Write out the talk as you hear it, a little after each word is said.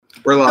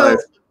We're live.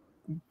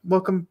 So,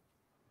 welcome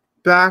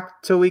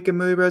back to Weekend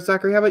Movie Bros.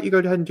 Zachary, how about you go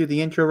ahead and do the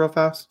intro real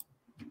fast?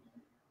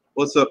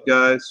 What's up,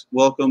 guys?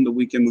 Welcome to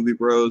Weekend Movie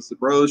Bros, the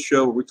Bros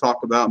show where we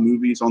talk about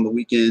movies on the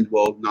weekend.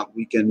 Well, not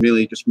weekend,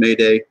 really, just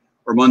Mayday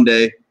or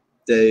Monday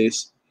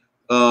days.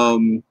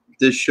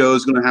 This show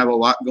is going to have a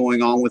lot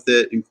going on with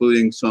it,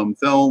 including some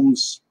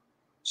films,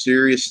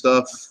 serious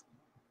stuff,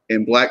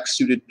 and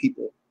black-suited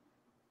people.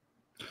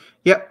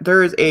 Yep,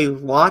 there is a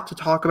lot to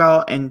talk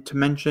about and to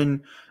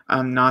mention,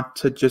 not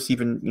to just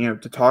even,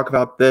 to talk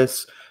about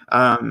this.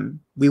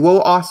 We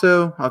will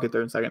also, I'll get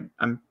there in a second.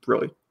 There's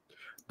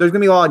going to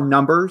be a lot of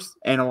numbers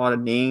and a lot of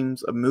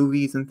names of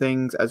movies and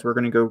things as we're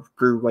going to go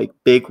through like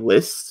big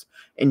lists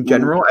in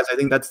general, as I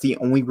think that's the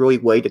only really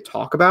way to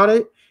talk about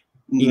it,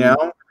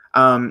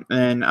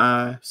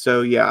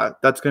 So yeah,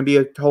 that's going to be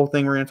a whole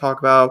thing we're going to talk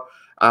about.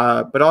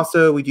 But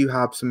also we do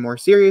have some more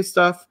serious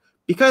stuff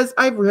because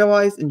I've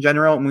realized in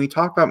general, when we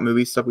talk about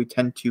movie stuff, we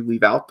tend to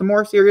leave out the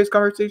more serious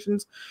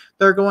conversations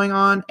that are going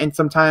on. And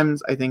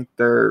sometimes I think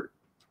they're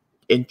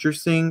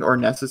interesting or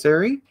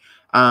necessary.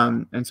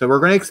 And so we're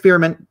going to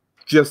experiment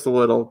just a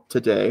little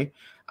today.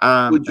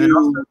 Would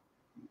you?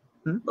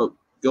 Oh,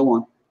 go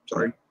on.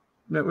 Sorry.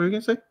 What were you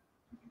going to say?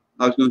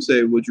 I was going to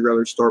say, would you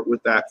rather start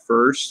with that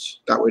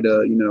first? That way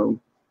to, No.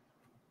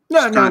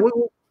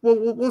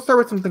 We'll start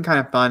with something kind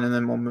of fun, and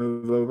then we'll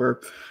move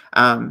over.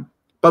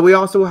 But we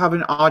also will have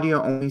an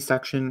audio-only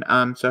section.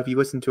 So if you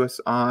listen to us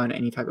on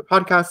any type of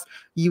podcast,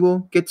 you will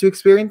get to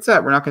experience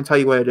that. We're not going to tell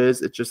you what it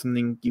is. It's just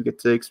something you get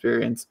to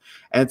experience.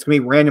 And it's going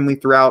to be randomly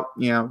throughout,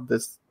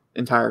 this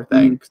entire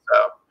thing.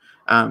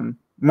 So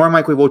more than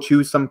likely, we'll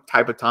choose some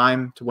type of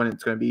time to when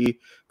it's going to be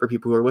for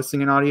people who are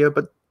listening in audio.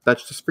 But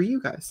that's just for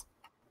you guys.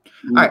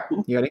 All right.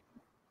 You ready?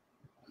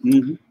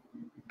 Mm-hmm.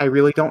 I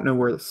really don't know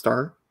where to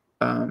start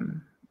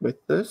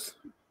with this.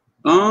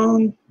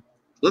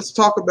 Let's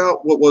talk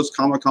about what was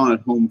Comic-Con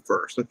at home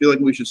first. I feel like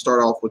we should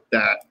start off with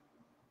that.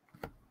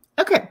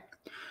 Okay.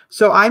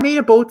 So I made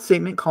a bold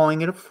statement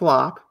calling it a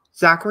flop.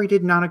 Zachary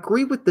did not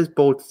agree with this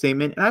bold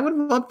statement, and I would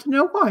love to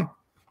know why.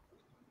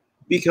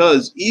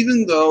 Because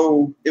even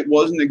though it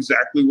wasn't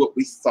exactly what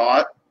we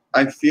thought,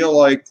 I feel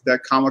like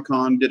that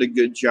Comic-Con did a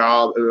good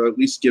job of at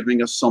least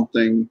giving us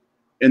something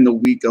in the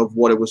week of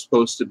what it was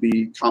supposed to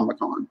be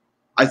Comic-Con.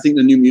 I think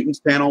the New Mutants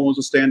panel was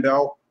a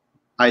standout.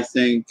 I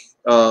think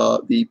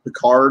the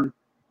Picard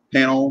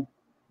panel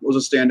was a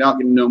standout,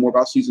 getting to know more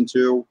about season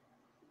 2.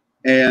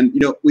 And,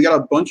 we got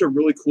a bunch of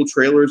really cool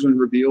trailers and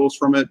reveals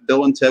from it.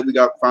 Bill and Ted, we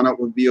found out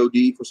with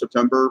VOD for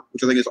September,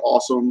 which I think is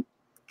awesome.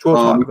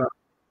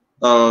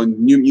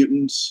 New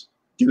Mutants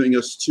giving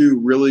us 2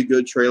 really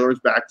good trailers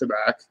back to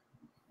back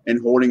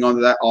and holding on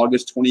to that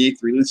August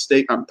 28th release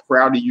date. I'm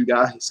proud of you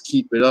guys.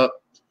 Keep it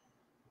up.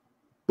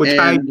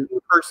 I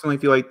personally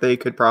feel like they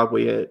could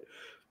probably hit.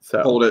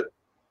 So hold it.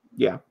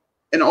 Yeah.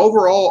 And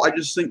overall, I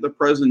just think the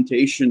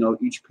presentation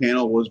of each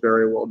panel was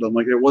very well done.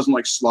 Like, it wasn't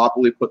like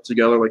sloppily put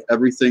together. Like,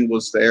 everything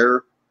was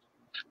there.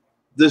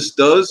 This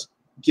does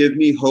give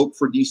me hope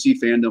for DC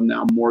fandom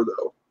now more,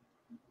 though.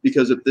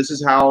 Because if this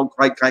is how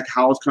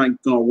how it's kind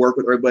of going to work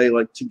with everybody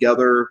like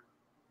together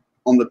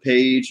on the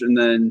page, and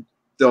then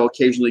they'll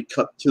occasionally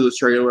cut to the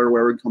trailer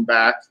where we come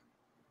back,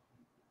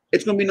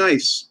 it's going to be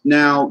nice.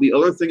 Now, the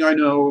one thing I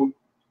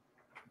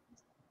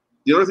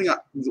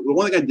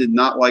did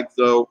not like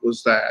though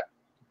was that,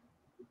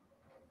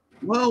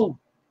 well,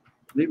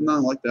 maybe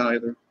not like that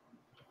either.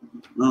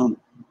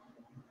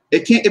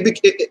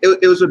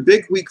 It was a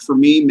big week for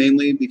me,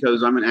 mainly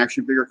because I'm an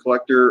action figure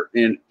collector,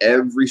 and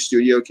every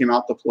studio came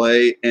out to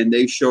play, and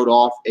they showed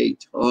off a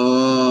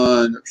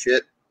ton of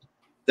shit.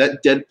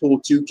 That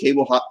Deadpool 2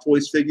 Cable Hot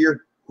Toys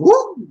figure,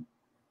 woo,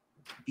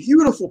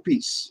 beautiful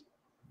piece.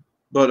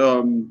 But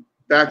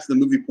back to the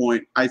movie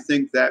point, I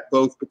think that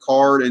both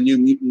Picard and New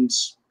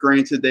Mutants,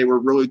 granted, they were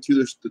really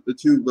the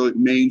 2 really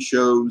main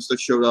shows that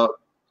showed up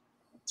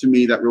to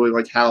me that really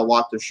like had a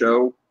lot to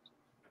show.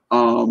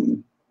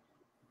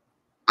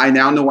 I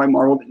now know why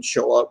Marvel didn't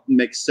show up. It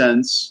makes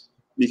sense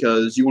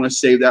because you want to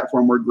save that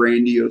for a more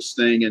grandiose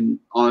thing. And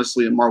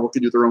honestly, Marvel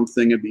could do their own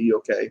thing and be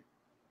okay.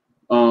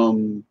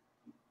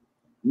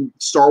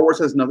 Star Wars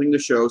has nothing to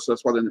show, so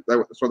that's why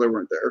they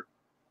weren't there.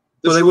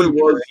 This really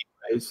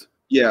was,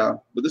 yeah.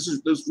 But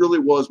this really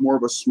was more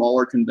of a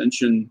smaller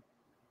convention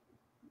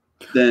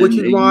than, which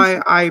is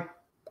why I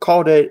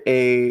called it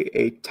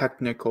a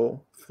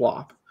technical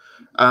flop.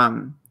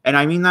 And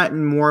I mean that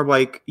in more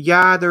like,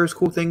 yeah, there's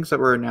cool things that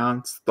were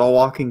announced. The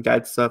Walking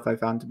Dead stuff I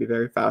found to be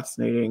very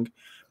fascinating.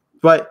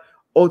 But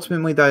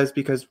ultimately that is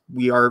because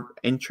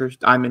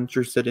I'm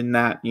interested in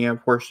that,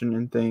 portion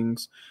and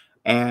things.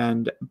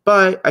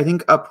 But I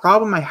think a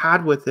problem I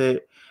had with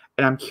it,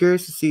 and I'm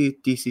curious to see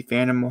if DC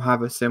fandom will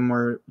have a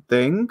similar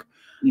thing,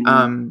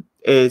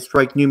 is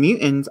for like New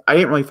Mutants, I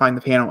didn't really find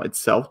the panel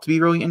itself to be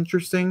really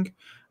interesting.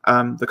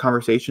 The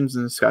conversations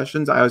and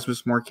discussions, I was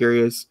just more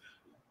curious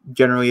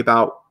generally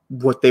about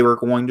what they were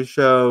going to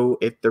show,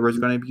 if there was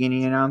going to be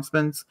any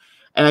announcements.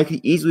 And I could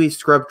easily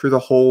scrub through the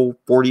whole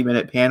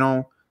 40-minute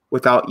panel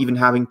without even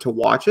having to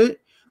watch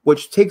it.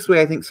 which takes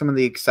away, I think, some of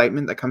the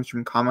excitement that comes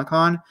from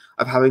Comic-Con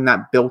of having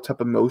that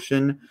built-up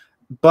emotion.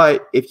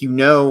 But if you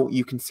know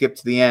you can skip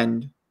to the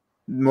end,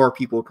 more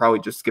people would probably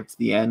just skip to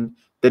the end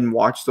than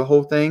watch the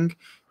whole thing.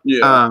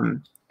 Yeah.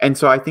 And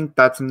so I think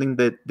that's something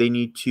that they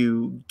need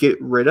to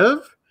get rid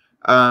of.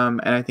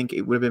 And I think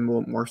it would have been a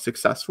little more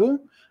successful.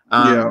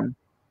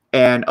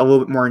 And a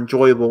little bit more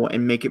enjoyable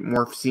and make it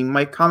more seem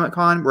like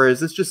Comic-Con.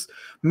 Whereas it's just,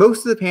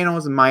 most of the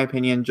panels, in my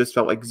opinion, just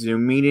felt like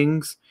Zoom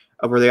meetings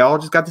where they all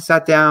just got to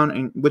sat down,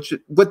 and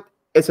what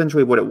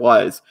essentially what it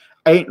was.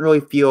 I didn't really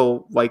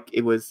feel like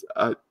it was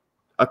a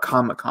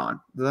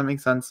Comic-Con. Does that make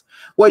sense?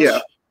 Which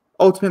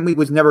ultimately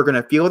was never going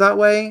to feel that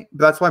way.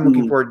 But that's why I'm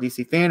looking forward to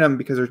DC Fandom,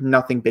 because there's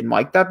nothing been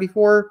like that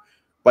before.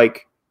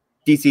 Like,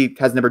 DC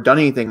has never done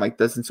anything like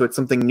this, and so it's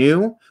something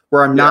new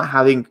where I'm not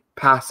having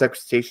past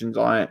expectations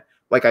on it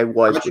like I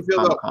was with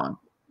Comic-Con.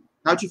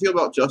 How'd you feel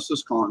about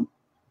Justice Con?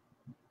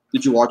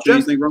 Did you watch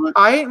anything from it?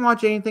 I didn't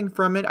watch anything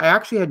from it. I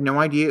actually had no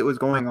idea it was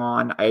going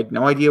on. I had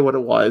no idea what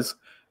it was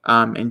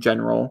in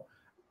general.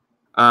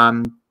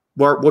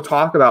 We'll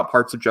talk about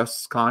parts of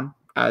Justice Con,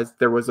 as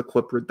there was a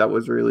clip that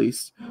was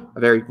released. A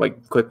very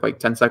quick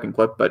 10-second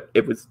clip, but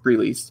it was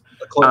released.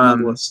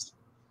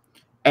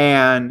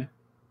 And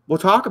we'll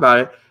talk about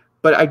it.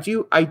 But I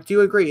do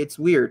agree. It's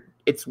weird.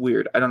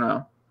 I don't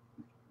know.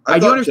 I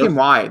do understand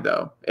why,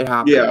 though, it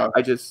happened. Yeah.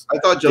 I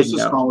thought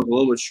Justice Con was a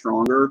little bit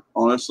stronger,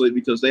 honestly,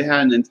 because they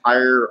had an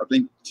entire, I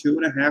think,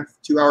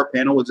 2.5-2-hour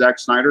panel with Zack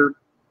Snyder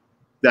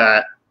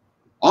that,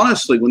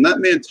 honestly, when that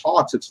man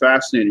talks, it's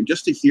fascinating.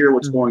 Just to hear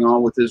what's going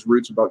on with his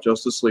roots about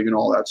Justice League and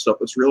all that stuff.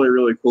 It's really,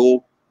 really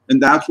cool.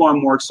 And that's why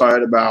I'm more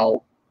excited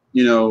about,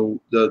 the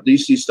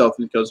DC stuff,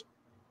 because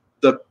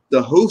the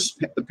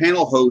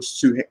panel hosts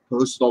who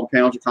hosted all the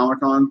panels at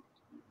Comic-Con,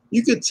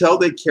 you could tell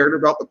they cared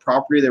about the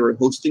property they were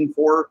hosting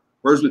for.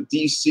 Whereas with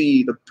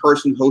DC, the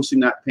person hosting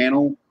that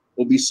panel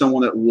will be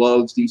someone that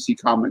loves DC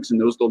Comics and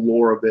knows the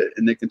lore of it,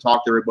 and they can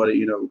talk to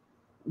everybody,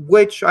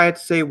 Which I had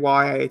to say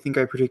why I think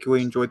I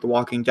particularly enjoyed the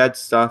Walking Dead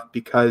stuff,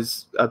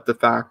 because of the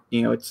fact,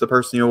 it's the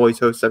person who always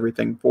hosts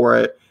everything for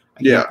it.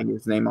 I can't think of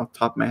his name off the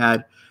top of my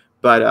head.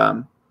 But,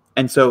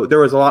 and so there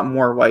was a lot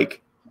more,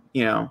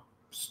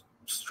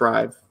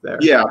 strive there.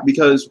 Yeah,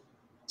 because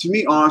to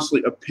me,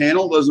 honestly, a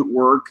panel doesn't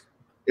work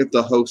if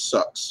the host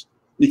sucks.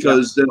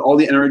 Because then all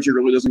the energy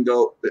really doesn't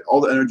go,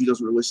 all the energy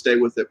doesn't really stay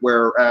with it.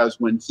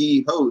 Whereas when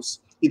he hosts,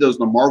 he does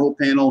the Marvel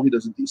panel, he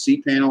does the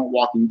DC panel,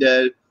 Walking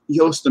Dead, he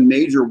hosts the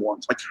major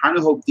ones. I kind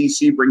of hope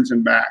DC brings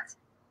him back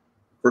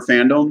for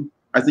Fandom.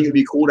 I think it'd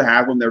be cool to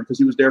have him there because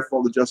he was there for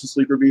all the Justice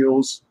League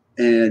reveals,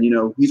 and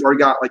he's already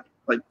got like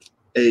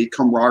a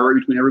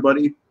camaraderie between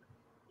everybody.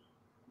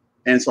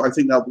 And so I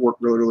think that would work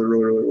really, really,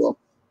 really, really well.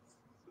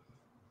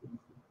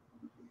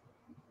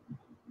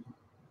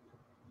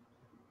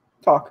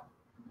 Talk.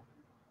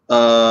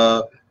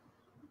 There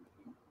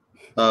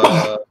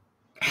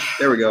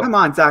we go. Come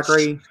on,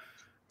 Zachary.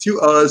 2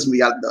 U's, we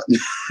got it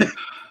done.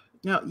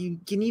 No, you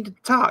need to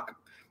talk.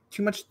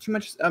 Too much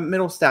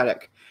middle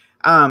static.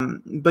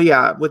 But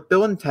yeah, with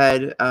Bill and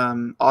Ted,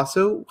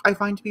 also I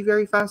find to be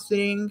very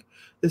fascinating.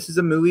 This is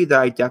a movie that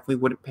I definitely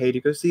wouldn't pay to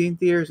go see in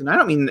theaters, and I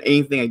don't mean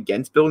anything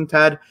against Bill and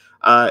Ted.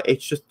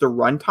 It's just the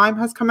runtime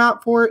has come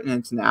out for it, and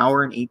it's an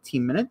hour and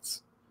 18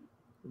 minutes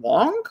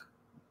long.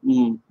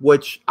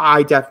 Which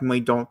I definitely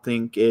don't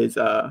think is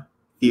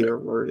theater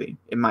worthy,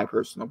 in my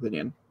personal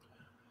opinion.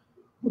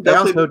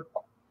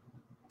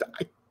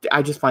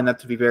 I just find that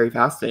to be very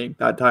fascinating.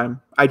 That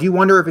time, I do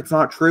wonder if it's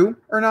not true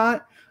or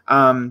not.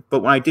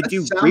 But when I did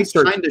do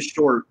research, kind of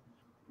short.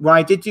 When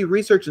I did do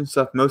research and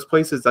stuff, most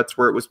places that's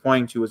where it was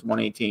pointing to was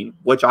 118,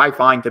 which I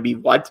find to be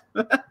what?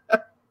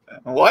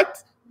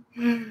 What?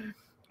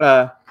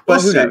 But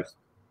who knows?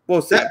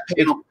 We'll see.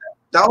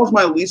 That was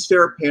my least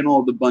favorite panel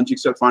of the bunch,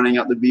 except finding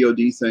out the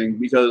VOD thing,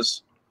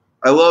 because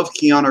I love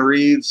Keanu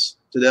Reeves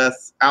to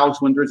death.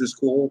 Alex Winters is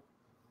cool,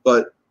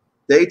 but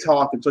they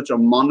talk in such a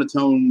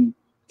monotone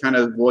kind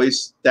of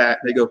voice that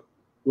they go,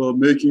 well,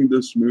 making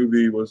this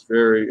movie was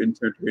very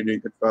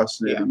entertaining and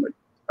fascinating. Yeah. Like,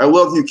 I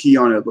love you,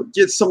 Keanu, but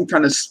get some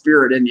kind of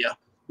spirit in you.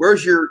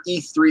 Where's your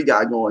E3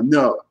 guy going?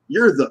 No,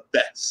 you're the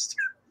best.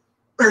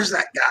 Where's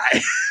that guy?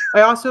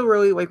 I also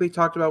really, like we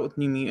talked about with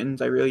New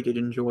Mutants, I really did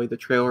enjoy the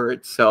trailer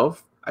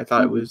itself. I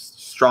thought it was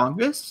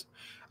strongest.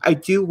 I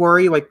do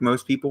worry, like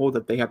most people,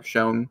 that they have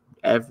shown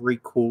every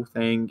cool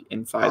thing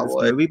inside this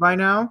movie by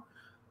now.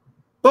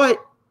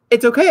 But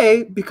it's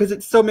okay, because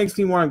it still makes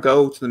me want to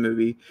go to the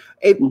movie.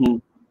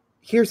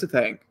 Here's the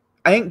thing.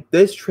 I think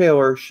this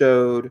trailer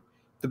showed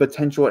the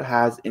potential it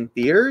has in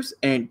theaters,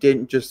 and it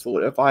didn't just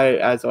solidify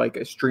it as like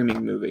a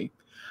streaming movie.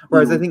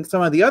 Whereas I think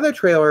some of the other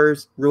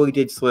trailers really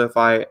did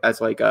solidify it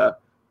as like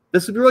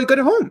this would be really good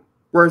at home.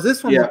 Whereas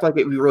this one looked like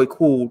it would be really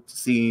cool to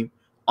see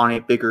on a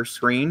bigger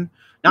screen.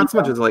 Not so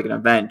much as like an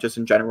event, just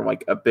in general,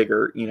 like a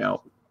bigger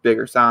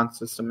sound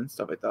system and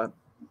stuff like that.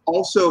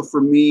 Also,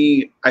 for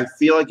me, I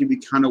feel like it'd be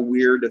kind of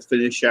weird to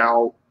finish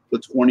out the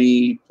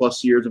 20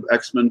 plus years of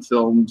X-Men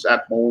films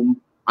at home.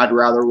 I'd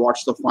rather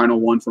watch the final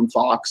one from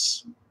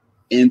Fox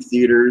in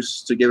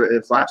theaters to give it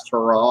its last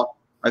hurrah.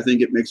 I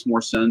think it makes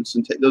more sense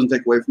and doesn't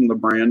take away from the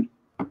brand.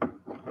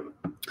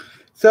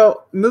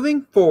 So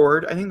moving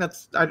forward, I think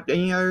that's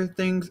any other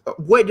things.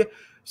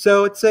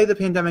 So let's say the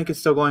pandemic is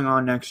still going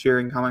on next year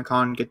and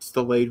Comic-Con gets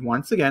delayed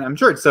once again. I'm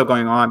sure it's still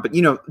going on, but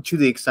to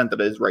the extent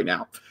that it is right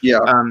now. Yeah.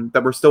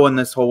 That we're still in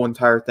this whole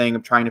entire thing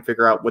of trying to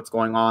figure out what's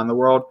going on in the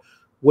world.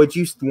 Would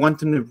you want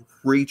them to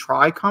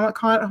retry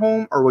Comic-Con at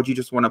home, or would you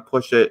just want to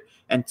push it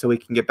until we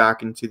can get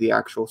back into the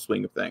actual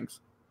swing of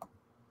things?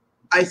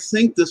 I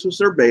think this was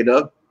their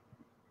beta.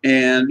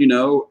 And,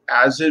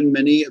 as in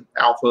many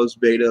alphas,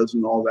 betas,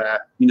 and all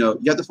that, you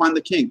have to find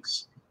the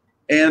kinks.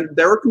 And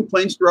there were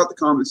complaints throughout the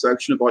comment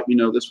section about,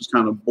 this was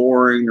kind of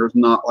boring. There's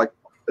not it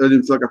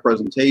didn't feel like a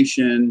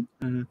presentation.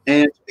 Mm-hmm.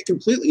 And to be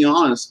completely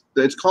honest,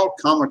 it's called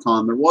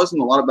Comic-Con. There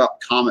wasn't a lot about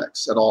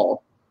comics at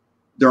all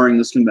during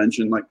this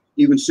convention. Like,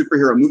 even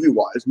superhero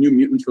movie-wise, New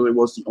Mutants really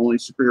was the only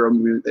superhero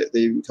movie that they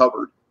even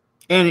covered.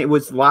 And it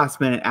was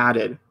last minute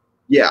added.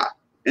 Yeah.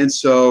 And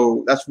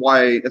so that's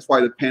why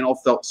the panel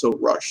felt so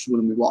rushed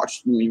when we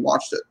watched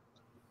it.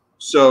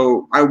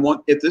 So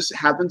if this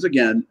happens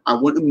again, I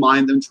wouldn't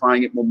mind them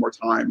trying it one more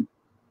time.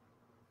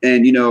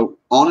 And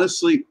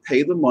honestly,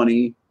 pay the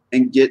money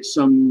and get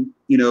some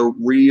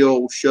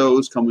real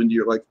shows coming to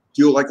you.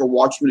 Do a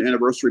Watchmen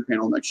anniversary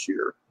panel next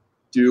year.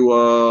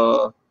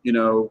 Do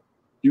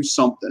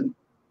something,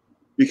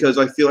 because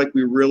I feel like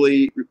we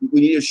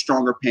need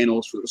stronger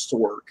panels for this to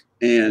work.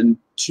 And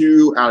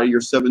 2 out of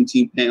your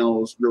 17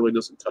 panels really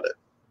doesn't cut it.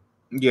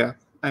 Yeah,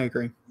 I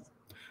agree.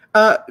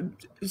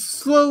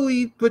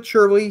 Slowly but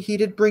surely, he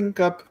did bring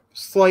up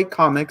slight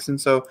comics, and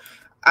so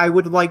I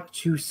would like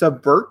to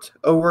subvert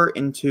over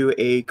into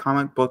a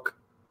comic book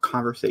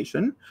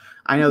conversation.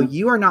 I know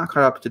you are not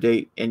caught up to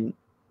date in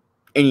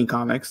any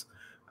comics,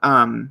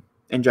 in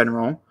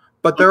general,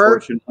 but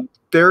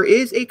there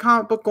is a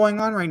comic book going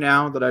on right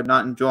now that I'm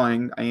not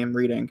enjoying. I am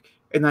reading,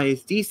 and that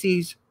is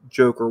DC's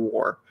Joker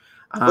War.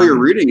 You're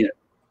reading it.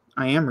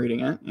 I am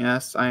reading it.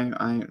 Yes, I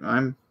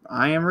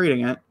am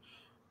reading it.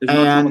 Is it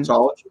on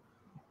Comicsology?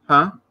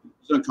 Huh?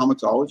 Is it on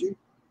Comicsology?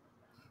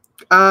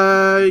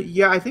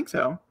 Yeah, I think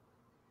so.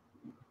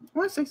 I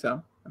want to say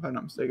so, if I'm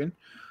not mistaken.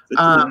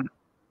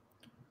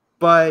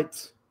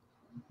 But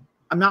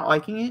I'm not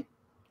liking it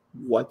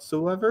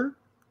whatsoever.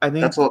 I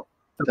think that's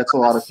a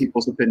lot of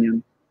people's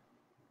opinion.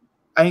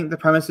 I think the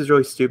premise is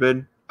really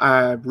stupid.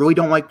 I really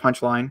don't like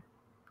Punchline.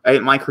 I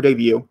didn't like her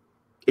debut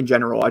in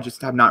general. I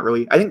just have not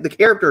really. I think the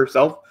character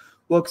herself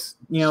looks,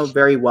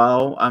 very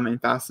well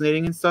and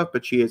fascinating and stuff,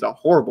 but she is a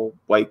horrible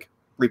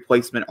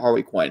replacement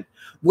Harley Quinn.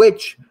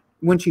 Which,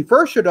 when she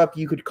first showed up,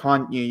 you could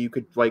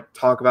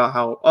talk about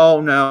how,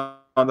 oh no,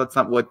 that's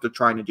not what they're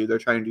trying to do. They're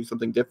trying to do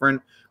something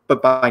different.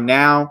 But by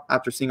now,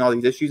 after seeing all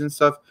these issues and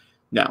stuff,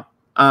 no.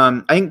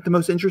 I think the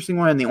most interesting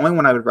one and the only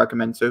one I would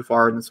recommend so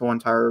far in this whole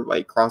entire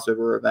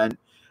crossover event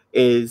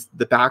is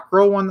the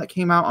Batgirl one that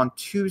came out on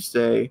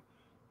Tuesday.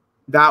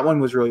 That one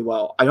was really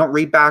well. I don't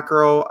read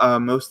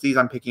Batgirl. Most of these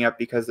I'm picking up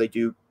because they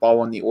do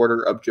fall in the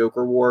order of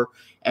Joker War,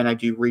 and I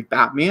do read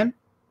Batman,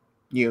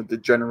 the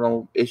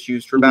general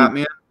issues for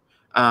Batman.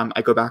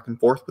 I go back and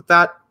forth with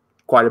that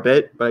quite a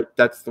bit, but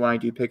that's the one I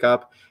do pick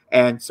up.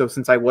 And so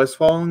since I was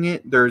following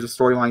it, there's a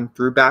storyline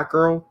through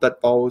Batgirl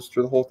that follows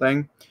through the whole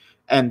thing.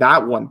 And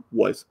that one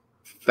was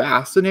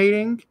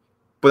fascinating,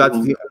 but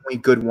that's the only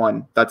good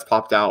one that's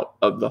popped out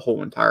of the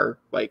whole entire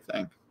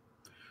thing.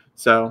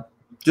 So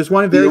just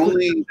one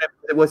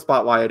it was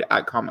spotlighted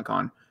at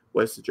Comic-Con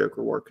was the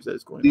Joker War because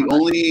it's going on. The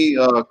only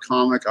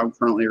comic I'm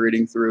currently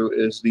reading through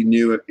is the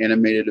new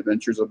animated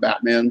Adventures of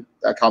Batman,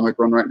 that comic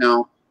run right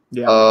now.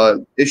 Yeah.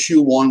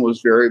 Issue 1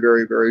 was very,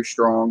 very, very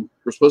strong.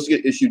 We're supposed to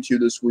get issue 2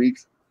 this week,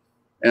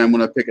 and I'm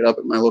going to pick it up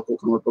at my local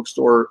comic book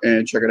store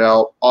and check it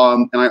out.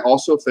 And I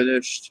also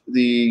finished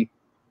the,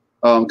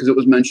 because it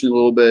was mentioned a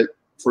little bit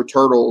for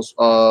Turtles,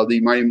 the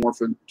Mighty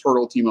Morphin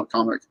Turtle team-up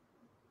comic.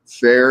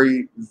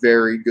 Very,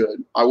 very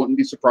good. I wouldn't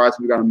be surprised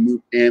if we got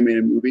a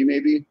animated movie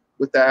maybe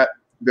with that.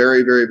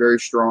 Very, very, very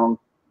strong.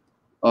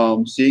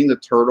 Seeing the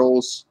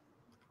Turtles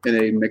in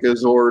a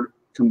Megazord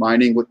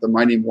combining with the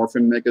Mighty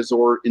Morphin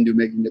Megazord into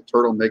making the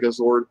Turtle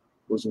Megazord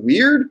was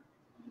weird,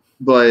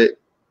 but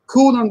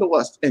cool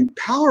nonetheless. And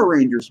Power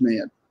Rangers,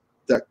 man,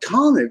 the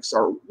comics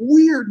are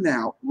weird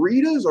now.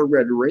 Rita's a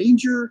Red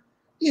Ranger.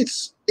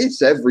 It's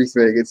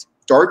everything. It's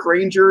Dark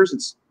Rangers.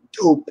 It's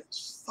dope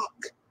as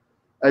fuck.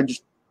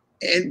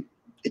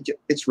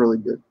 It's really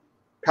good.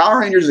 Power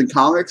Rangers in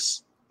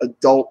comics,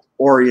 adult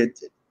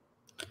oriented.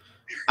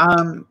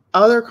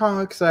 Other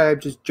comics that I've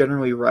just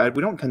generally read,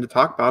 we don't tend to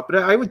talk about,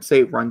 but I would say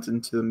it runs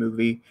into the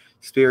movie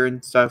sphere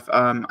and stuff.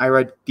 I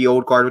read The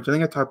Old Guard, which I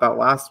think I talked about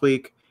last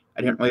week.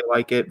 I didn't really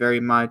like it very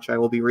much. I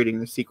will be reading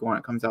the sequel when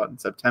it comes out in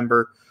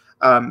September.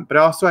 But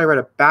also I read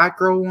a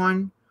Batgirl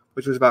one,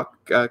 which was about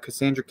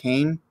Cassandra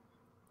Cain.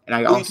 And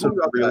I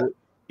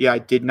I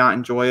did not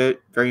enjoy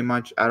it very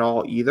much at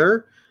all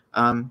either.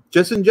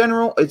 Just in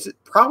general, it's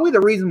probably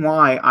the reason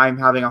why I'm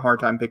having a hard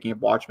time picking up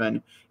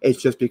Watchmen.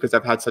 It's just because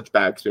I've had such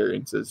bad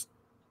experiences.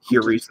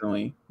 here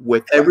recently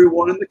with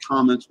everyone in the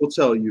comments will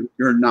tell you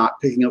you're not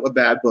picking up a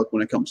bad book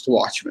when it comes to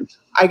Watchmen.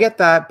 I get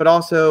that, but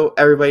also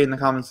everybody in the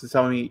comments is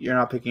telling me you're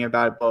not picking a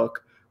bad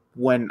book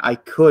when I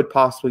could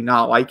possibly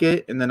not like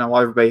it, and then a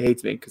lot of everybody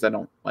hates me because I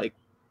don't like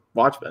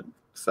Watchmen.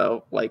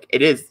 So like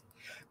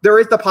there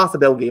is the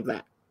possibility of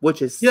that,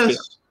 which is scary.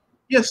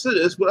 Yes, it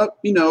is. But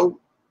there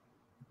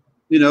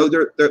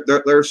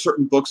are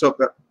certain books out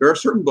there. There are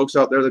certain books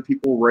out there that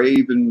people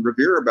rave and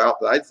revere about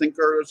that I think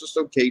are just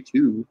okay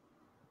too.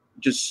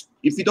 Just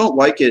if you don't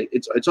like it,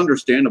 it's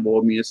understandable.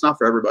 I mean, it's not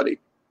for everybody.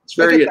 It's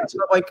very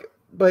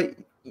but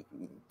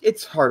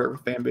it's harder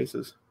with fan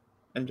bases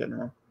in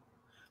general.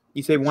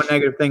 You say one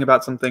negative thing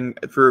about something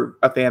for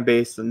a fan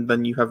base, and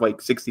then you have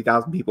like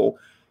 60,000 people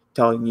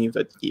telling you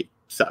that you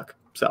suck.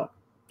 So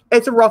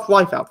it's a rough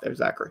life out there,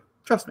 Zachary.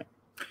 Trust me,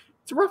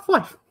 it's a rough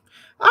life.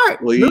 All right.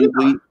 Well, you need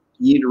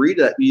to read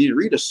that. You need to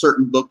read a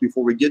certain book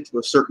before we get to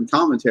a certain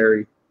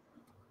commentary.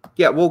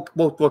 Yeah, we'll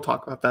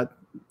talk about that.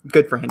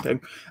 Good for hinting.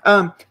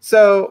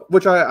 So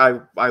which I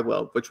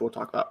will, which we'll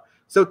talk about.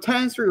 So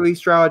Tenet's release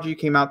strategy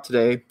came out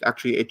today.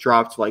 Actually, it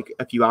dropped like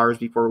a few hours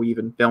before we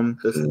even filmed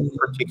this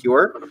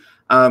particular.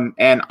 And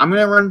I'm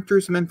gonna run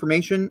through some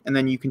information, and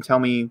then you can tell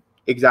me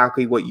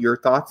exactly what your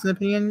thoughts and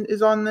opinion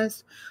is on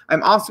this.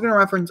 I'm also gonna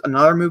reference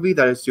another movie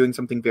that is doing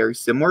something very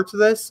similar to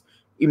this,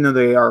 even though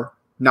they are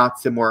not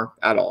similar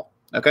at all.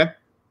 Okay.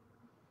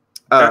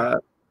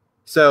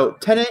 So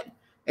Tenet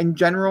in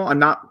general, I'm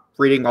not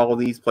reading all of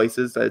these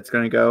places that it's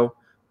going to go,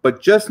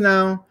 but just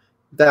know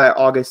that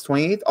August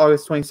 28th,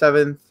 August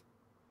 27th,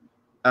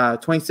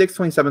 26th,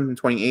 27th,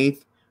 and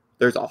 28th,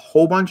 there's a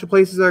whole bunch of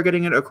places that are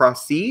getting it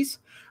across seas.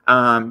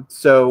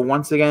 So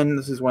once again,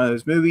 this is one of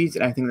those movies,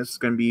 and I think this is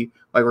going to be,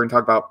 like we're going to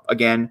talk about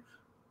again,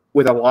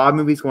 with a lot of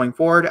movies going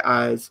forward,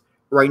 as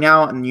right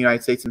now in the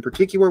United States in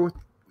particular,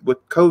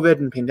 with COVID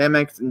and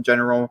pandemics in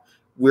general,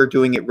 we're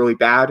doing it really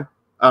bad.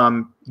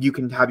 You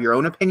can have your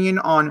own opinion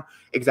on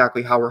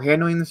exactly how we're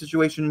handling the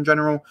situation in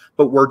general,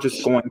 but we're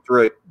just going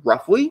through it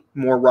roughly,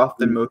 more rough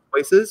than most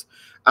places.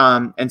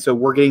 And so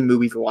we're getting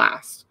movies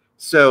last.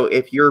 So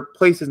if your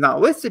place is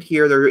not listed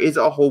here, there is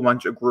a whole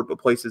bunch of group of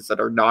places that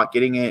are not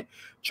getting it.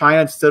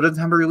 China still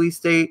doesn't have a release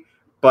date,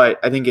 but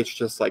I think it's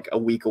just like a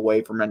week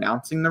away from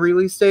announcing the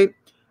release date.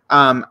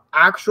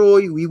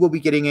 Actually, we will be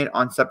getting it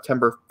on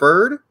September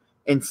 3rd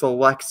in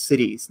select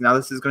cities. Now,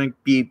 this is going to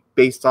be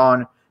based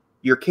on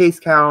your case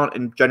count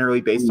and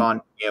generally based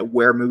on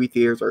where movie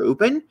theaters are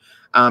open.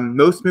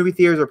 Most movie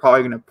theaters are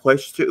probably going to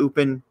push to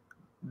open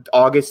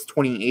August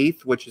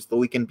 28th, which is the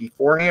weekend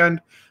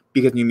beforehand,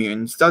 because New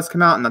Mutants does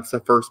come out, and that's the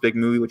first big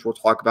movie, which we'll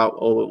talk about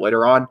a little bit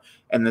later on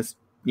in this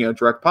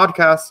direct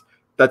podcast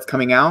that's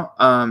coming out.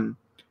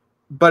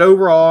 But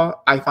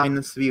overall, I find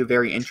this to be a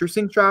very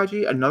interesting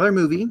strategy. Another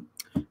movie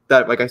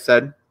that, like I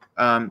said,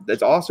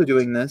 that's also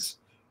doing this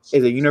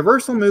is a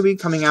Universal movie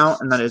coming out,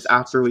 and that is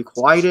After We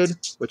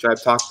Collided, which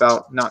I've talked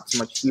about not so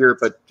much here,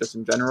 but just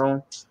in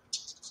general.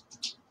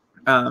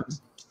 And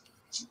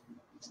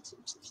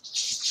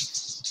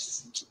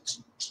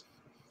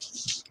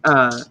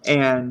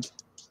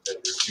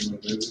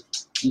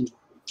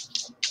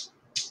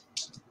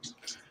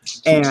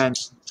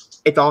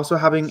it's also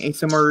having a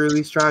similar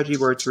release strategy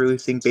where it's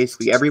releasing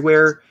basically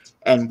everywhere,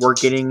 and we're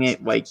getting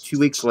it like 2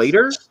 weeks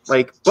later.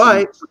 But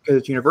because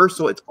it's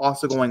Universal, it's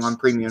also going on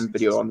premium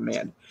video on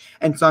demand.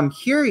 And so I'm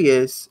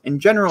curious in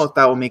general if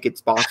that will make its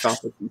box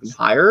office even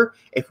higher,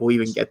 if we'll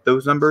even get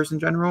those numbers in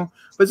general.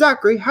 But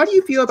Zachary, how do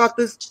you feel about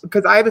this?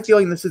 Because I have a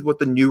feeling this is what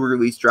the new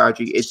release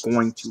strategy is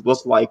going to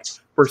look like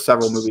for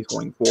several movies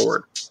going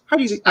forward. How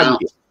do you feel? I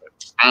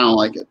don't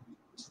like it.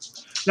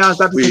 Now, is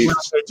that because we're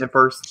not getting it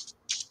first?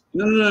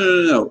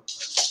 No.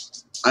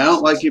 I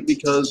don't like it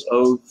because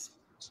of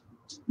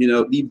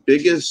the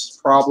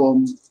biggest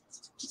problem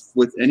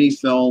with any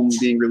film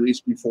being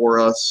released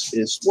before us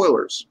is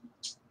spoilers.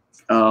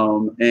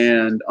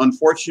 And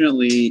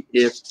unfortunately,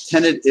 if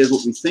Tenet is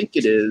what we think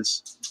it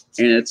is,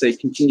 and it's a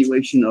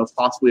continuation of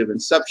possibly of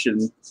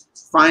Inception,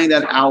 finding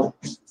that out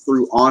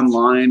through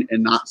online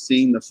and not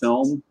seeing the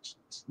film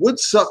would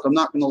suck. I'm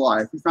not going to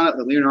lie. If we found out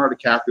that Leonardo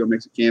DiCaprio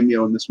makes a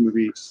cameo in this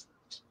movie,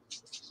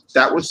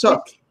 that would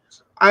suck.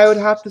 I would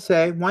have to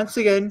say, once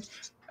again,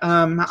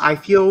 I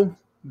feel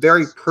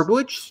very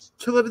privileged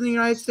to live in the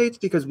United States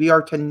because we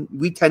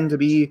tend to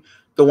be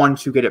the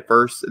ones who get it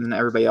first, and then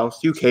everybody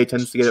else. UK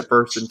tends to get it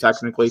first, and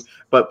technically,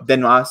 but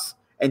then us,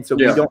 and so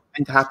we don't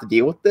tend to have to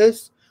deal with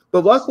this.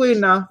 But luckily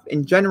enough,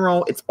 in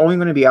general, it's only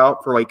going to be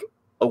out for like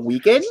a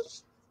weekend.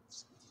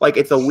 Like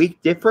it's a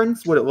week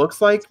difference, what it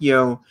looks like,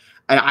 and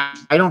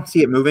I don't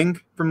see it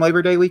moving from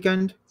Labor Day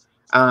weekend.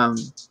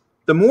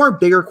 The more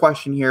bigger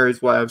question here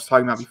is what I was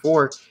talking about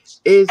before,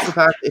 is the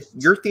fact if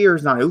your theater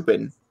is not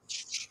open,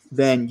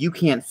 then you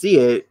can't see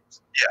it.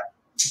 Yeah.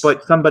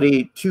 But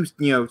somebody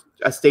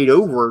a state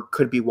over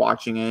could be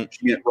watching it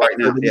right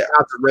now. You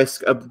have the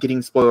risk of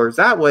getting spoilers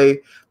that way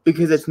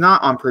because it's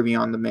not on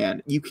premium on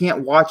demand. You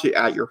can't watch it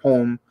at your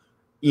home,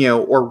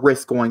 or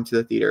risk going to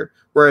the theater.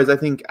 Whereas I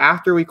think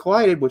After We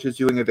Collided, which is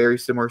doing a very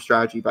similar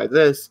strategy by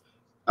this,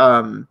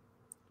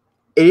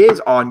 it is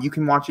on. You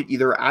can watch it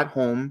either at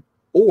home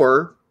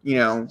or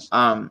in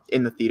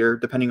the theater,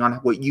 depending on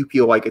what you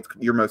feel like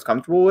you're most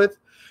comfortable with.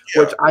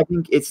 Yeah. Which I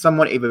think is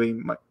somewhat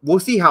we'll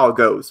see how it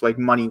goes, like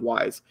money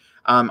wise.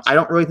 I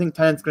don't really think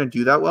Tenet's going to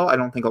do that well. I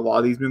don't think a lot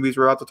of these movies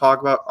we're about to talk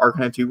about are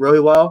going to do really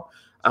well,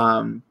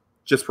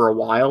 just for a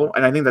while.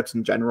 And I think that's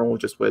in general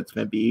just what it's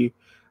going to be.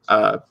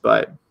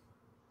 But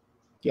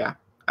yeah,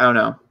 I don't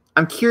know.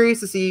 I'm curious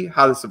to see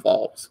how this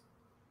evolves.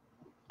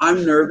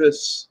 I'm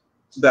nervous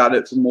about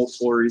it for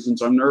multiple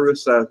reasons. I'm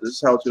nervous that this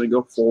is how it's going to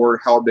go forward,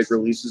 how big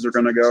releases are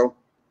going to go,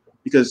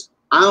 because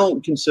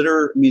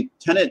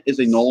Tenet is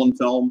a Nolan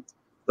film,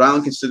 but I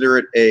don't consider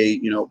it a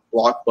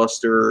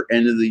blockbuster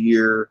end of the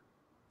year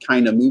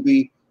kind of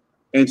movie.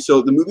 And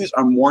so the movies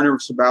I'm more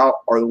nervous about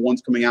are the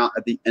ones coming out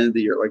at the end of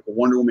the year, like the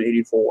Wonder Woman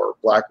 84,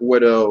 Black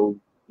Widow.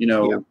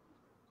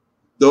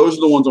 Those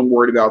are the ones I'm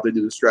worried about if they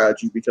do the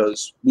strategy,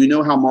 because we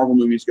know how Marvel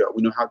movies go,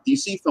 we know how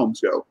DC films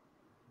go,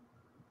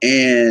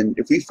 and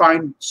if we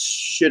find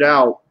shit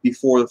out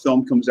before the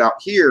film comes out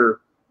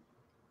here,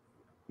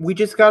 we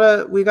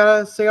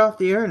gotta stay off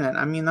the internet.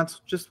 I mean,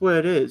 that's just what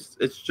it is.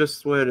 It's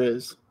just what it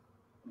is.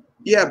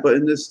 Yeah, but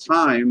in this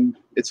time,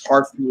 it's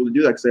hard for people to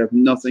do that because they have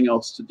nothing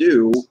else to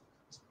do.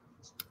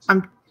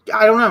 I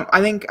don't know.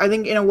 I think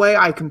in a way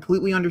I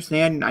completely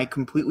understand and I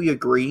completely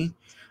agree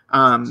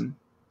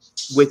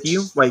with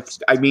you. Like,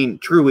 I mean,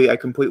 truly, I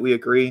completely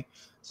agree.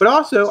 But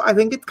also, I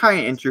think it's kind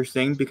of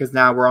interesting because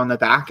now we're on the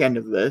back end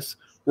of this,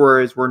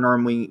 whereas we're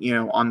normally,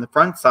 on the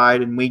front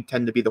side, and we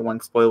tend to be the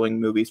ones spoiling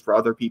movies for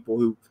other people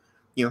who,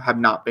 have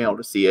not been able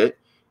to see it.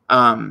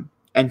 And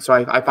so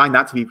I find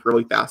that to be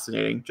really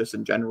fascinating, just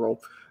in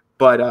general.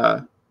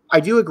 But I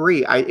do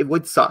agree. It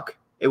would suck.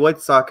 It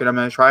would suck, and I'm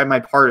going to try my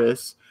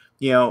hardest.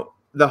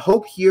 The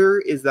hope here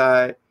is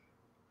that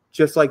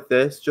just like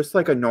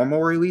a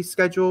normal release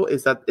schedule,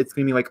 is that it's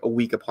going to be like a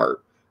week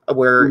apart,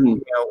 where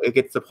it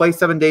gets to play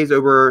 7 days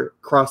over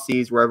cross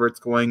seas, wherever it's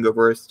going,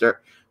 over a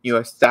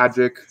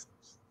stagic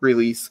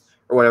release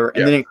or whatever,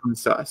 and then it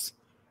comes to us.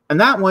 And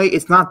that way,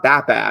 it's not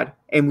that bad,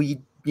 and we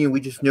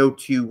just know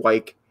to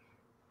like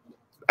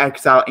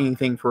X out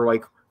anything for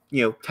like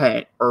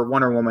Tenet or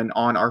Wonder Woman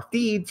on our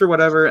feeds or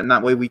whatever, and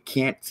that way we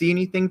can't see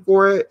anything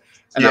for it,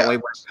 and that way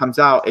when it comes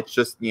out, it's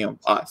just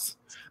us.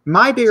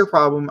 My bigger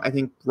problem, I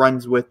think,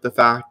 runs with the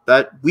fact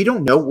that we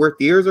don't know where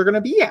theaters are going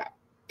to be at.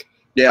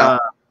 Yeah,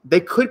 they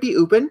could be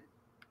open,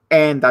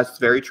 and that's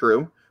very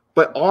true,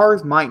 but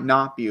ours might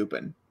not be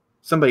open.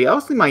 Somebody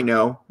else we might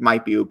know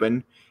might be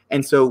open,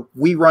 and so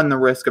we run the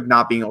risk of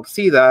not being able to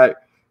see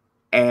that,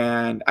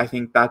 and I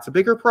think that's a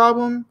bigger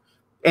problem.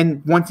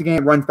 And once again,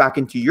 it runs back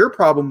into your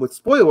problem with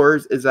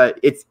spoilers, is that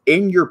it's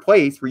in your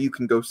place where you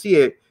can go see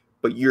it,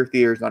 but your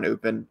theater's not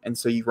open, and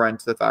so you run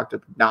into the fact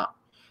of not.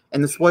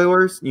 And the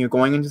spoilers,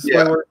 going into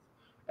spoilers,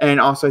 and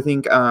also I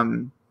think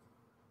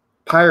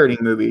pirating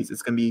movies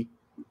is going to be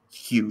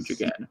huge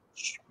again.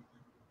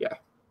 Yeah.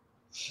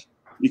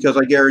 Because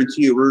I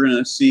guarantee you, we're going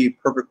to see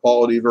perfect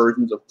quality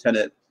versions of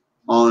Tenet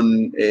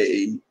on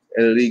an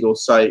illegal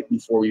site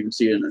before we even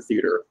see it in the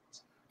theater.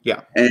 Yeah.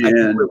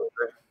 And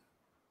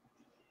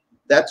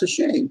that's a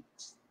shame,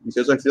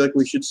 because I feel like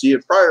we should see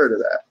it prior to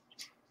that.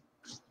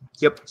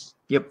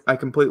 Yep. I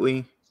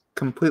completely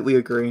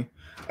agree.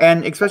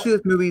 And especially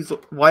with movies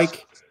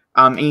like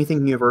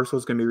anything Universal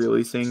is going to be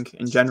releasing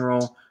in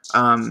general,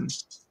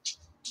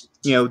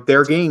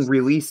 they're getting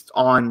released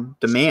on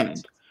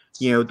demand,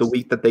 the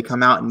week that they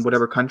come out in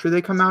whatever country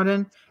they come out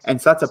in.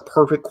 And so that's a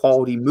perfect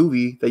quality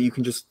movie that you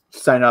can just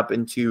sign up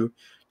into,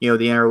 the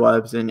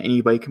interwebs, and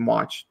anybody can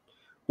watch,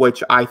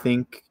 which I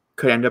think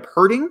could end up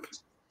hurting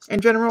in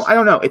general. I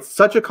don't know. It's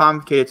such a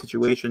complicated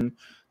situation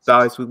that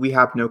obviously we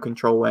have no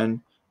control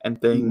in, and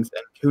things,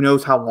 and who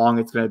knows how long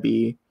it's going to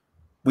be.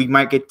 We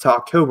might get to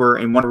October,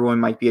 and Wonder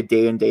Woman might be a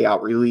day in, day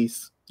out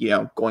release,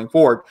 going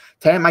forward.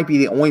 Tenet might be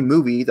the only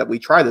movie that we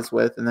try this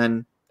with, and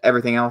then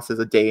everything else is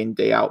a day in,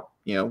 day out,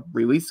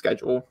 release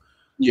schedule.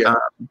 Yeah.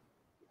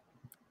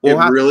 It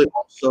really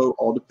also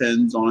all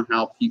depends on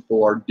how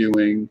people are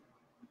doing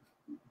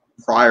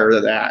prior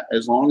to that.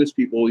 As long as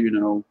people,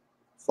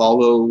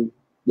 follow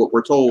what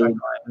we're told,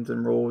 guidelines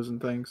and rules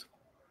and things,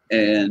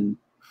 and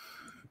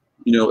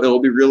it'll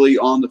be really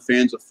on the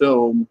fans of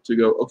film to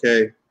go,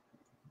 okay,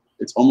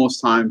 it's almost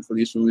time for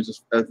these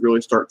movies to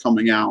really start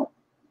coming out.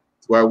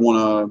 Do I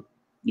want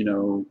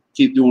to,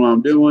 keep doing what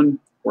I'm doing,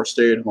 or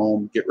stay at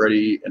home, get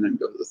ready, and then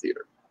go to the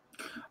theater?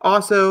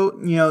 Also,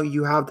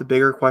 you have the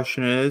bigger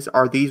question is,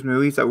 are these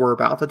movies that we're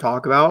about to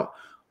talk about,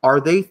 are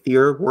they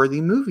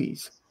theater-worthy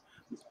movies?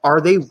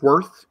 Are they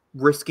worth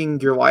risking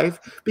your life?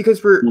 Because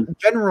for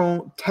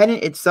general,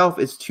 Tenet itself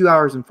is 2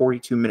 hours and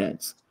 42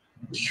 minutes.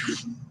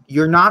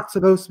 You're not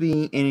supposed to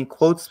be in a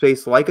closed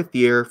space like a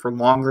theater for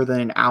longer than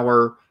an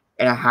hour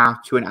and a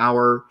half to an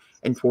hour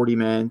and 40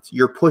 minutes.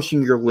 You're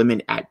pushing your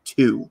limit at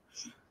 2.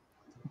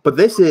 But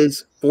this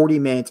is 40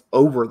 minutes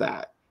over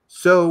that.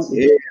 So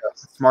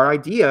smart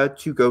idea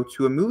to go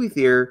to a movie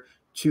theater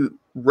to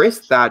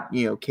risk that,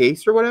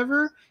 case or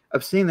whatever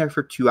of sitting there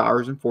for 2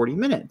 hours and 40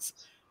 minutes.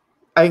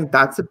 I think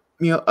that's a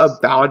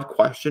valid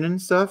question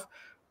and stuff.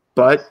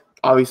 But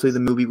obviously the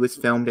movie was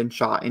filmed and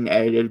shot and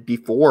edited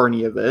before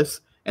any of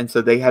this, and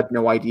so they had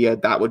no idea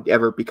that would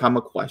ever become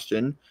a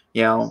question.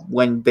 You know,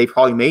 when they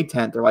probably made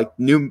Tenet, they're like,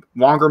 new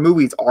longer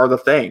movies are the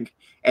thing,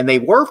 and they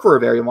were for a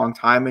very long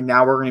time, and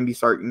now we're going to be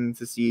starting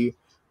to see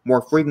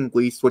more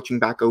frequently switching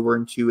back over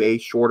into a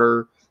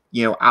shorter,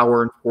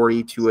 hour and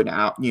 40 to an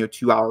hour,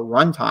 2 hour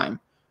runtime.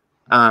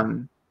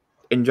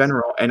 In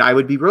general, and I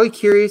would be really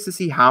curious to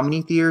see how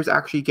many theaters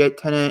actually get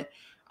Tenet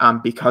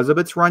because of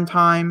its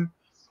runtime,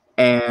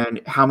 and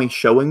how many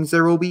showings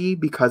there will be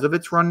because of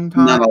its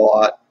runtime. Not a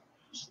lot.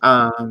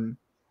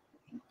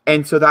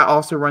 And so that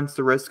also runs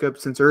the risk of,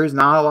 since there is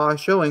not a lot of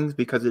showings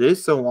because it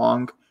is so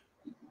long,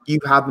 you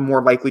have the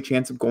more likely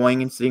chance of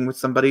going and sitting with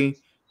somebody,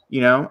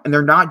 and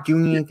they're not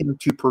doing anything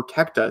to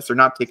protect us. They're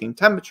not taking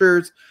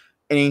temperatures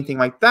and anything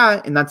like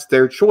that, and that's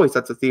their choice.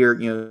 That's a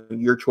theater,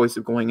 your choice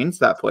of going into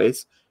that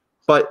place.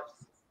 But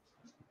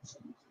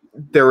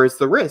there is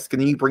the risk,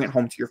 and then you bring it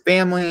home to your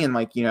family, and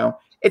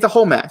it's a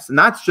whole mess. And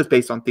that's just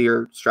based on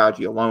theater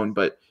strategy alone,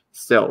 but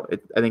still,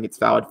 I think it's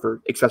valid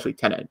for especially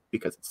Tenet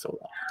because it's so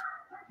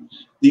long.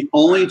 The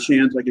only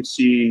chance I could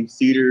see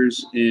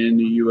theaters in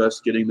the U.S.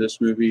 getting this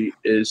movie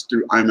is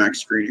through IMAX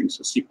screenings.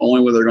 It's the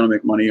only way they're going to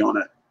make money on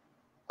it.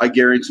 I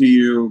guarantee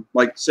you,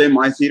 say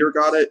my theater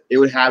got it, it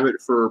would have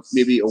it for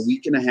maybe a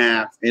week and a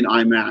half in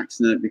IMAX,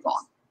 and then it'd be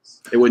gone.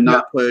 It would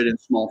not put it in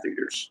small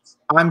theaters.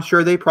 I'm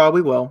sure they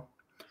probably will.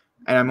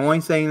 And I'm only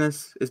saying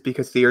this is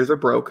because theaters are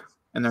broke,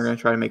 and they're going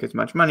to try to make as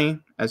much money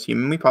as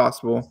humanly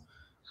possible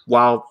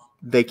while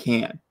they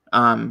can.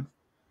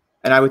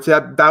 And I would say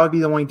that would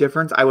be the only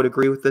difference. I would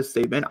agree with this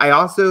statement. I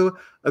also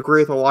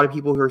agree with a lot of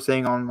people who are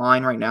saying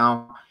online right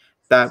now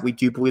that we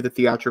do believe the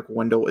theatrical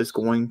window is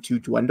going to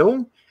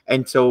dwindle.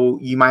 And so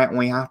you might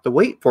only have to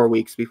wait 4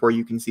 weeks before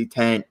you can see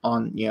Tenet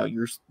on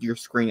your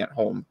screen at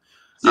home.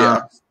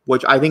 Yeah.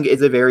 Which I think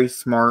is a very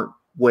smart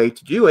way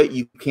to do it.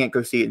 You can't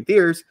go see it in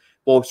theaters.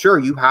 Well, sure,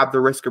 you have the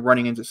risk of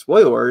running into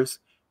spoilers,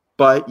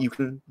 but you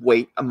can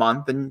wait a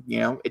month and,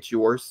 it's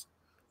yours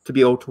to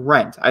be able to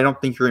rent. I don't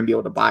think you're going to be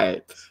able to buy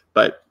it,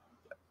 but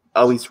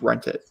at least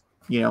rent it,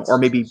 or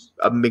maybe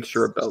a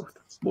mixture of both.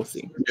 We'll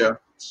see. Yeah.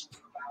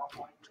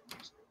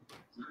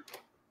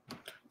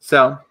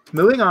 So,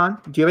 moving on.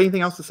 Do you have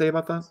anything else to say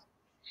about that?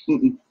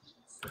 Mm-mm.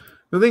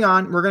 Moving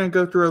on, we're going to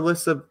go through a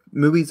list of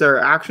movies that are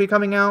actually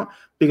coming out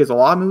because a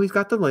lot of movies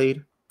got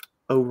delayed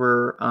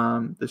over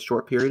this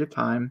short period of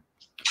time.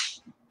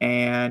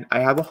 And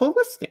I have a whole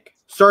listing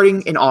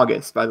starting in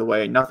August, by the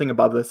way. Nothing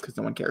above this because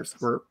no one cares.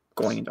 We're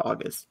going into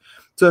August.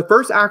 So the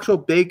first actual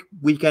big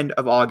weekend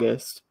of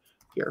August.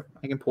 Here,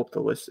 I can pull up the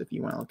list if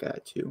you want to look at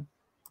it too.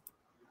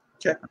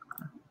 Okay.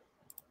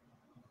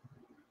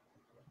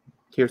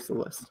 Here's the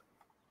list.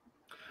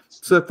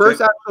 So the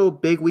first actual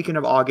big weekend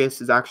of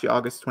August is actually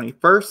August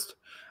 21st.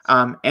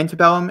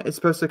 Antebellum is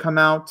supposed to come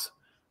out.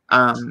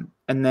 And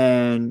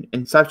then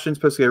Inception is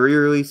supposed to get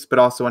re-released, but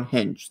also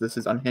Unhinged. This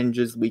is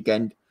Unhinged's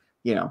weekend.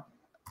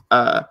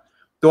 The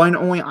one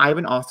only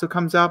Ivan also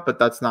comes out, but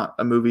that's not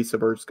a movie, so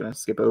we're just going to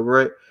skip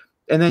over it.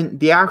 And then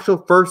the actual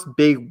first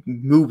big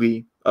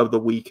movie of the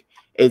week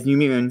is New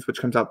Mutants, which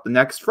comes out the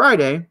next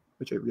Friday,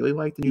 which I really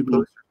like the new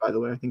posters, by the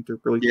way. I think they're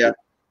really cool.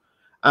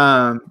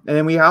 And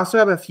then we also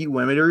have a few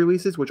limited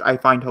releases, which I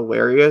find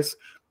hilarious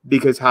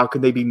because how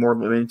could they be more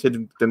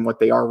limited than what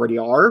they already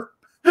are?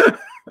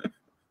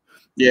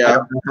 Yeah, I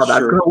don't know how that's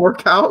going to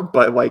work out,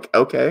 but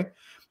okay.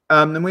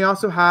 Then we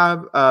also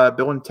have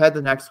Bill and Ted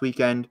the next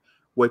weekend,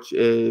 which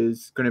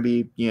is going to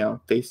be,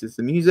 Faces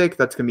the Music.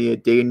 That's going to be a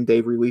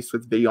day-and-day release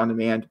with video on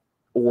demand,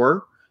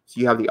 so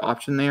you have the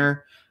option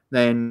there.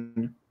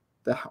 Then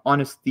The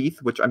Honest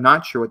Thief, which I'm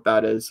not sure what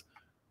that is.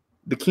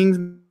 The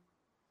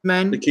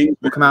Kingsmen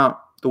will come out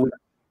the week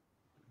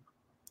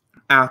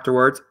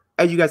afterwards.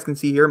 As you guys can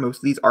see here, most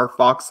of these are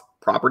Fox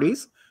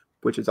properties,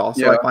 which is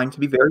also I find to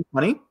be very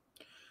funny.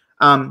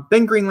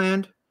 Then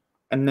Greenland,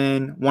 and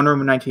then Wonder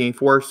Woman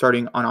 1984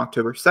 starting on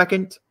October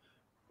 2nd.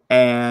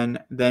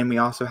 And then we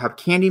also have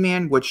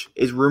Candyman, which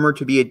is rumored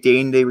to be a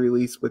day-and-day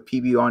release with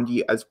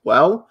PVOD as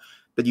well,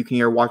 that you can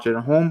either watch it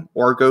at home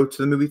or go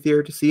to the movie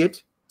theater to see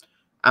it.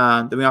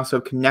 Then we also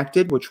have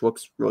Connected, which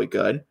looks really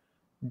good.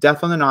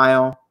 Death on the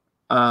Nile.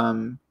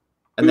 And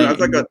then I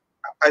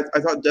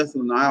thought Death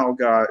on the Nile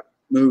got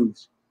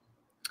moved.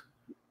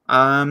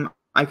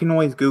 I can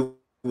always Google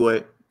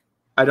it.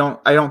 I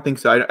don't think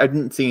so. I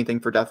didn't see anything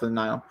for Death on the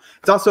Nile.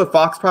 It's also a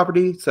Fox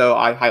property, so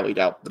I highly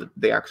doubt that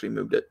they actually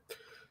moved it.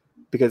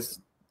 Because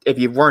if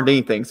you've learned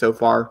anything so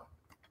far,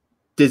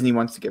 Disney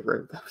wants to get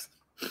rid of those.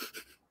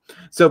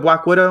 So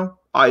Black Widow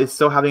is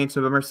still having its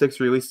November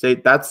 6th release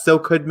date. That still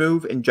could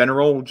move in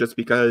general, just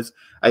because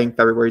I think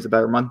February is a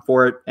better month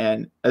for it.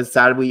 And as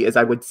sadly as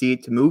I would see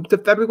it to move to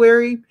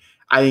February,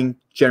 I think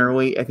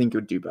it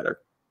would do better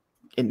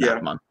in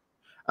that month.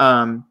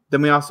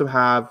 Then we also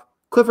have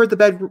Clifford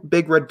the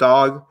Big Red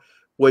Dog,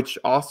 which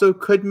also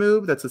could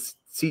move. That's a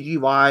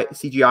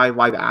CGI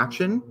live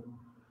action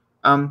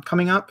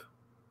coming up.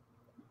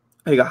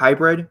 I think a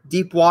hybrid.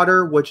 Deep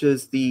Water, which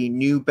is the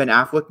new Ben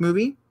Affleck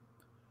movie.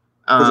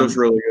 Which was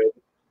really good.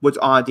 Which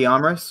Ana de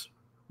Armas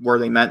where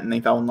they met and they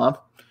fell in love.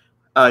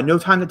 No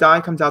Time to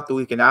Die comes out the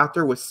weekend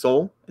after with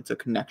Soul. It's a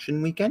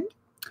connection weekend.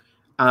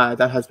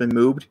 That has been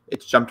moved.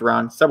 It's jumped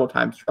around several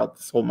times throughout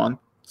this whole month,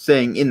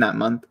 saying in that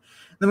month.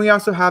 Then we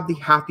also have the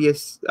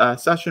Happiest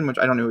Session, which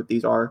I don't know what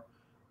these are.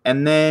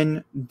 And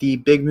then the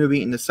big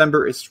movie in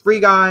December is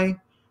Free Guy.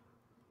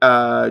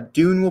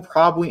 Dune will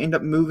probably end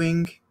up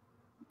moving.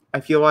 I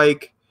feel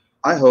like.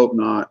 I hope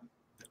not.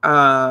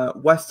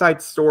 West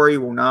Side Story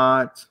will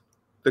not.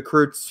 The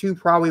Croods 2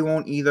 probably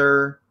won't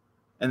either.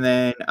 And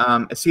then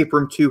Escape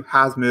Room 2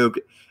 has moved.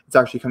 It's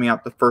actually coming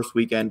out the first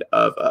weekend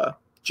of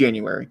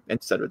January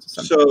instead of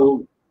December.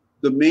 So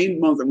the main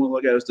month I'm going to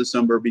look at is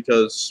December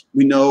because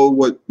we know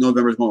what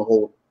November is going to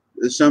hold.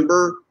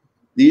 December,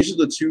 these are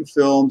the two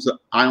films that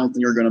I don't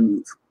think are going to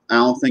move. I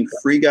don't think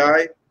Free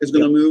Guy is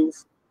going to move,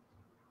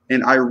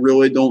 and I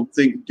really don't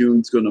think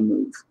Dune's going to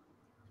move.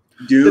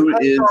 Dune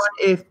Depends is on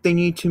if they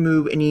need to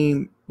move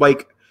any,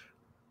 like,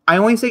 I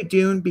only say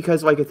Dune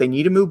because, like, if they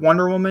need to move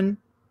Wonder Woman,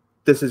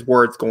 this is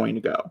where it's going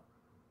to go.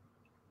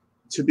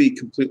 To be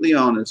completely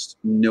honest,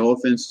 no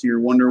offense to your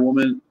Wonder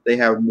Woman, they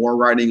have more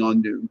writing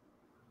on Dune.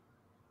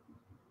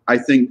 I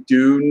think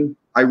Dune,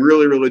 I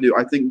really, really do.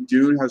 I think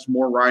Dune has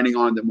more writing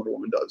on than Wonder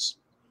Woman does.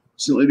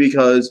 Simply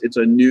because it's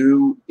a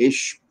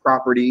new-ish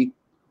property.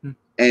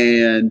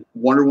 And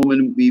Wonder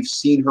Woman, we've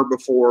seen her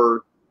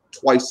before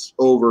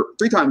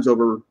three times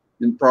over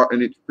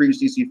in its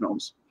previous DC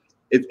films.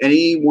 If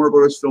any Warner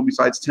Bros. Film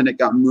besides Tenet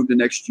got moved to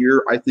next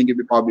year, I think it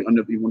would probably end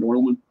up being Wonder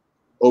Woman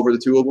over the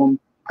two of them.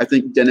 I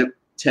think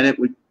Tenet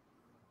would,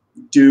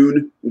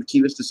 Dune would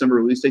keep its December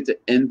release date to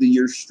end the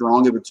year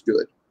strong if it's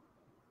good.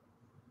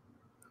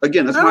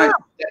 Again, that's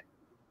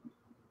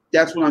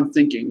what I'm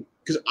thinking.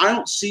 Because I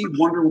don't see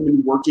Wonder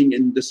Woman working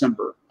in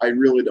December. I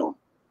really don't.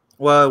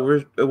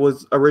 Well, it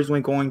was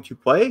originally going to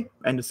play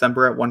in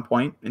December at one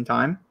point in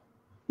time.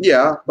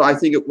 Yeah, but I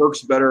think it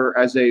works better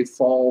as a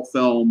fall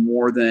film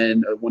more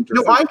than a winter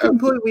film. No, I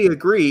completely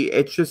agree.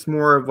 It's just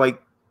more of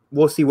like,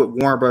 we'll see what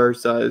Warner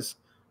Bros. Does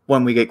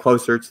when we get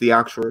closer to the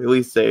actual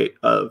release date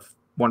of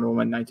Wonder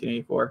Woman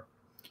 1984.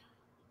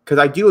 Because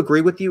I do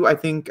agree with you. I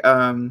think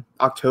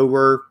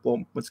October,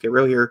 well, let's get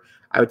real here.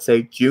 I would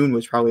say June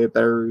was probably a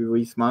better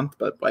release month,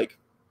 but like,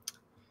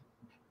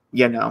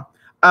 no.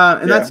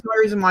 That's the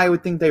reason why I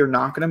would think they are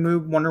not going to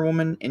move Wonder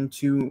Woman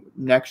into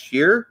next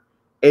year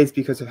is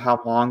because of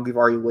how long we've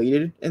already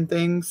waited and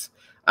things.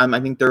 I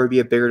think there would be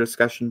a bigger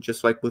discussion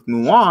just like with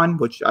Mulan,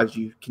 which as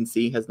you can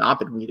see has not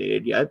been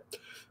redated yet.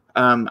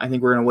 I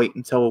think we're going to wait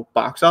until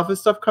box office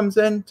stuff comes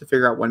in to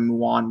figure out when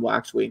Mulan will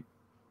actually,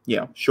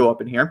 show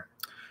up in here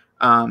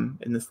in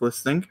this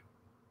listing.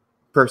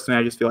 Personally,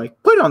 I just feel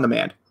like put it on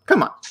demand.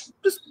 Come on,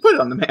 just put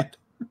it on demand.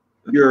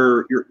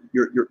 You're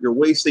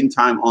wasting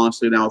time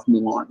honestly now with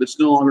Mulan. It's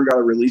no longer got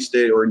a release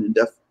date or an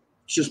in-depth.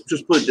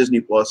 Just put it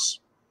Disney Plus.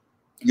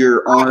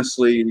 You're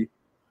honestly.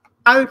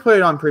 I would put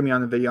it on premium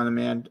on the video on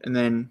demand, and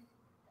then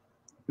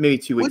maybe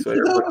 2 weeks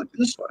later. At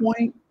this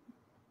point,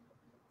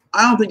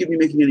 I don't think it'd be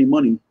making any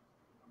money.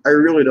 I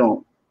really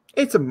don't.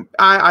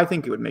 I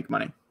think it would make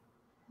money.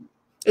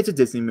 It's a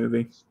Disney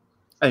movie.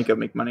 I think it would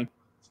make money.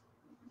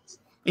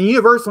 And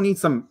Universal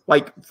needs some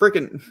like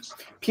freaking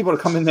people to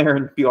come in there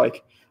and be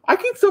like, I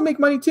can still make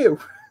money too.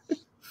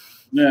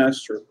 Yeah,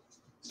 that's true.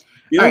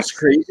 You know what's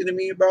crazy to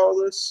me about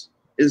all this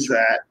is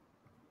that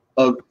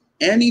of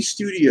any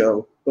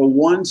studio, the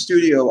one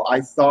studio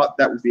I thought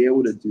that would be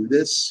able to do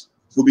this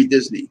would be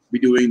Disney. Be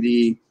doing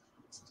the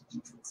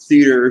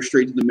theater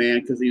straight to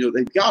demand because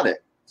they've got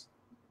it.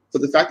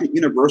 But the fact that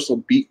Universal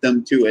beat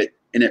them to it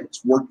and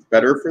it's worked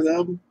better for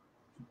them,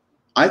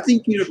 I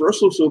think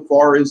Universal so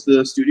far is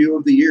the studio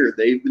of the year.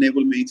 They've been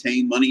able to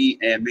maintain money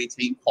and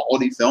maintain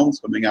quality films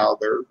coming out of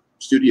their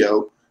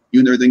studio,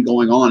 even though everything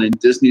going on, and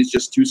Disney's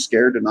just too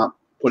scared to not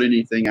put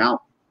anything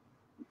out.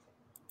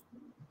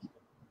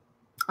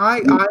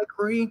 I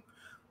agree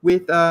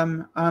with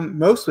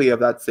mostly of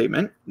that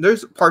statement.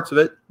 There's parts of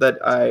it that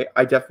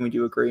I definitely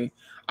do agree.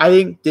 I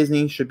think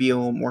Disney should be a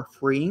little more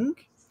freeing.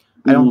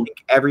 I don't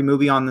think every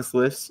movie on this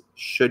list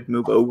should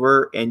move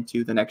over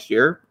into the next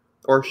year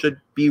or should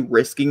be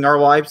risking our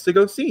lives to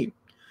go see.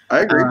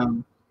 I agree.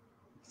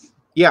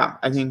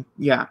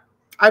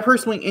 I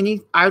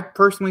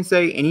personally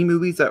say any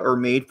movies that are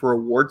made for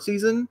award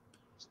season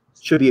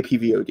should be a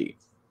PVOD.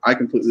 I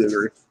completely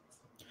agree.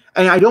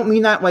 And I don't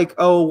mean that like,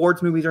 oh,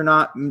 awards movies are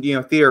not,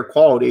 theater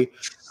quality.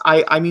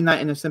 I mean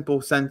that in a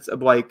simple sense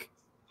of like,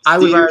 I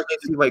would rather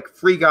see like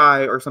Free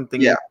Guy or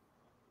something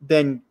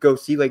than go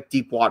see like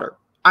Deep Water.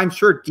 I'm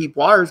sure Deep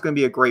Water is going to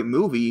be a great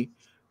movie,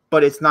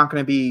 but it's not going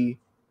to be,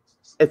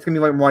 it's going to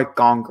be like more like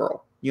Gone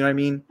Girl. You know what I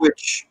mean?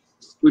 Which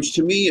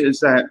to me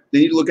is that they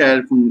need to look at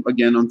it from,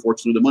 again,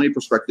 unfortunately, the money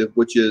perspective,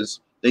 which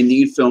is they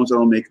need films that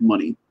will make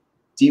money.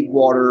 Deep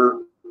Water,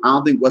 I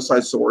don't think West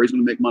Side Story is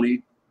going to make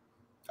money.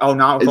 Oh,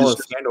 not with all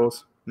the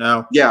scandals.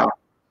 No. Yeah.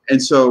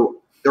 And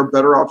so they're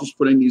better off just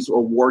putting these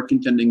award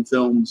contending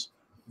films,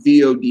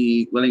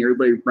 VOD, letting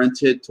everybody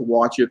rent it to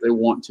watch it if they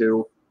want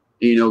to,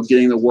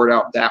 getting the word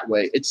out that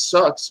way. It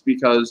sucks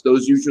because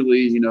those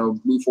usually,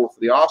 move forward for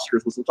the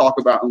Oscars, which we'll talk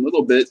about in a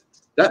little bit.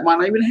 That might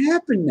not even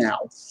happen now.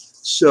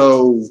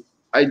 So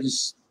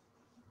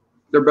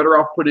they're better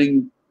off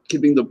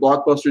keeping the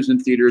blockbusters in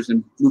theaters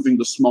and moving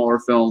the smaller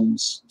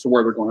films to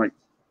where they're going. Like,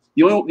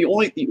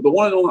 the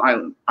one and only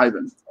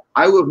Ivan.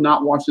 I would have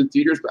not watched in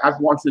theaters, but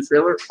after watching the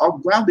trailer, I'll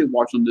gladly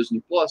watch on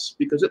Disney Plus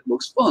because it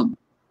looks fun.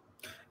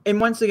 And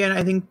once again,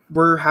 I think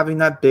we're having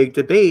that big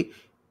debate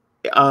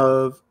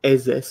of,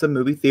 is this a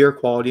movie theater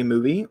quality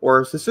movie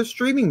or is this a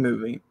streaming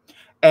movie?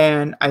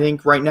 And I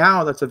think right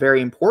now that's a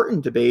very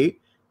important debate,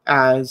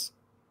 as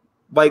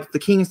like The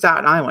King of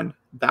Staten Island.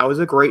 That was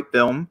a great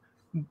film,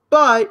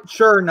 but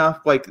sure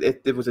enough, like if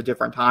it was a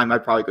different time,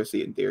 I'd probably go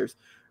see it in theaters.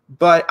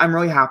 But I'm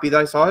really happy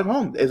that I saw it at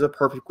home. It was a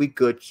perfectly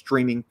good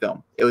streaming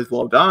film. It was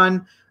well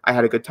done. I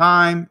had a good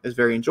time. It was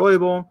very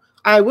enjoyable.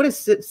 I would have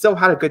still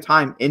had a good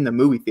time in the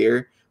movie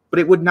theater, but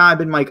it would not have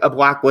been like a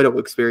Black Widow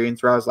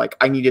experience where I was like,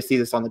 I need to see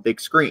this on the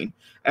big screen.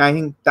 And I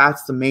think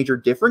that's the major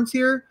difference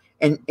here.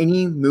 And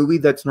any movie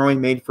that's normally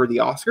made for the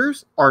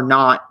Oscars are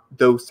not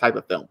those type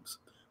of films.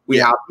 We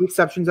have the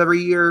exceptions every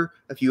year.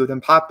 A few of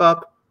them pop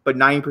up, but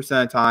 90%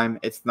 of the time,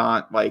 it's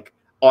not like,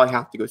 oh, I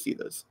have to go see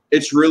this.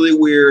 It's really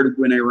weird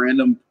when a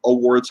random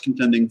awards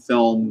contending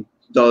film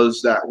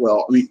does that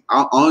well. I mean,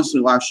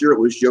 honestly, last year it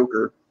was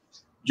Joker.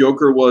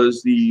 Joker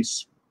was the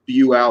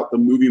spew out the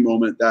movie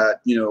moment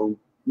that,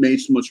 made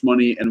so much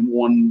money and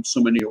won so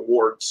many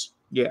awards.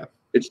 Yeah.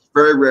 It's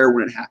very rare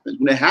when it happens.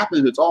 When it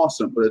happens, it's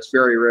awesome, but it's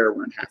very rare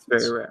when it happens.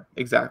 It's very rare.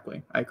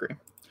 Exactly. I agree.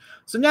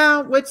 So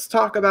now let's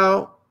talk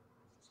about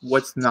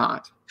what's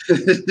not.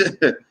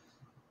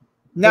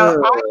 Now,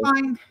 I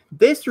find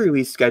this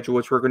release schedule,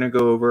 which we're going to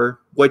go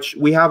over, which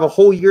we have a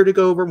whole year to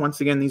go over.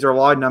 Once again, these are a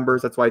lot of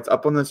numbers. That's why it's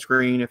up on the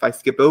screen. If I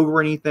skip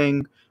over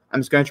anything,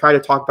 I'm just going to try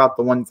to talk about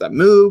the ones that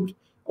moved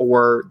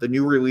or the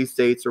new release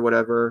dates or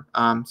whatever.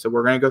 So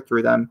we're going to go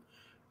through them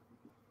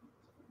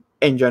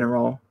in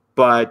general.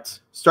 But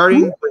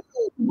starting with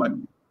what?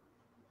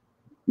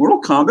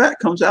 Mortal Kombat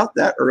comes out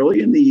that early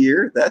in the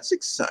year. That's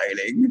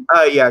exciting.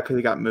 Yeah, because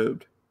it got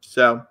moved.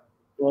 So.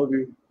 Love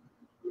you.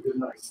 Good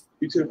night.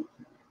 You too.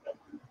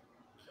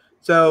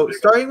 So,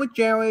 starting with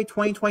January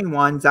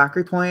 2021,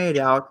 Zachary pointed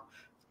out,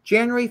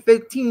 January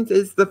 15th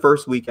is the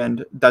first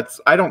weekend.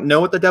 I don't know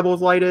what the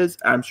Devil's Light is.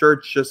 I'm sure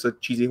it's just a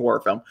cheesy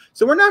horror film.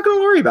 So, we're not going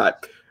to worry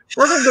about it.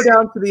 We're going to go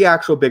down to the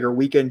actual bigger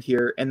weekend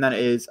here, and that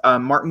is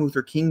Martin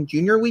Luther King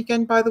Jr.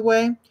 weekend, by the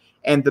way.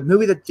 And the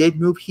movie that did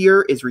move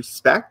here is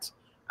Respect,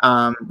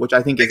 which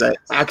I think is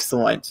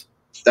excellent.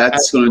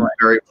 That's going to be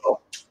very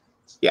well.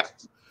 Yeah.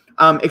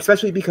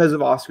 Especially because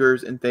of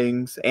Oscars and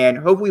things. And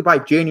hopefully by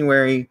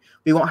January,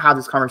 we won't have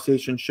this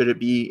conversation, should it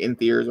be in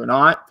theaters or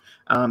not.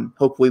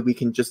 Hopefully we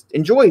can just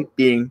enjoy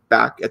being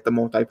back at the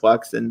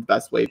multiplex in the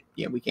best way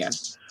we can.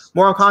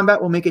 Mortal Kombat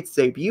will make its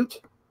debut.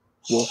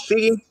 We'll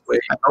see.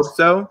 I hope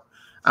so.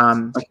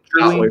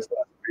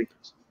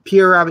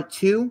 Peter Rabbit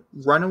 2,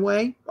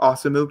 Runaway,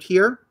 also moved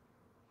here.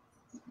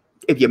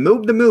 If you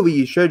moved the movie,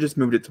 you should have just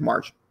moved it to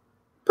March.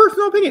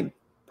 Personal opinion.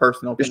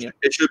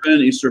 It should have been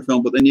an Easter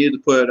film, but they needed to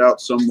put it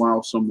out somewhere.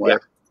 Yeah,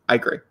 I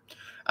agree.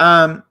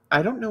 I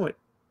don't know what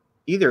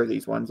either of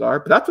these ones are,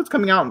 but that's what's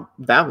coming out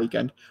that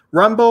weekend.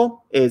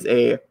 Rumble is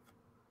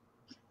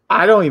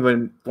I don't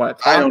even want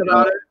to talk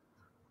about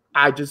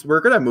it.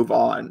 We're going to move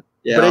on.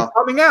 Yeah. But it's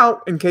coming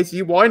out in case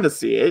you wanted to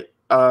see it.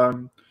 I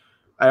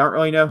don't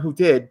really know who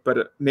did,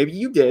 but maybe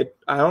you did.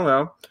 I don't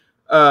know.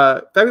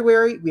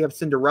 February, we have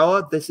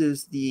Cinderella. This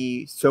is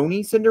the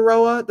Sony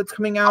Cinderella that's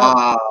coming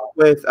out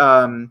with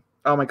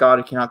oh my God,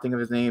 I cannot think of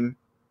his name.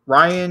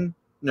 Ryan?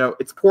 No,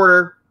 it's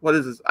Porter. What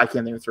is this? I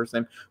can't think of his first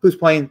name. Who's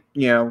playing,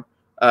 the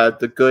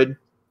good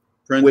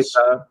Prince? With,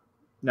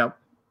 no.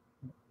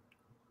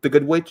 The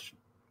Good Witch?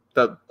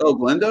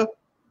 Glenda?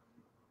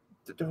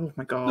 Oh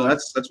my God. No,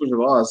 that's Wizard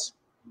of Oz.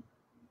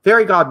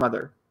 Fairy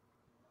Godmother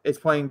is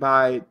playing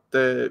by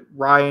the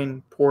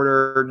Ryan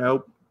Porter.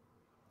 Nope.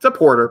 It's a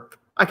Porter.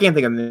 I can't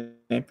think of the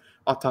name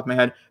off the top of my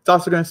head. It's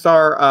also going to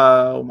star,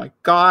 oh my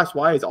gosh,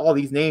 why is all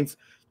these names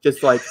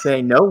just like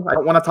saying, no, I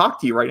don't want to talk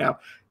to you right now.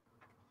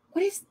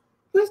 What is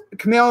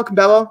Camila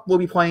Cabello will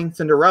be playing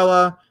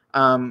Cinderella.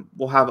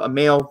 We'll have a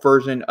male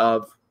version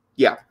of,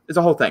 it's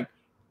a whole thing.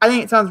 I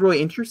think it sounds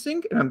really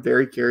interesting, and I'm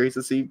very curious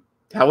to see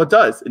how it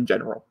does in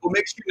general. What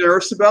makes me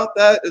nervous about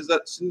that is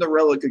that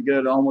Cinderella could get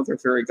it on with her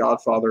fairy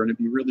godfather, and it'd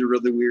be really,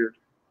 really weird.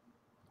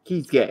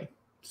 He's gay,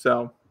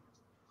 so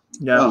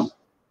no.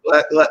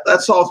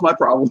 That solves my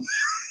problem.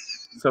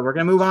 So we're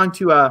going to move on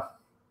to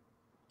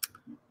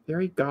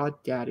Fairy God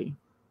Daddy.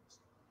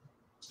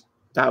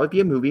 That would be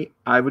a movie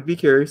I would be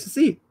curious to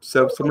see.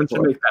 So someone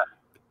should make that.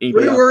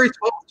 February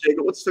 12th,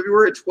 Jacob. What's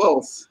February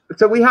 12th?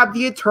 So we have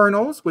The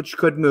Eternals, which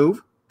could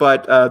move,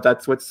 but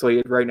that's what's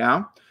slated right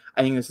now.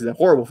 I think this is a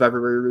horrible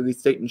February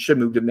release date and should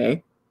move to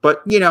May.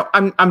 But,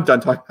 I'm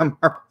done talking about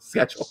our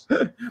schedule.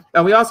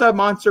 And we also have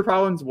Monster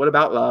Problems, What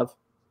About Love?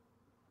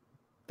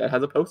 That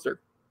has a poster.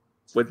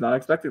 Was not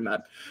expecting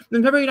that.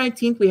 Then February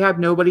 19th, we have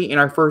Nobody in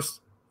our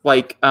first,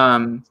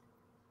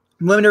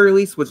 Limited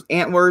release was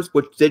Antlers,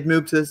 which did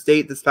move to the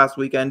state this past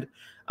weekend,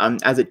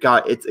 as it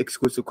got its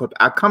exclusive clip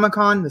at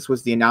Comic-Con. This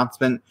was the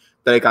announcement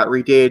that it got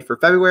redated for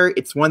February.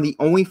 It's one of the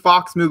only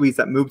Fox movies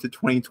that moved to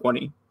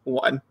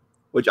 2021,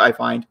 which I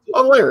find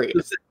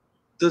hilarious.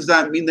 Does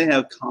that mean they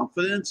have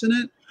confidence in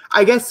it?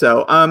 I guess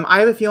so. I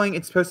have a feeling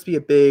it's supposed to be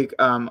a big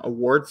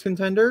awards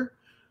contender.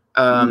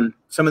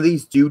 Some of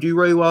these do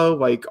really well.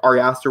 Like Ari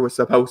Aster was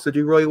supposed to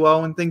do really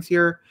well in things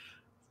here.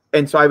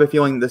 And so I have a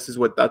feeling this is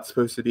what that's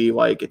supposed to be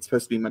like. It's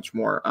supposed to be much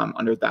more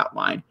under that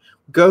line.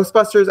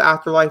 Ghostbusters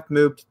Afterlife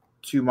moved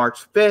to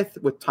March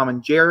 5th with Tom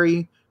and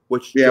Jerry,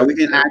 which... Yeah, we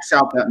can axe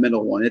out that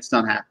middle one. It's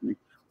not happening.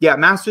 Yeah,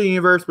 Master of the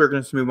Universe, we're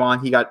going to move on.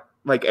 He got,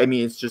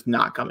 it's just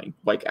not coming,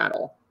 at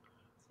all.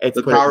 It's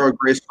the power of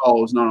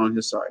Grayskull is not on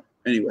his side.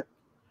 Anyway.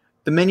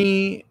 The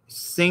mini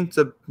Saints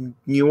of New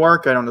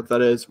York, I don't know what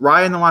that is.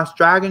 Raya and the Last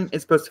Dragon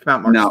is supposed to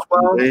come out March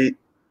 12th.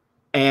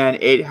 And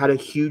it had a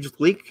huge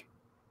leak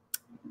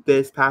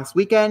this past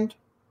weekend.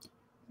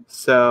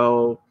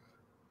 So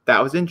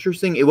that was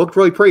interesting. It looked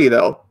really pretty,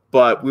 though,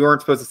 but we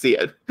weren't supposed to see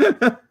it.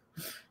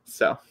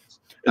 So.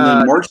 And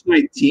then March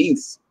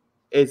 19th.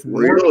 Is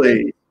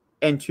really...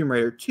 And Tomb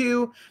Raider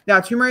 2.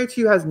 Now, Tomb Raider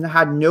 2 has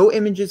had no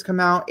images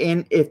come out,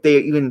 and if they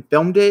even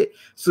filmed it,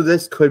 so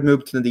this could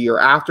move to the year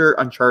after.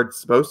 Uncharted's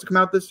supposed to come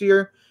out this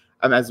year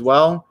as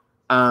well.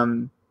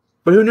 But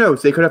who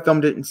knows? They could have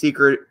filmed it in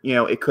secret.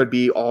 It could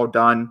be all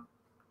done.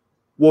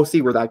 We'll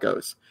see where that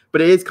goes.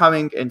 But it is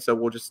coming, and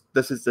so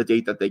this is the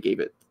date that they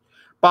gave it.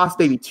 Boss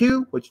Baby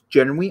 2, which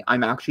generally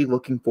I'm actually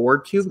looking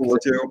forward to because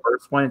it's the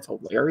first one. It's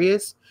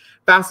hilarious.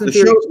 Fast and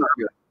Furious. Not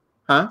good.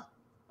 Huh?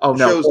 Oh,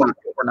 no.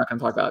 We're not going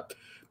to talk about it.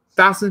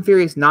 Fast and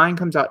Furious 9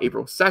 comes out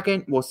April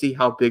 2nd. We'll see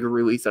how big a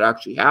release it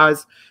actually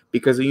has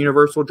because of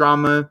Universal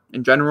drama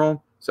in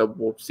general. So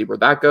we'll see where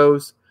that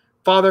goes.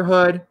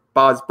 Fatherhood,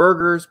 Bob's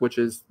Burgers, which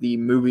is the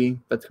movie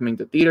that's coming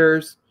to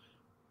theaters.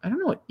 I don't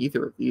know what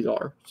either of these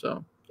are.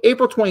 So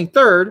April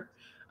 23rd,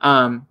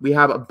 we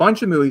have a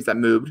bunch of movies that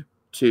moved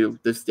to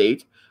this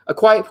date. A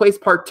Quiet Place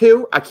Part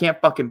 2. I can't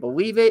fucking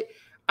believe it.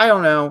 I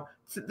don't know.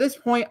 So at this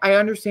point, I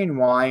understand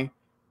why.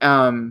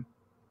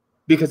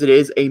 Because it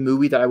is a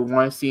movie that I would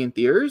want to see in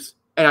theaters.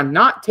 And I'm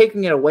not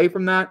taking it away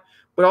from that.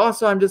 But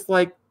also, I'm just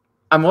I'm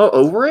a little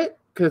over it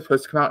because it's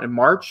supposed to come out in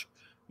March,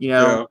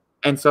 Yeah.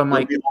 And so I'm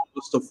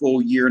almost a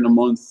full year and a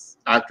month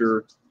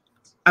after.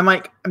 I'm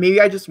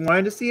maybe I just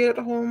wanted to see it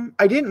at home.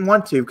 I didn't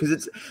want to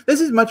because this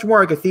is much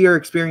more like a theater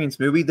experience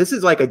movie. This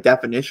is like a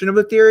definition of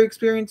a theater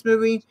experience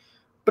movie.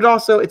 But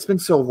also, it's been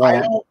so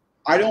long.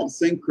 I don't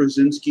think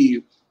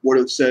Krasinski would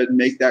have said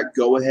make that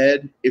go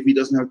ahead if he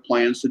doesn't have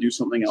plans to do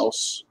something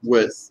else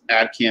with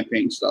ad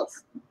campaign stuff.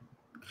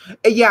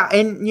 Yeah,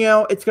 and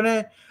it's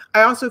gonna.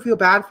 I also feel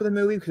bad for the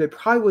movie because it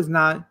probably was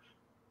not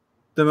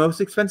the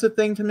most expensive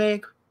thing to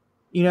make,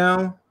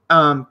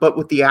 But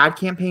with the ad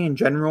campaign in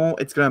general,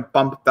 it's gonna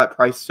bump up that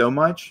price so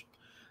much.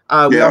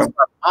 We also have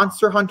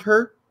Monster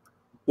Hunter,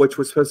 which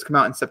was supposed to come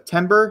out in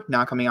September,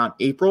 now coming out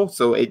in April,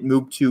 so it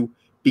moved to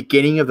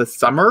beginning of the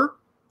summer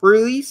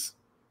release.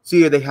 So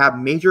either they have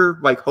major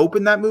hope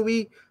in that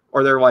movie,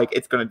 or they're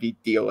it's going to be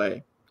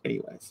DOA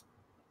anyways.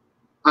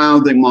 I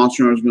don't think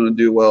Monster Hunter is going to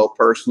do well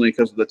personally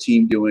because of the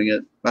team doing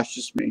it. That's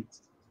just me.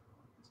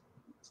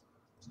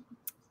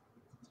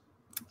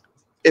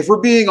 If we're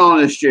being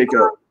honest,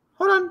 Jacob.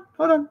 Hold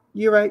on.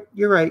 You're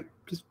right.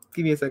 Just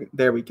give me a second.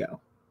 There we go.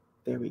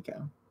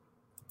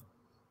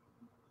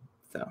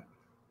 So,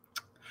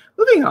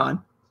 moving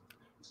on.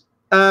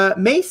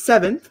 May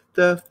 7th,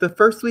 the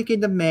first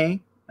weekend of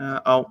May.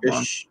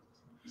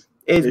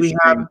 We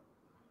have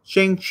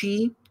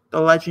Shang-Chi,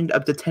 The Legend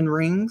of the Ten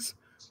Rings,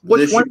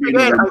 which once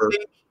again I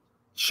think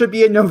should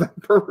be a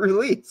November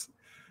release.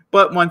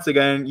 But once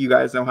again, you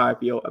guys know how I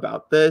feel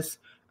about this.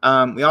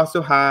 We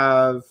also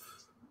have,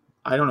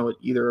 I don't know what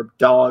either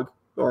Dog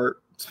or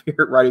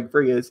Spirit Riding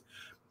Free is,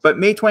 but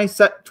May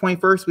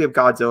 21st, we have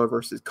Godzilla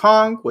vs.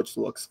 Kong, which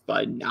looks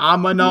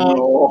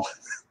phenomenal.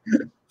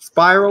 Oh.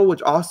 Spiral,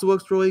 which also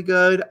looks really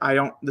good.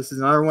 This is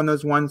another one of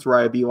those ones where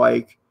I'd be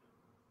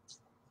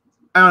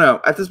I don't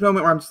know. At this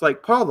moment where I'm just put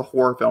all the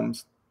horror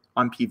films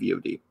on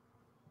PVOD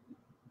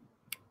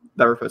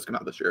that were supposed to come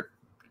out this year.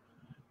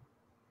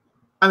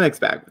 I'm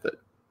mixed bag with it.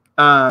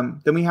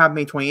 Then we have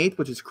May 28th,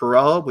 which is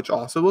Cruella, which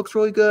also looks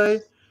really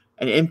good.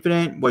 And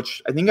Infinite,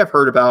 which I think I've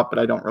heard about, but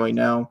I don't really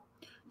know.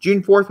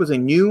 June 4th was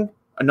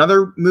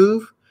another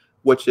move,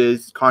 which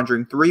is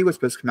Conjuring 3, was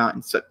supposed to come out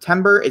in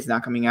September. It's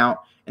not coming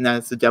out. And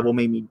that's The Devil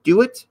Made Me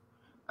Do It.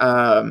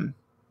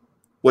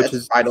 Which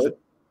is title.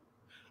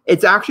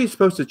 It's actually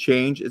supposed to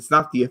change. It's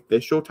not the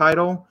official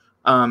title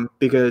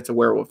because it's a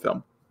werewolf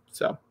film.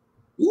 So,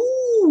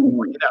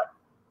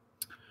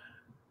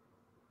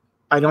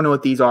 I don't know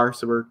what these are,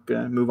 so we're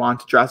gonna move on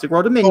to Jurassic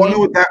World Dominion. Oh,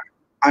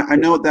 I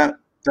know what that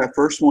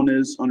first one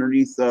is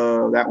underneath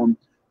that one.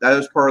 That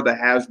is part of the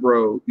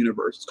Hasbro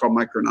universe. It's called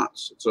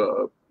Micronauts. It's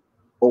a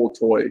old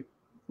toy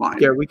line.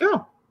 There we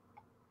go.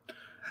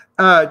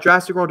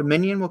 Jurassic World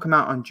Dominion will come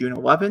out on June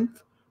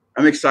 11th.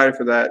 I'm excited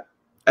for that.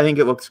 I think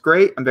it looks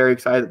great. I'm very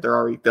excited that they're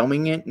already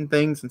filming it and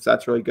things, and so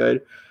that's really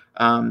good.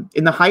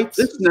 In the Heights,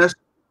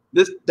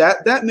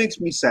 that makes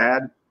me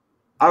sad.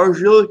 I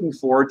was really looking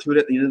forward to it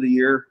at the end of the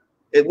year.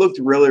 It looked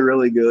really,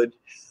 really good.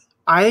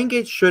 I think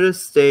it should have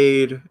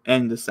stayed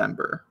in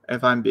December,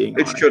 if I'm being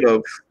honest. It should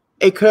have.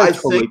 It could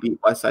have totally beat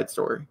West Side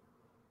Story.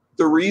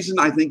 The reason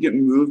I think it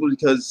moved was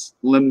because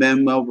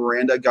Lin-Manuel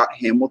Miranda got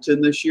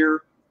Hamilton this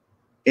year,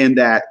 and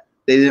that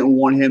they didn't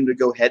want him to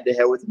go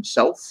head-to-head with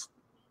himself.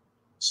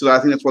 So I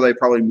think that's why they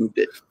probably moved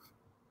it.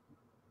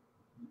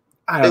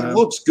 It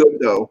looks good,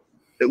 though.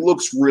 It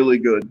looks really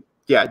good.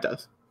 Yeah, it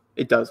does.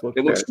 It does look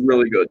good. It looks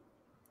really good.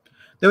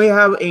 Then we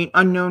have an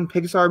unknown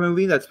Pixar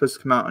movie that's supposed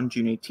to come out on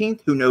June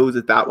 18th. Who knows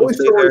if that will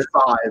stay there.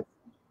 5.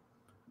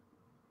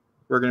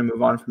 We're going to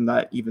move on from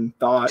that even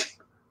thought.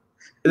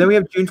 And then we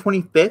have June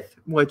 25th,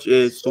 which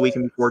is the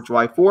weekend before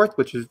July 4th,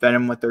 which is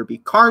Venom Let There Be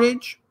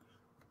Carnage.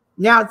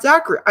 Now,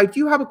 Zachary, I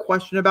do have a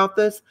question about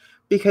this,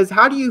 because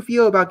how do you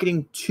feel about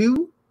getting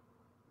 2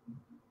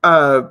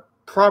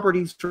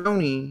 properties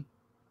Sony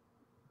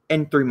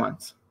in 3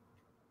 months?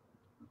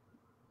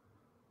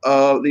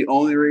 The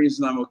only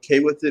reason I'm okay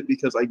with it,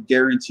 because I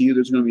guarantee you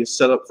there's going to be a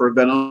setup for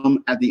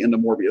Venom at the end of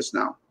Morbius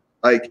now.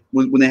 Like,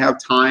 when they have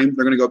time,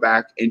 they're going to go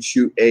back and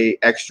shoot a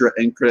extra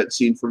end credit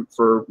scene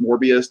for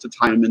Morbius to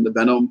tie him into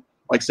Venom.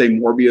 Like, say,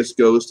 Morbius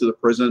goes to the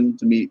prison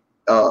to meet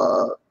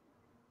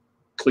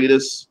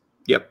Cletus.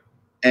 Yep.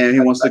 And he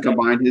wants to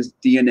combine his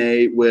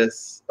DNA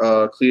with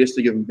Cletus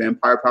to give him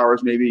vampire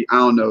powers, maybe. I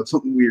don't know.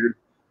 Something weird.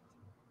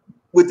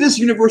 With this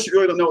universe, you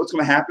really don't know what's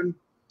going to happen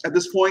at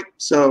this point,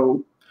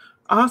 so...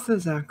 Also,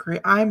 Zachary,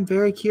 I'm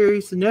very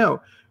curious to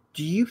know,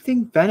 do you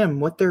think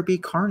Venom Let There Be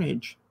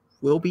Carnage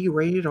will be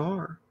rated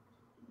R?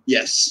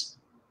 Yes.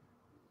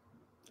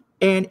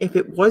 And if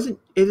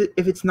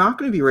it's not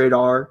going to be rated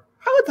R,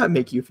 how would that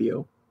make you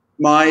feel?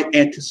 My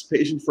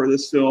anticipation for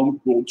this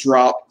film will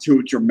drop to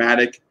a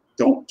dramatic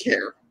don't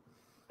care.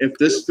 If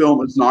this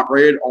film is not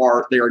rated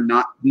R, then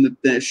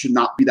it should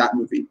not be that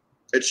movie.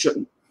 It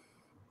shouldn't.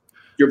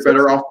 You're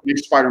better off being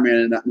Spider-Man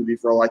in that movie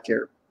for all I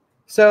care.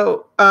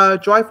 So,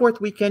 July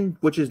 4th weekend,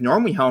 which is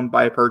normally helmed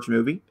by a Purge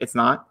movie, it's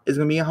not, is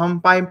going to be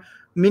helmed by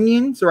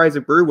Minions, The Rise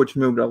of Gru, which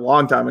moved a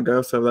long time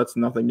ago, so that's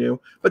nothing new.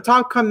 But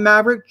Top Gun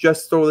Maverick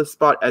just stole the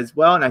spot as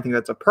well, and I think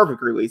that's a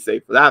perfect release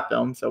date for that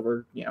film.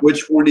 So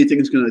Which one do you think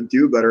is going to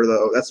do better,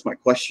 though? That's my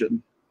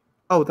question.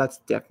 Oh, that's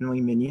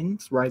definitely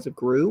Minions, Rise of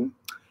Gru.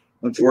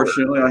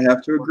 Unfortunately, I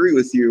have to agree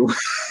with you.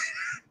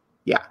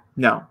 Yeah,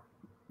 no.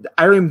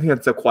 I don't even think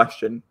that's a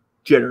question,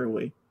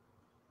 generally.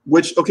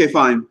 Okay,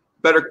 fine.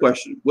 Better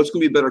question. What's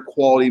going to be a better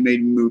quality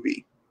made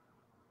movie?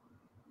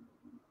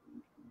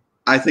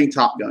 I think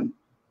Top Gun.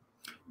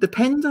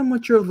 Depends on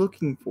what you're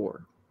looking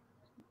for.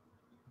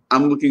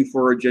 I'm looking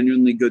for a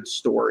genuinely good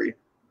story.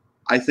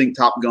 I think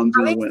Top Gun's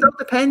going to win. It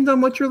depends on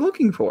what you're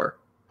looking for.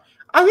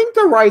 I think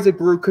The Rise of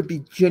Gru could be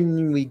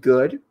genuinely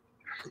good.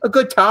 A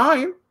good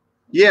time.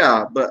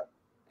 Yeah, but...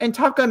 And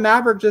Top Gun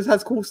Maverick just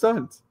has cool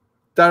stunts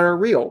that are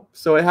real.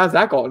 So it has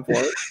that going for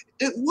it.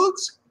 It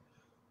looks...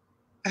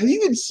 Have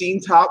you even seen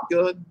Top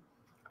Gun?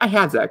 I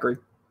had, Zachary.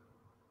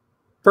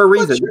 For a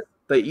reason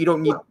that you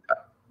don't need...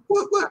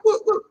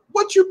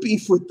 What's your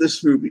beef with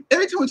this movie?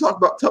 Every time we talk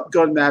about Top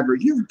Gun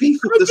Maverick, you have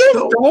beef with this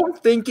film. I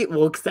don't think it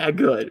looks that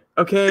good,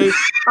 okay?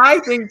 I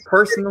think,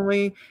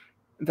 personally,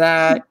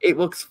 that it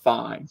looks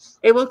fine.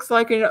 It looks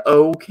like an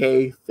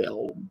okay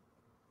film.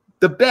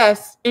 The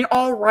best and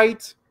all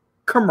right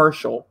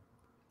commercial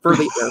for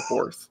the Air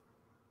Force.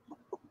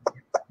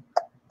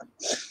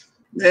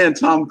 Man,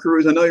 Tom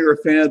Cruise, I know you're a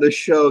fan of this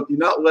show. Do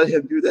not let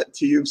him do that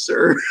to you,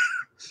 sir.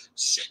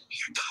 Send me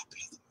a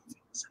copy of the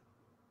movies.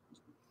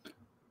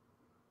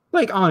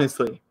 Like,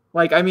 honestly.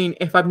 Like, I mean,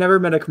 if I've never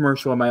met a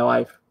commercial in my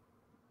life.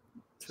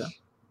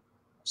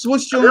 So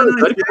what's July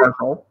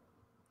 9th?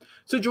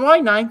 So July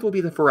 9th will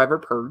be the Forever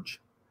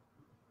Purge.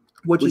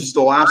 Which is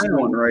the last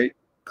one, right?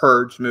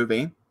 Purge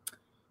movie.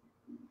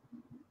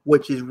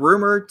 Which is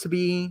rumored to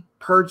be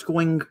Purge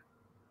going,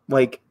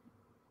 like,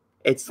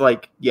 it's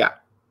like, yeah.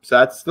 So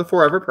that's the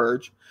Forever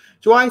Purge.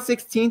 July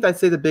 16th, I'd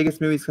say the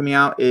biggest movies coming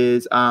out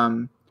is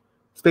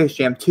Space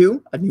Jam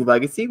 2, A New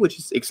Legacy, which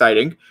is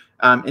exciting.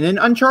 And then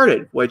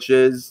Uncharted, which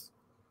is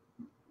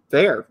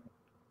there.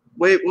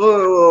 Wait,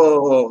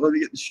 whoa. Let me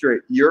get this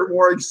straight. You're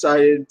more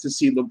excited to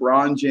see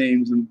LeBron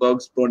James and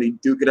Bugs Bunny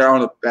duke it out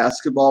on a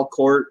basketball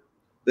court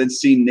than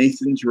see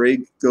Nathan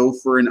Drake go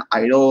for an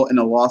idol in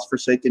a lost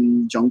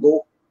forsaken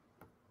jungle?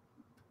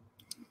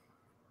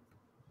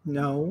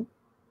 No.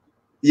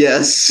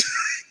 Yes.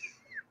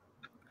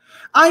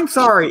 I'm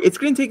sorry. It's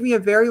going to take me a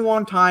very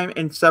long time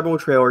and several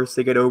trailers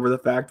to get over the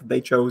fact that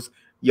they chose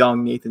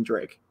young Nathan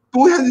Drake. But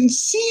we haven't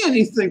seen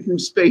anything from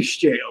Space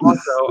Jam.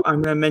 Also,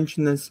 I'm going to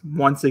mention this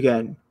once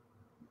again.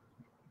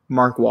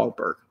 Mark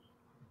Wahlberg.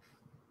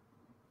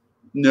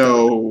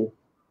 No.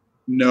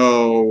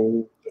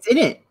 He's in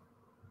it.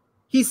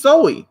 He's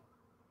Sully.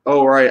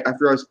 Oh, right. I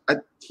forgot.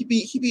 He'd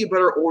be a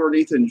better older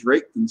Nathan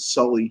Drake than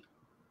Sully.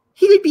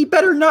 He would be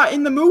better not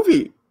in the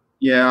movie.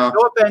 Yeah.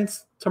 No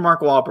offense to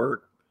Mark Wahlberg.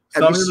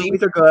 Some of the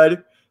movies are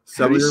good.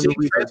 Some of the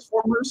movies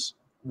Transformers?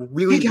 are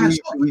really bad.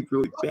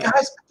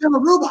 Guys, I'm a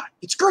robot.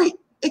 It's great.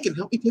 It can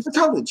help me pay for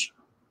college.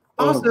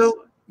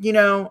 Also,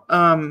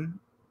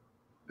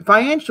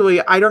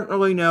 financially, I don't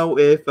really know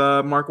if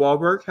Mark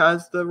Wahlberg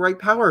has the right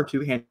power to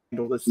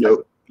handle this type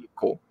of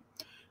vehicle.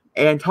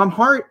 And Tom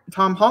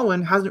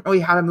Holland hasn't really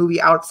had a movie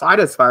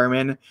outside of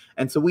Spider-Man,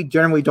 and so we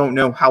generally don't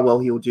know how well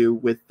he'll do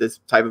with this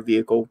type of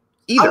vehicle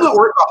either. I'm not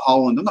worried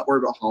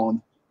about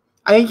Holland.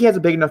 I think he has a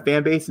big enough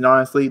fan base, and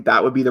honestly,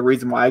 that would be the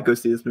reason why I go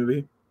see this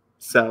movie.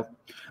 So,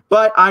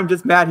 but I'm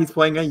just mad he's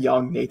playing a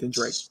young Nathan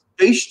Drake.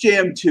 Space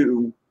Jam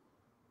 2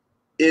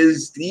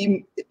 is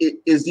the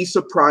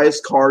surprise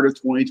card of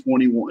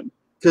 2021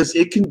 because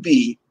it can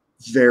be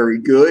very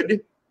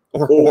good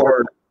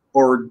or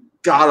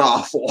god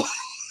awful.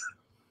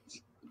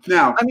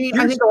 Now, I mean,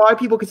 I think a lot of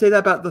people could say that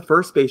about the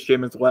first Space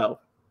Jam as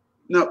well.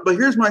 No, but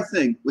here's my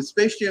thing. With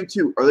Space Jam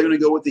 2, are they going to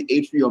go with the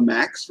HBO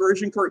Max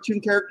version cartoon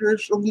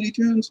characters from Looney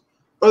Tunes?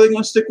 Or are they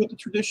going to stick with the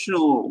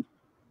traditional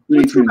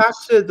Looney Tunes? Back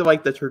to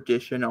the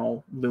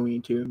traditional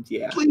Looney Tunes,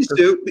 yeah. Please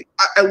do.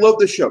 I love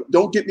the show.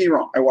 Don't get me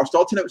wrong. I watched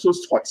all 10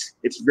 episodes twice.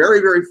 It's very,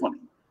 very funny.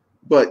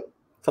 But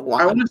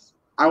I want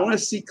to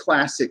see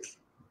classic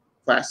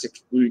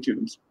Looney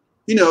Tunes.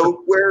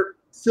 Where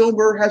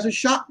Filbur has a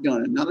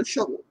shotgun and not a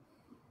shovel.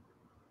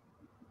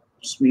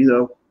 Just me,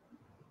 though.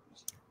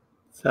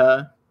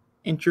 It's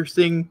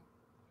interesting.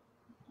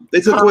 They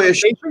took away a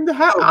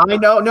I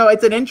know. No,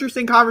 it's an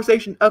interesting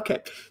conversation. Okay.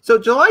 So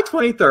July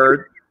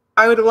 23rd,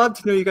 I would love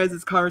to know you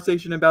guys'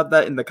 conversation about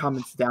that in the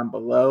comments down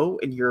below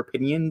and your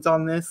opinions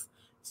on this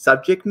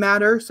subject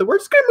matter. So we're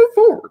just going to move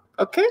forward.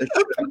 Okay?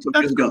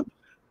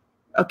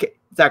 Okay,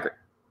 Zachary.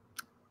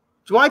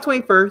 July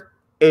 21st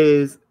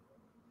is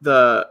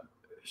the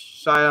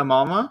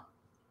Shyamalan.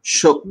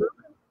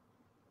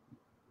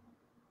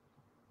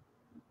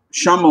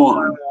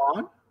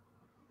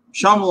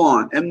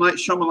 M. Night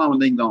Shyamalan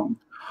Ding Dong.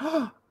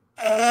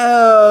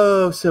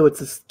 Oh, so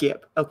it's a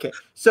skip. Okay.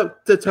 So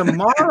the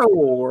Tomorrow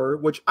War,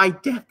 which I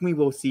definitely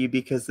will see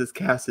because this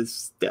cast is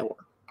stellar.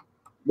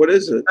 What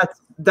is it?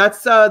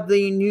 That's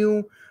the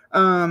new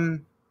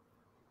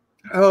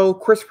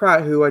Chris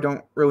Pratt, who I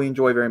don't really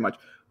enjoy very much.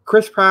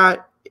 Chris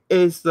Pratt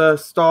is the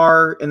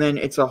star, and then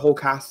it's a whole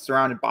cast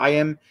surrounded by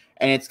him,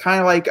 and it's kind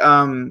of like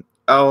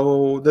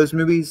those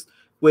movies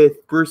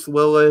with Bruce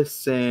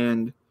Willis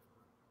and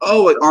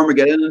like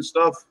Armageddon and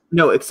stuff.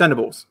 No,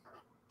 Expendables.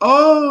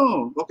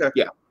 Oh, okay.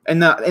 Yeah, in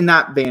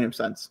that vein of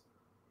sense.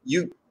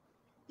 You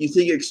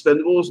think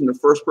Expendables and the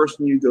first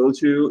person you go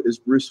to is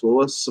Bruce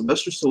Willis,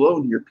 Sylvester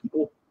Stallone, your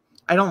people?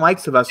 I don't like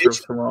Sylvester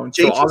Stallone,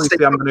 so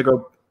obviously I'm going to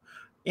go.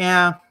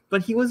 Yeah,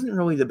 but he wasn't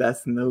really the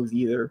best in those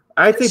either.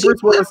 I'd say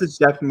Bruce Willis is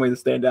definitely the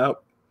standout.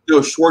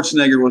 No,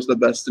 Schwarzenegger was the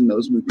best in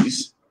those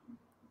movies.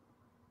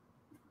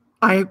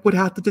 I would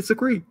have to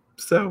disagree.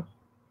 So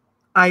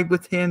I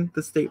withstand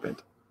the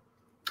statement.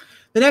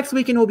 The next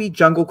weekend will be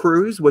Jungle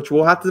Cruise, which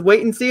we'll have to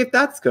wait and see if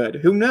that's good.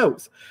 Who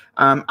knows?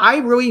 I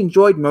really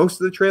enjoyed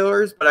most of the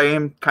trailers, but I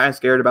am kind of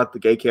scared about the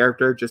gay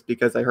character just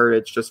because I heard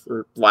it's just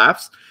for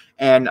laughs.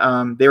 And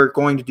they were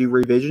going to do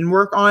revision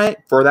work on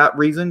it for that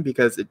reason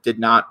because it did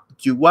not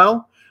do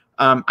well.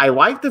 I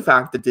like the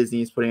fact that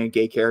Disney is putting a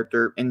gay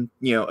character in,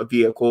 a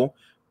vehicle,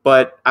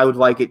 but I would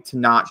like it to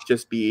not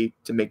just be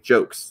to make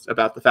jokes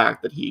about the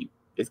fact that he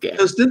is gay.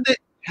 Because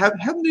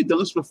haven't they done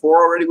this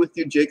before already with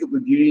you, Jacob,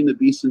 with Beauty and the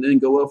Beast, and it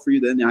didn't go well for you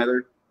then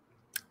either?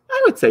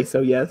 I would say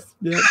so, yes.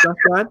 Yeah, that's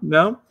right.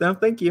 No,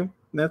 thank you.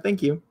 No,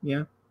 thank you.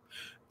 Yeah.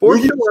 For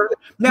sure.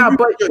 Now,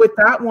 but with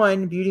that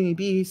one, Beauty and the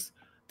Beast,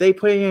 they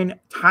put in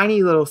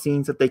tiny little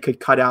scenes that they could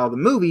cut out of the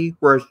movie,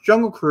 whereas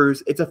Jungle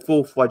Cruise, it's a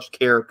full-fledged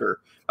character.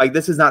 Like,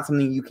 this is not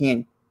something you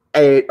can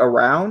edit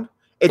around.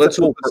 It's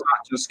not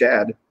just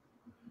Gad.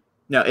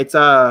 No, it's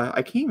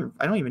I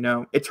don't even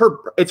know. It's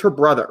her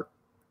brother.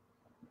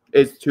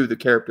 Is who the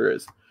character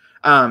is.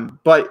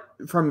 But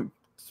from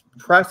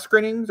press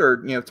screenings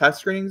or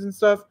test screenings and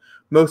stuff,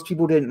 most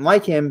people didn't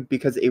like him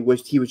because he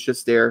was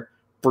just there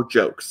for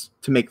jokes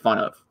to make fun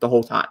of the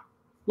whole time.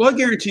 Well, I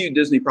guarantee you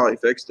Disney probably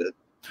fixed it.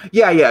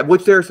 Yeah,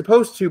 which they're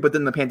supposed to, but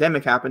then the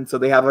pandemic happened, so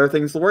they have other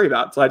things to worry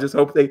about. So I just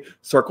hope they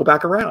circle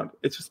back around.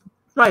 It's just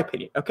my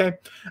opinion, okay?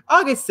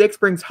 August 6th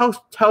brings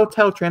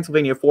Hotel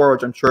Transylvania 4,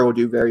 which I'm sure will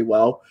do very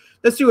well.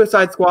 The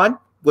Suicide Squad,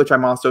 which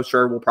I'm also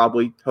sure will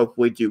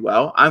hopefully do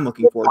well. I'm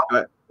looking forward to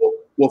it.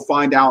 We'll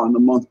find out in a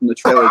month when the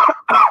trailer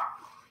drops.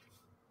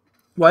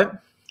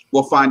 What?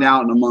 We'll find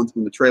out in a month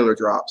when the trailer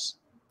drops.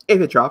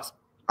 If it drops.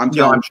 I'm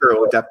sure it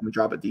will definitely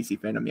drop at DC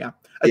Fandom, yeah.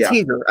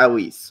 Teaser, at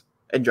least,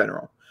 in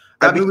general.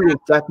 That movie is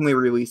definitely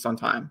released on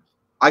time.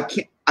 I'd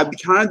be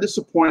kind of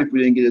disappointed if we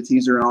didn't get a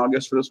teaser in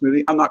August for this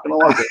movie. I'm not going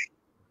to like it.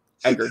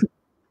 I agree.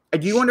 I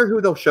do wonder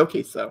who they'll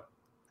showcase, though.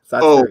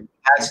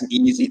 That's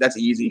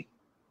easy.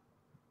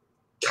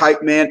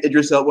 Kite Man,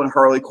 Idris Elba, and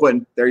Harley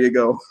Quinn. There you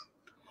go.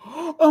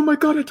 Oh my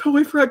god, I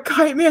totally forgot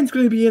Kite Man's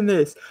going to be in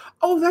this.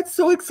 Oh, that's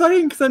so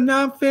exciting because I'm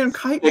now a fan of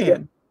Kite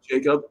Man.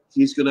 Jacob,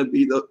 he's going to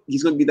be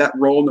that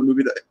role in the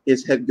movie that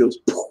his head goes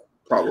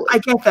probably. I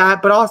get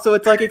that, but also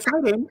it's like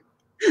exciting.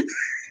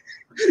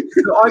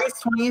 So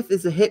August 20th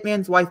is The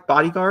Hitman's Wife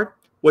Bodyguard,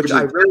 which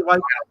I really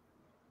like.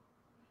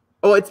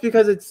 Oh, it's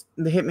because it's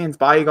the Hitman's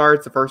Bodyguard.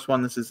 It's the first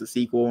one. This is the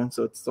sequel, and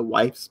so it's the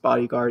wife's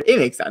bodyguard. It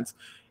makes sense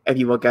if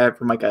you look at it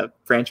from like a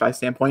franchise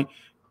standpoint.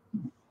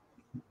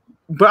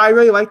 But I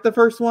really like the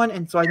first one,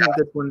 and so I think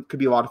this one could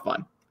be a lot of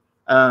fun.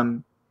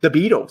 The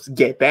Beatles,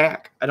 Get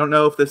Back. I don't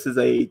know if this is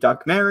a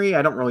documentary.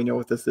 I don't really know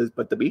what this is,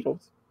 but the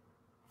Beatles.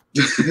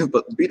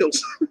 But the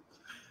Beatles.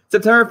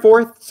 September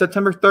 4th,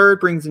 September 3rd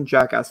brings in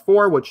Jackass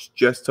 4, which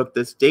just took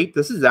this date.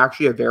 This is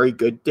actually a very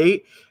good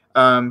date.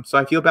 So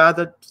I feel bad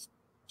that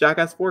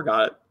Jackass 4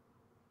 got it.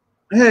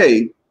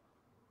 Hey,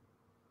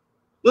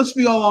 let's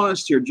be all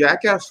honest here.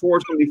 Jackass 4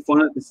 is going to be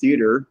fun at the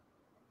theater.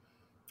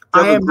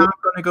 I am not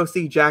going to go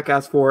see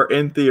Jackass 4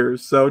 in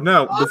theaters. So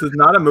no, this is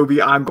not a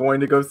movie I'm going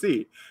to go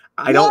see.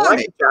 I don't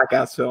like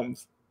Jackass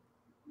films.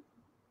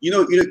 You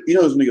know who's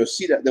going to go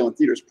see that though in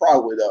theaters?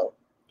 Probably though.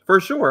 For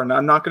sure, and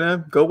I'm not going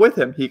to go with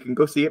him. He can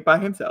go see it by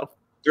himself.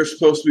 They're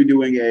supposed to be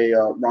doing a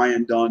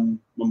Ryan Dunn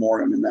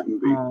memoriam in that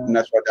movie, and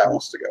that's why Dad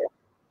wants to go.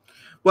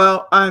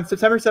 Well, on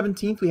September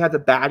 17th, we had The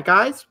Bad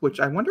Guys, which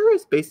I wonder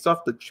is based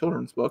off the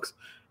children's books,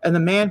 and The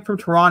Man from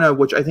Toronto,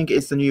 which I think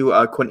is the new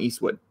Clint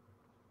Eastwood.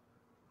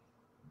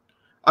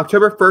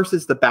 October 1st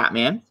is The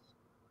Batman,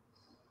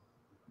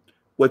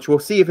 which we'll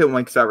see if it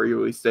makes that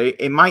release date.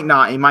 It might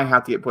not. It might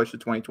have to get pushed to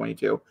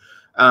 2022,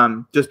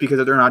 just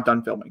because they're not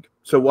done filming.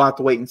 So we'll have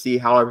to wait and see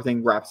how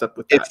everything wraps up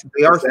with that.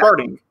 They are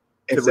starting.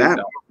 If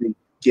that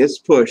gets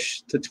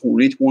pushed to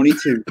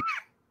 2022,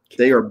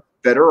 they are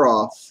better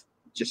off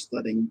just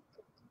letting.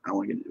 I don't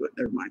want to get into it.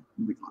 Never mind.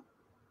 Moving on.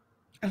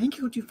 I think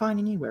you'll do fine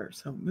anywhere.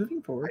 So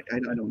moving forward. I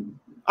don't know.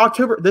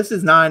 October. This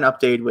is not an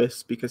updated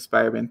list because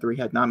Spider-Man 3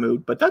 had not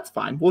moved, but that's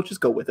fine. We'll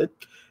just go with it.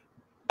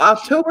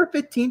 October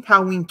 15th,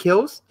 Halloween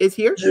Kills is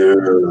here.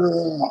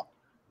 Yeah.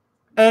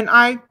 And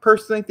I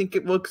personally think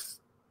it looks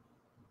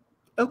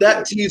okay.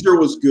 That teaser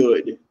was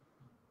good.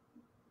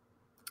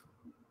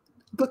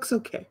 Looks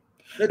okay.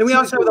 Then we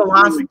also have The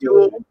Last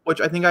Duel,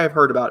 which I think I have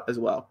heard about as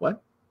well.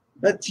 What?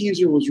 That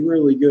teaser was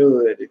really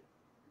good.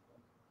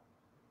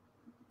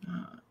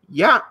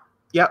 Yeah,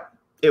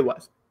 it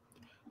was.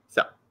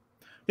 So,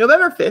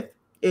 November 5th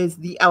is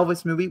the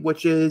Elvis movie,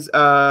 which is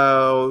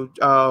Ross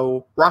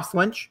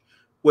Lynch,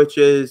 which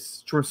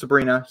is from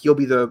Sabrina. He'll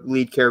be the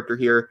lead character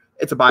here.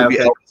 It's a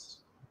biopic.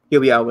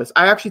 He'll be Elvis.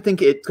 I actually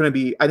think it's going to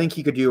be, I think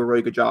he could do a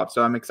really good job,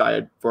 so I'm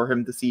excited for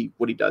him to see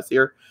what he does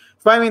here.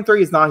 Spider-Man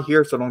 3 is not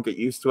here, so don't get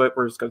used to it.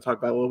 We're just going to talk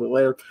about it a little bit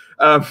later.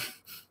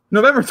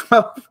 November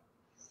 12th.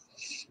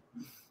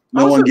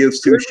 No one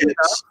gives two shits.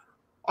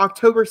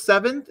 October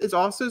 7th is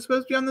also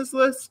supposed to be on this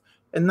list,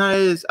 and that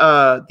is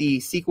the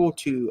sequel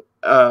to,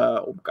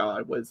 oh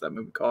God, what is that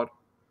movie called?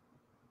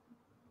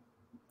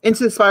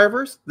 Into the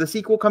Spider-Verse. The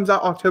sequel comes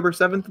out October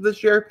 7th of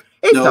this year.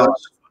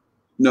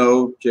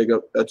 No,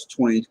 Jacob, that's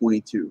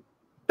 2022.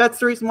 That's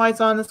the reason why it's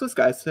on this list,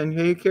 guys. And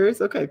are you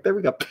curious? Okay, there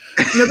we go.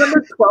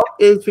 November 12th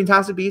is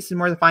Fantastic Beasts and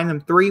Where to Find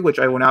Them 3, which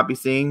I will not be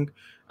seeing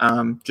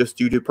just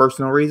due to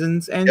personal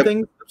reasons and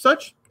things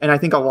such. And I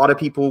think a lot of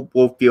people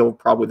will feel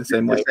probably the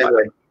same way.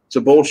 It's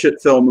a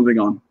bullshit film. Moving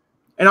on.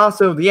 And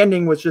also, the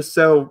ending was just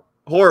so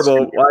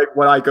horrible. Like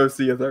when I go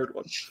see a third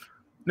one.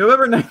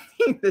 November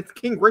 19th, it's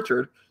King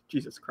Richard.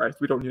 Jesus Christ,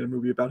 we don't need a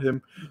movie about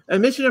him.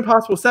 And Mission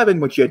Impossible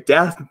 7, which you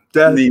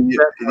definitely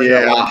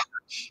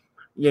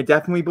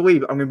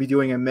believe I'm going to be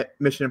doing a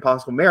Mission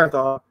Impossible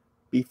marathon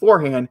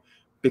beforehand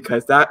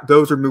because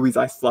those are movies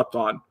I slept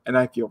on, and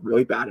I feel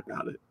really bad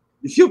about it.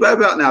 You feel bad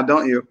about it now,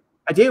 don't you?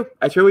 I do.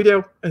 I truly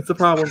do. It's a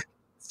problem.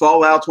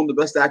 Fallout's one of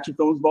the best action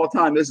films of all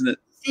time, isn't it?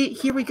 See,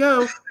 here we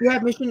go. We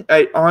have Mission.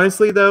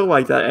 Honestly, though,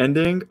 like that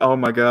ending, oh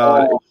my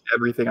God, it's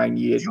everything I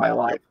needed in my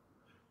life.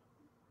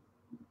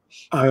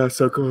 Oh, that's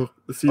so cool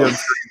to see him.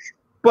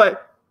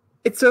 But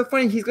it's so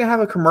funny. He's going to have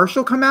a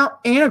commercial come out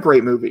and a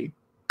great movie.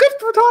 Good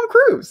for Tom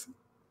Cruise.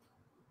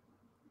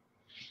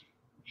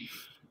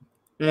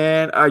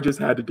 And I just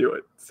had to do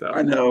it. So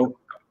I know.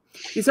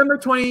 December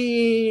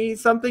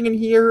 20-something in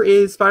here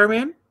is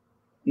Spider-Man?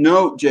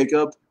 No,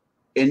 Jacob.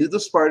 Into the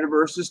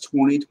Spider-Verse is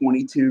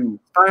 2022.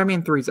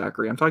 Spider-Man 3,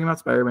 Zachary. I'm talking about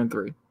Spider-Man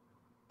 3.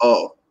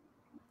 Oh.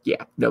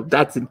 Yeah. No,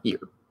 that's in here.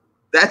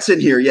 That's in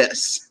here,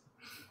 yes.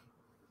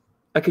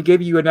 I could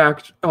give you an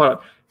act. Hold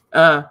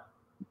on.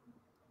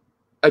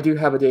 I do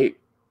have a date.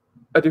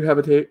 Oh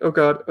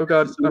God.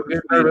 I'm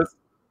getting nervous.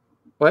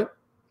 What?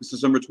 It's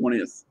December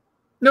 20th.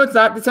 No, it's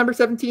not. December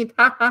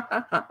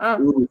 17th.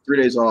 Ooh,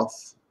 3 days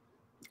off.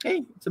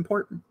 Hey, it's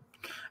important.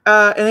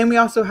 And then we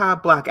also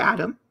have Black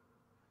Adam,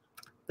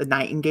 The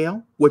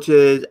Nightingale, which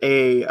is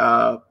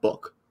a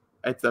book.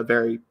 It's a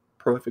very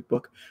prolific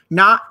book.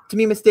 Not to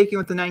be mistaken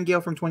with The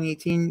Nightingale from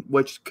 2018,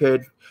 which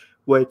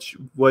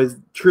was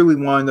truly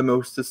one of the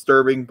most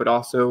disturbing but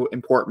also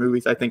important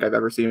movies I think I've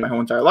ever seen in my whole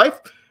entire life.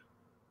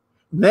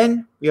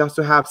 Then we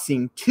also have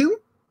Sing 2,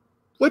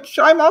 which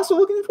I'm also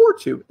looking forward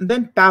to. And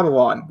then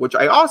Babylon, which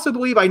I also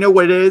believe I know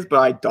what it is, but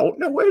I don't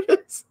know what it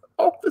is.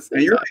 All the same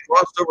and you're time.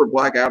 crossed over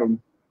Black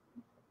Adam.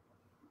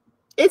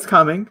 It's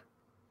coming.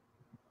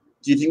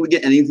 Do you think we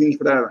get anything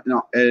for that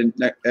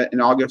in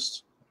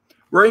August?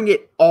 We're going to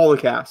get all the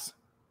casts.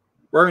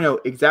 We're going to know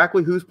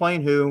exactly who's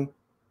playing who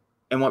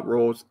and what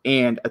roles,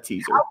 and a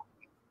teaser.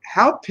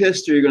 How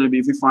pissed are you going to be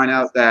if we find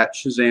out that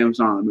Shazam's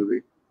not in the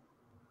movie?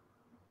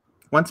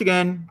 Once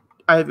again,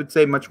 I would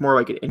say much more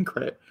like an end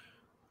credit.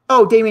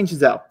 Oh, Damien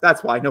Chazelle.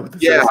 That's why I know what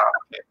this is.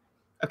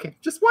 Okay.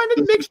 Just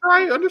wanted to make sure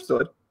I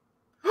understood.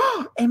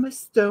 Emma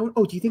Stone.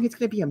 Oh, do you think it's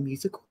going to be a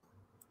musical?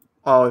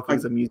 Oh, if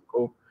it's a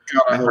musical.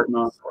 God, I hope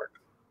not.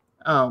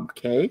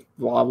 Okay.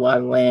 La La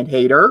Land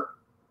hater.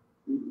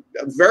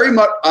 Very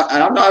much,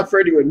 and I'm not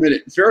afraid to admit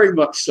it, very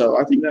much so.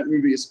 I think that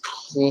movie is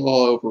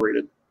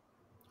overrated.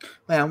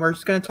 Well, we're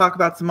just going to talk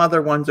about some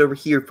other ones over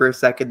here for a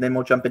second, then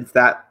we'll jump into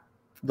that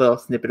little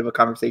snippet of a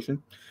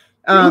conversation.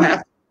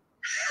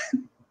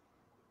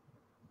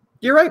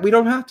 You're right, we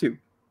don't have to.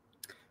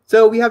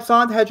 So we have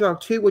Sonic the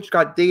Hedgehog 2, which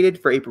got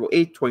dated for April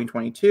 8th,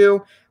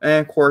 2022.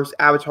 And, of course,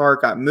 Avatar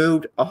got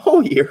moved a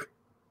whole year.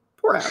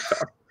 Poor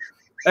Avatar.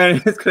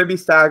 And it's going to be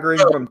staggering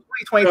from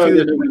 2022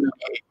 to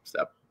 2028.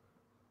 So.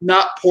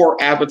 Not poor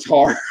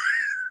Avatar.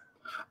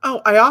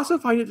 Oh, I also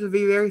find it to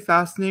be very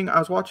fascinating. I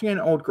was watching an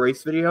old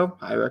Grace video.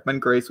 I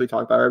recommend Grace. We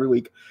talk about her every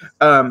week.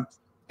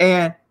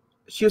 And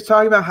she was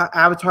talking about how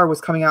Avatar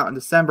was coming out in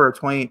December of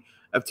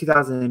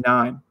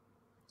 2009.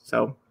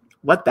 So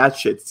let that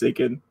shit sink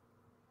in.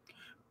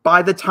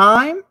 By the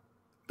time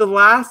the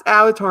last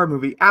Avatar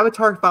movie,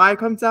 Avatar 5,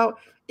 comes out,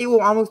 it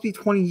will almost be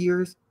 20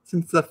 years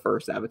since the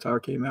first Avatar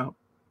came out.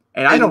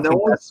 And I don't think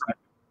that's right.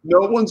 No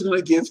one's going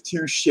to give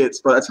two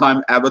shits by the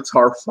time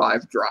Avatar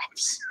 5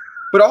 drops.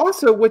 But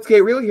also, let's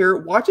get real here.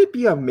 Watch it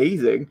be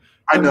amazing.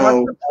 I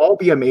know. Watch it all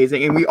be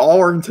amazing. And we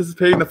all are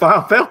anticipating the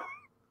final film.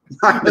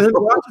 And then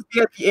watch it be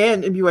at the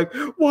end and be like,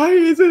 why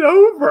is it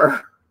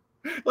over?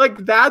 Like,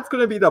 that's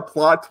going to be the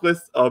plot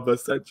twist of the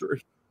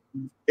century.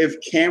 If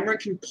Cameron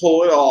can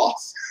pull it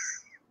off.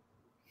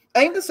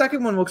 I think the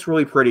second one looks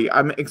really pretty.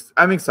 I'm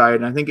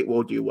excited, and I think it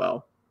will do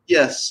well.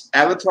 Yes,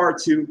 Avatar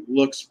 2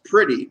 looks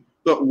pretty,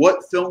 but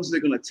what films are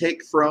they going to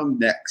take from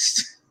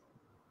next?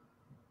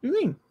 What do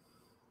you mean?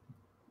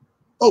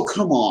 Oh,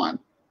 come on.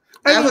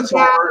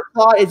 Avatar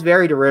plot is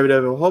very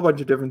derivative of a whole bunch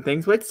of different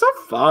things, but it's so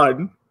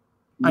fun.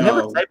 No. I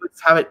never said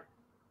let's have it.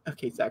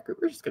 Okay, Zachary,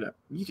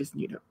 you just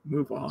need to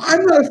move on.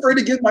 I'm not afraid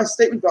to give my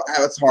statement about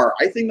Avatar.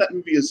 I think that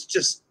movie is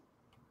just,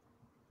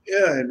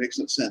 it makes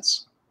no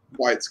sense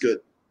why it's good.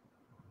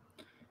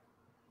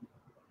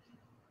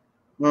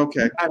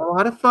 Okay. Had a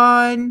lot of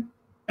fun,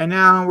 and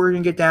now we're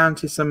going to get down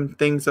to some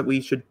things that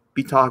we should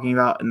be talking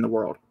about in the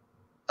world.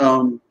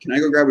 Can I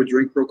go grab a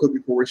drink real quick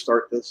before we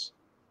start this?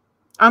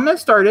 I'm going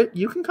to start it.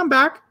 You can come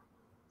back.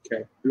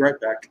 Okay, be right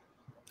back.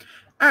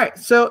 All right,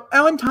 so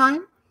Ellen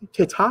time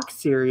to talk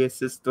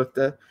serious is what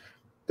the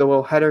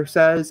little header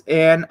says,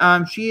 and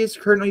she is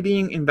currently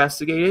being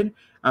investigated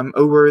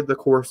over the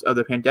course of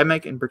the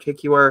pandemic. In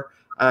particular,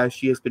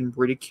 she has been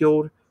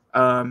ridiculed,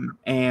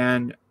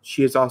 and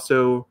she has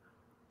also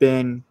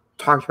been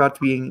talked about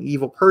to being an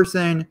evil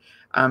person,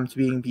 to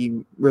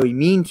being really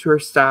mean to her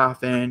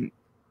staff, and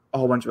a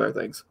whole bunch of other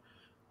things.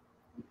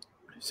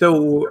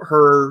 So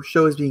her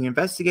show is being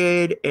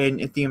investigated,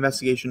 and if the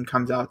investigation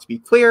comes out to be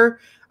clear,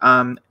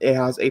 it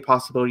has a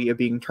possibility of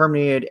being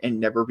terminated and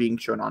never being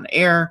shown on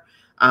air.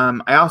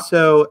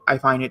 I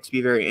find it to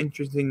be very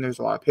interesting. There's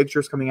a lot of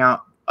pictures coming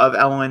out of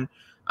Ellen.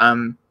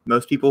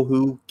 Most people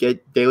who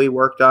get daily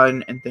work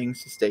done and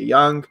things to stay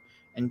young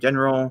in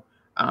general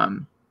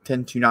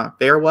tend to not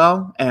fare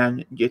well,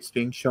 and it's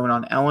being shown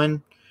on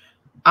Ellen.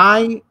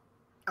 I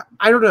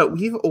don't know.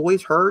 We've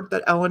always heard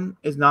that Ellen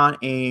is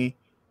not a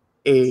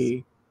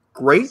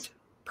great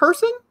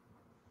person,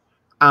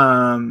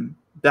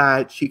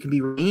 that she can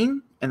be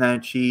mean, and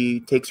that she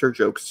takes her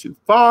jokes too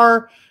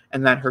far,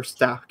 and that her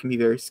staff can be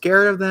very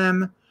scared of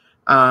them.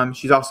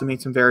 She's also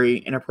made some very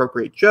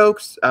inappropriate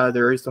jokes.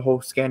 There is the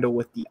whole scandal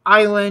with the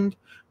island,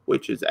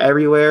 which is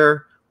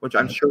everywhere, which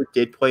I'm sure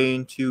did play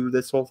into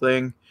this whole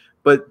thing.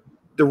 But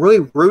the really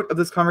root of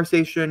this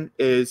conversation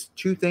is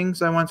two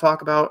things I want to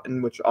talk about,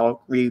 and which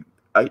I'll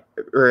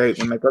reiterate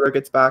when my brother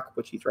gets back,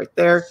 which he's right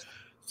there.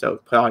 So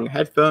put on your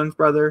headphones,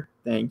 brother.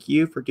 Thank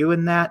you for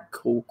doing that.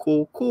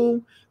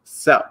 Cool.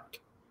 So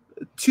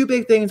two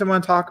big things I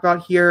want to talk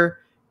about here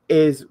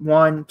is,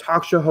 one,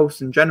 talk show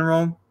hosts in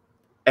general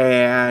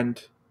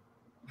and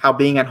how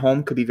being at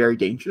home could be very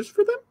dangerous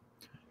for them.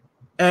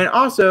 And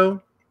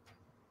also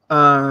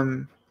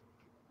the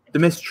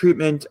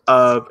mistreatment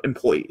of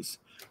employees.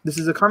 This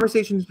is a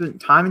conversation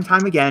time and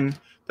time again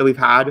that we've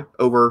had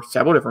over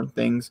several different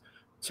things,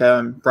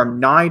 from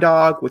Naughty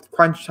Dog with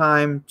Crunch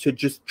Time to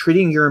just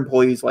treating your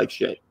employees like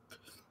shit.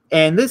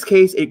 And in this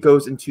case, it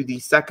goes into the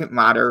second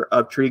ladder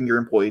of treating your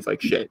employees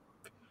like shit.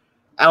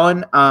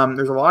 Ellen,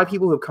 there's a lot of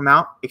people who have come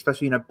out,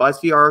 especially in a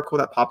BuzzFeed article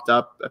that popped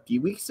up a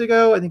few weeks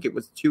ago. I think it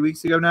was 2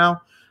 weeks ago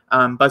now.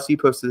 BuzzFeed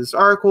posted this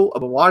article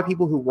of a lot of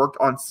people who worked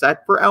on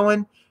set for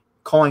Ellen,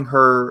 calling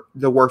her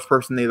the worst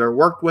person they've ever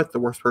worked with, the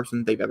worst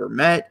person they've ever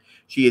met.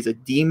 She is a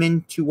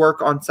demon to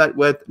work on set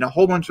with, and a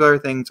whole bunch of other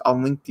things. I'll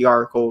link the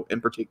article in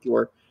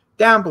particular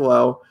down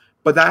below.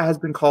 But that has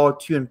been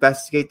called to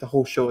investigate the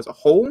whole show as a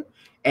whole.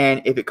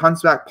 And if it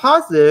comes back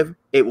positive,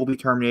 it will be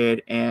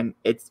terminated, and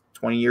it's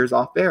 20 years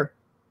off air.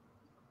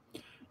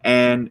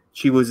 and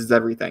she loses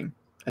everything,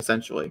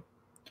 essentially.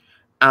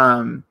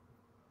 And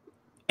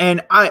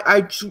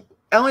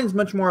Ellen's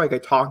much more like a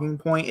talking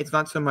point. It's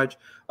not so much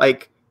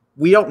like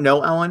we don't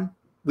know Ellen.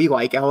 We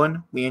like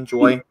Ellen. We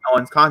enjoy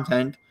Ellen's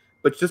content.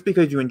 But just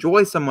because you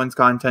enjoy someone's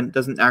content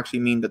doesn't actually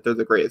mean that they're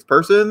the greatest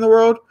person in the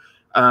world.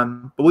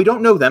 But we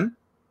don't know them.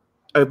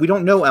 We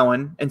don't know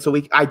Ellen. And so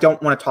I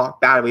don't want to talk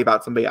badly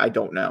about somebody I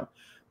don't know.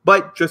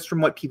 But just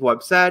from what people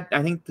have said,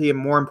 I think the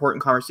more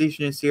important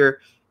conversation is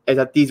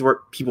that these are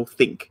what people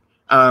think.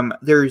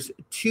 There's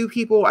 2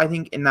 people, I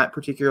think, in that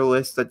particular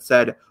list that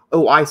said,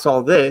 oh, I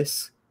saw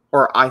this,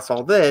 or I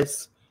saw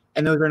this.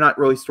 And those are not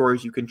really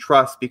stories you can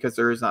trust because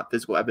there is not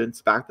physical evidence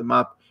to back them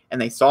up.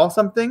 And they saw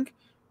something.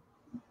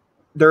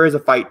 There is a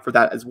fight for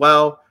that as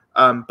well.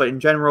 But in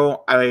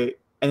general, I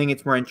think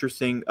it's more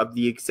interesting of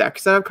the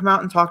execs that have come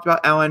out and talked about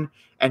Ellen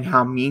and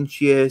how mean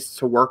she is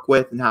to work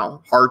with and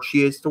how hard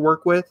she is to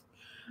work with.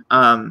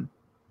 But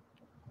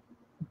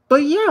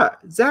yeah,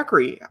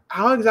 Zachary,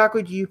 how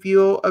exactly do you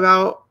feel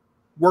about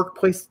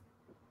workplace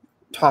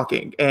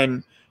talking?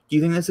 And do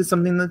you think this is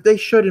something that they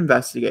should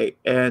investigate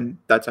and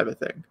that type of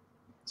thing?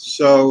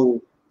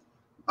 So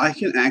I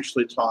can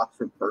actually talk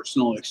from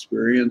personal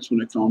experience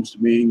when it comes to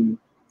being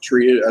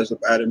treated as a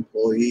bad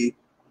employee.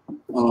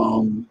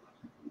 Where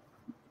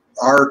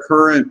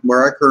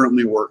I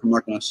currently work, I'm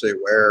not going to say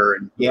where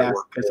and who I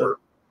work for.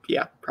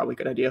 Yeah, probably a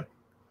good idea.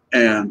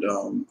 And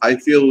I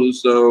feel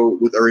as though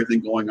with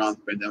everything going on in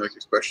the pandemic,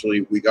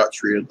 especially, we got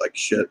treated like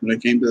shit when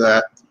it came to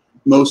that.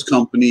 Most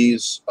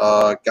companies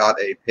got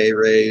a pay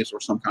raise or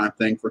some kind of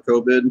thing for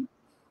COVID.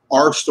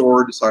 Our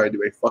store decided to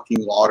do a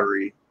fucking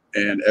lottery,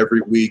 and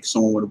every week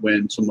someone would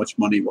win so much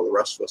money while the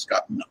rest of us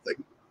got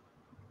nothing.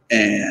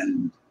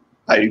 And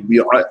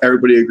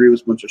everybody agreed it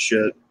was a bunch of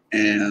shit,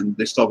 and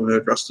they still haven't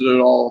addressed it at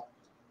all.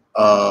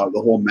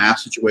 The whole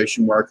mask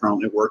situation where I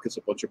currently work is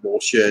a bunch of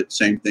bullshit.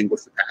 Same thing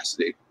with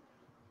capacity.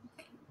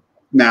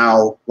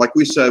 Now, like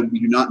we said, we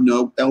do not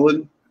know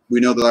Ellen. We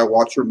know that I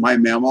watch her. My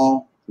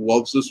mama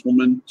loves this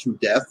woman to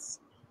death.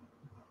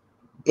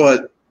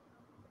 But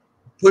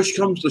push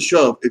comes to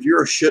shove. If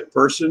you're a shit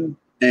person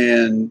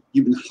and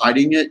you've been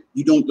hiding it,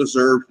 you don't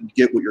deserve to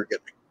get what you're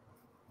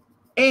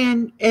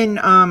getting. And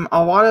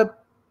a lot of,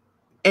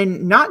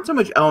 and not so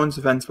much Ellen's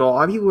defense, but a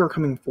lot of people are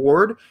coming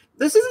forward.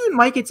 This isn't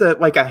like it's a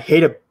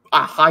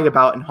hide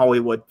about in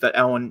Hollywood that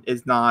Ellen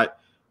is not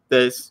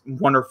this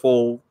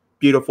wonderful,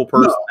 beautiful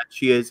person that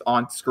she is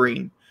on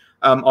screen.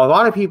 A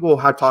lot of people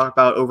have talked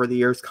about over the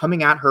years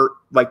coming at her,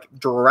 like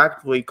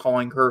directly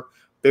calling her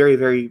very,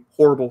 very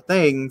horrible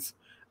things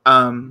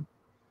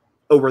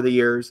over the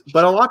years.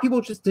 But a lot of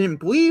people just didn't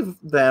believe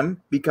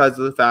them because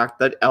of the fact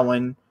that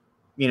Ellen,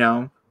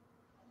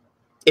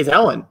 is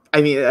Ellen.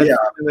 I mean, that's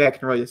the way I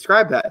can really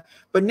describe that.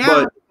 But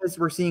now, because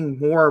we're seeing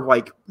more of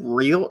like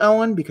real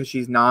Ellen, because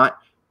she's not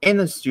in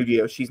the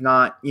studio, she's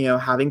not,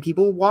 having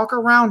people walk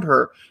around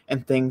her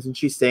and things, and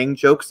she's saying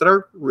jokes that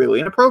are really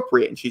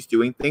inappropriate, and she's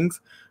doing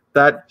things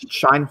that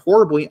shine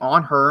horribly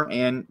on her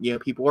and,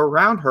 people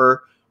around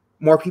her.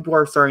 More people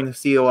are starting to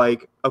see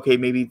like, okay,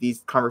 maybe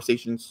these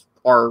conversations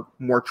are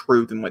more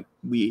true than what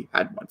we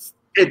had once.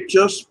 It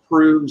just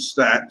proves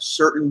that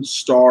certain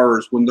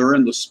stars, when they're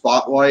in the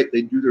spotlight,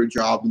 they do their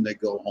job and they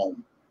go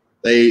home.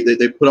 They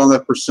put on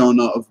that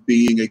persona of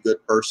being a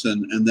good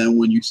person, and then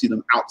when you see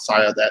them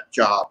outside of that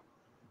job,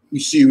 you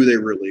see who they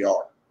really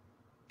are.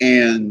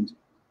 And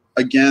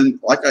again,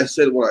 like I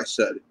said, what I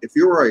said, if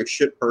you are a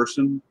shit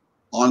person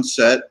on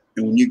set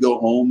and when you go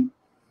home,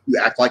 you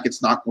act like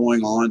it's not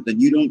going on, then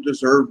you don't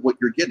deserve what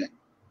you're getting.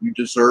 You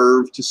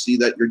deserve to see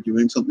that you're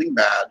doing something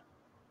bad,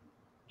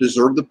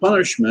 deserve the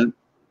punishment,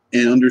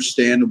 and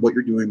understand what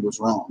you're doing was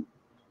wrong.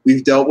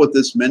 We've dealt with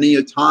this many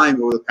a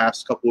time over the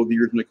past couple of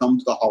years when it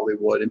comes to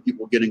Hollywood and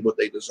people getting what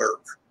they deserve.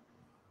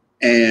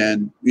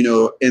 And,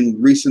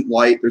 in recent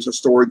light, there's a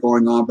story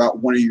going on about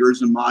one of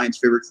yours and mine's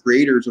favorite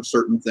creators of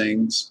certain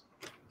things.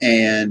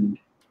 And,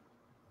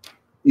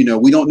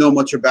 we don't know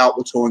much about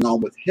what's going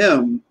on with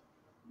him,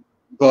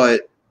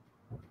 but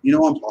you know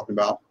what I'm talking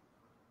about.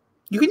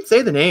 You can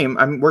say the name.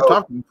 I mean, we're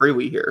talking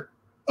freely here.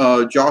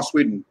 Joss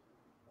Whedon.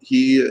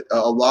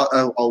 A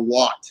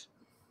lot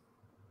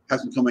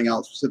has been coming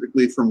out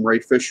specifically from Ray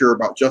Fisher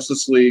about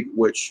Justice League,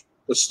 which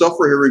the stuff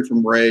we're hearing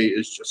from Ray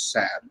is just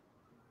sad.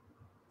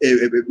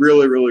 It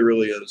really, really,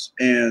 really is.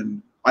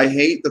 And I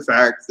hate the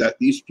fact that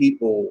these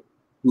people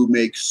who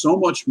make so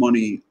much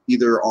money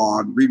either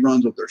on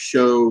reruns of their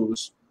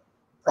shows,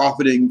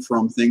 profiting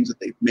from things that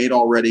they've made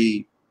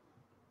already,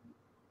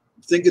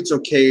 think it's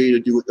okay to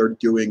do what they're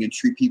doing and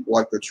treat people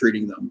like they're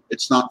treating them.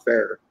 It's not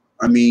fair.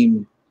 I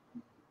mean,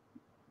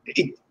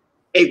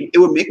 it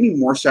would make me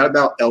more sad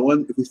about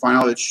Ellen if we find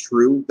out it's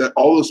true that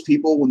all those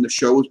people, when the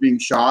show was being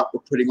shot, were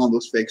putting on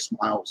those fake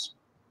smiles,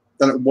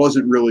 that it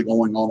wasn't really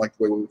going on like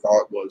the way we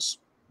thought it was.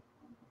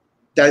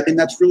 And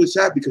that's really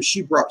sad because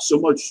she brought so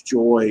much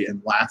joy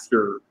and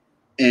laughter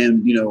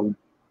and,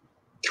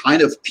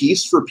 kind of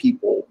peace for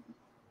people.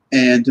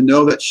 And to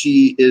know that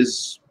she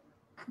is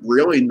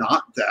really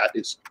not that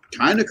is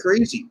kind of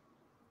crazy.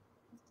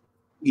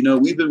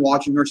 We've been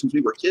watching her since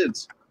we were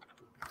kids.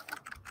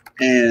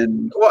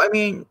 And well, I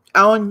mean,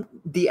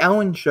 the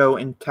Ellen Show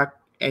in tech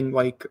and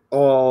like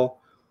all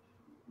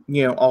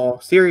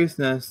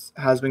seriousness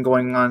has been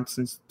going on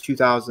since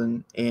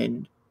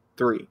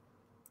 2003.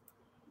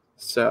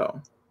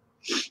 So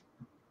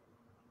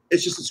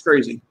it's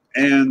crazy.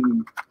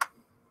 And,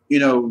 you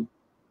know,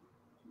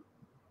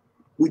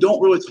 we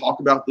don't really talk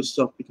about this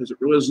stuff because it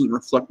really doesn't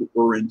reflect what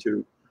we're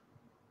into.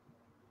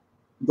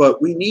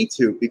 But we need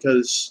to,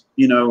 because,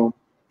 you know,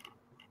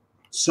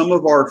 some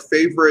of our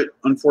favorite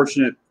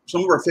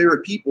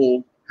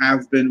people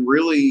have been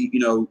really, you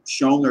know,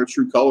 shown their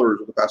true colors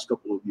over the past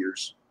couple of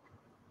years.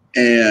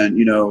 And,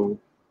 you know,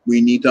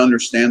 we need to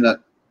understand that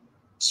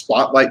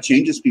spotlight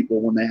changes people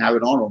when they have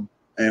it on them.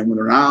 And when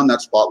they're not on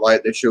that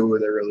spotlight, they show who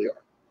they really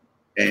are.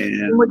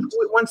 And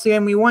once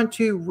again, we want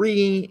to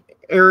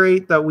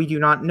reiterate that we do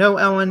not know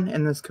Ellen,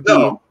 and this could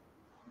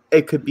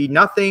be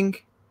nothing.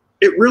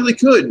 It really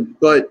could,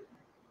 but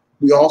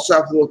we also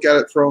have to look at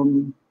it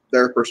from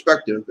their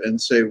perspective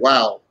and say,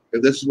 wow,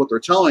 if this is what they're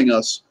telling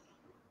us,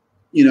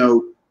 you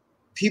know,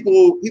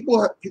 people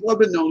have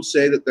been known to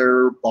say that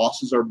their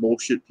bosses are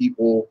bullshit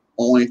people,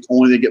 only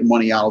to get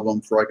money out of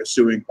them for like a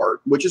suing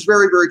part, which is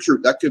very, very true.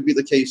 That could be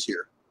the case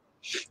here.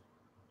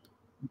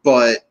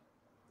 But,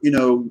 you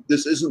know,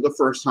 this isn't the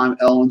first time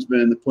Ellen's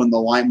been put in the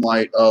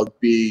limelight of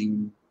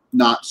being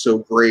not so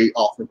great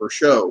off of her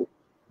show.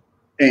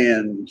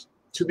 And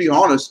to be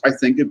honest, I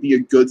think it'd be a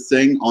good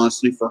thing,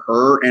 honestly, for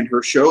her and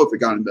her show if it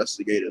got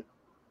investigated.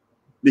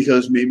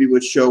 Because maybe it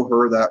would show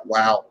her that,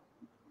 wow,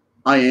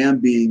 I am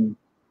being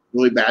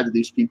really bad to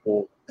these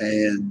people,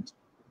 and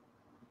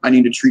I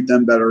need to treat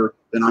them better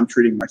than I'm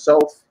treating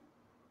myself.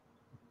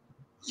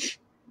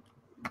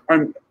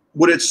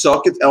 Would it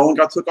suck if Ellen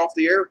got took off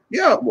the air?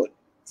 Yeah, it would.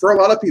 For a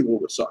lot of people,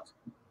 it would suck.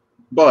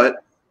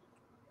 But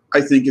I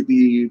think it'd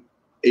be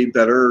a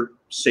better,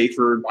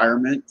 safer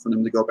environment for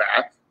them to go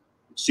back,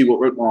 see what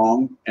went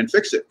wrong, and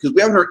fix it. Because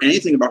we haven't heard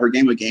anything about her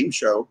Game of Games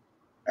show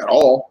at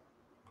all.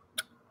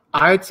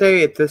 I'd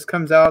say if this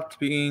comes out to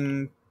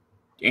being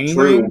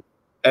anything,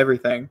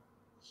 everything's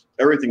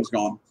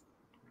gone.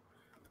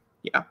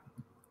 Yeah.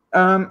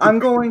 I'm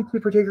going to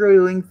particularly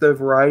link the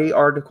Variety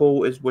article,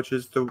 which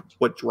is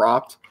what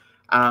dropped,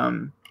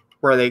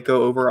 where they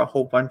go over a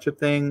whole bunch of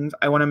things.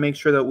 I want to make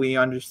sure that we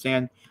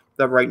understand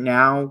that right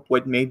now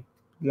what made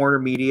Warner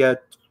Media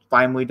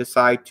finally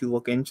decide to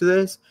look into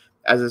this,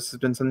 as this has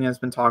been something that's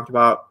been talked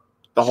about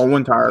the whole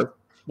entire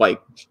chrono.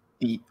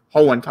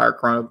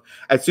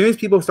 As soon as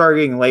people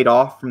started getting laid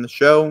off from the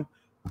show,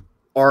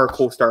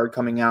 articles started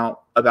coming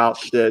out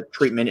about the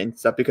treatment and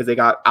stuff because they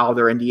got out of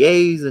their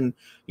NDAs and,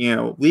 you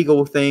know,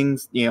 legal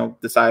things, you know,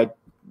 decide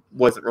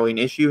wasn't really an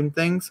issue and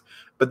things.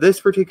 But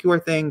this particular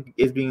thing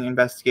is being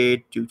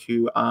investigated due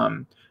to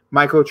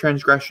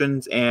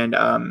microtransgressions and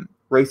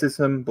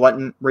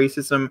blatant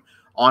racism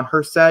on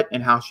her set,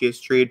 and how she has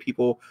treated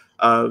people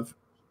of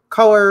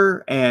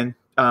color and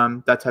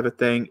that type of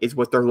thing is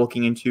what they're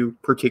looking into,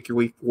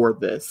 particularly for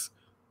this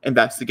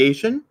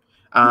investigation.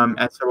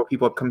 As several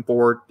people have come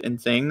forward in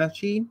saying that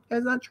she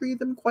has not treated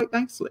them quite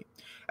nicely.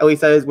 At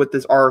least that is with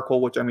this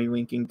article, which I'm going to be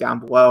linking down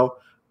below,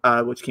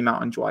 which came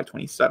out on July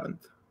 27th.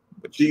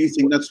 Do you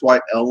think that's why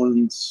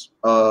Ellen's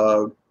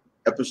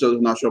episode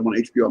is not showing up on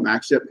HBO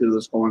Max yet, because of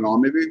this going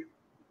on, maybe?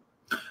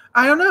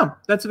 I don't know.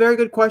 That's a very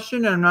good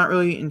question, and I'm not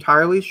really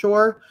entirely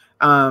sure.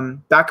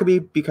 That could be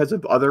because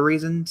of other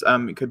reasons.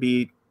 It could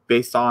be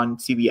based on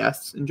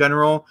CBS in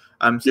general.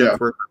 Since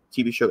where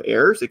TV show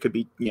airs, it could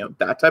be, you know,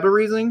 that type of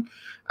reasoning.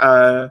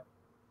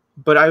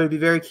 But I would be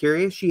very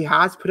curious. She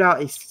has put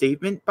out a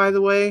statement, by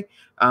the way,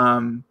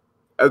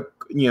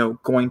 you know,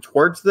 going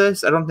towards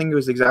this. I don't think it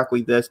was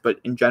exactly this, but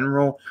in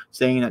general,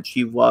 saying that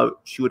she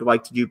would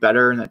like to do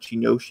better and that she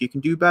knows she can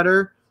do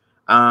better.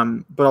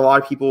 But a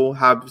lot of people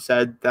have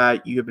said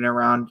that you have been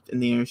around in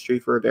the industry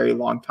for a very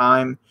long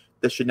time.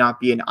 This should not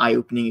be an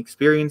eye-opening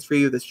experience for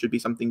you. This should be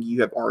something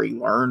you have already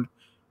learned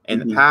in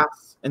the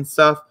past and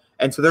stuff.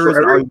 And so there is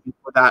an argument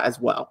for that as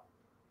well.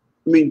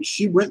 I mean,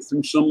 she went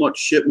through so much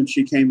shit when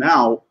she came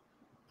out,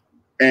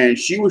 and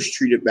she was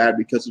treated bad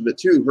because of it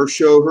too. Her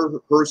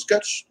show, her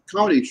sketch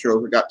comedy show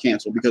got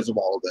canceled because of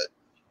all of it.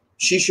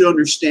 She should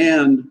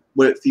understand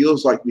what it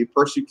feels like to be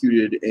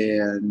persecuted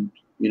and,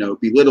 you know,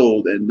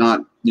 belittled and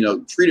not, you know,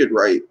 treated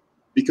right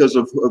because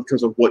of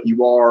what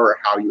you are or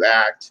how you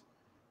act.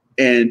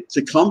 And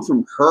to come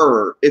from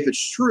her, if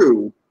it's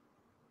true,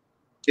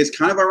 it's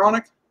kind of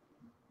ironic.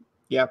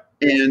 Yeah.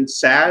 And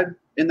sad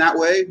in that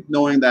way,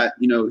 knowing that,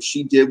 you know,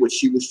 she did what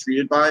she was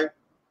treated by.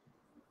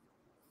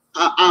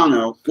 I don't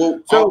know.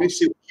 Well,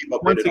 obviously we'll keep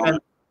updated on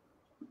it.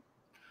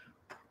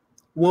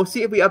 We'll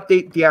see if we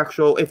update the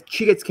actual. If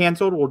she gets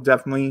canceled, we'll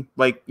definitely,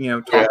 like, you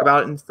know, talk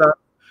about it and stuff.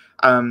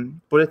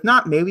 But if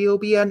not, maybe it'll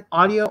be an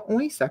audio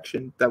only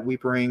section that we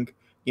bring,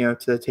 you know,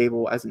 to the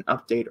table as an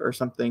update or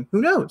something.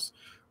 Who knows?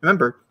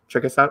 Remember,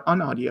 check us out on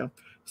audio.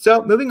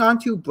 So moving on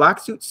to Black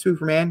Suit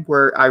Superman,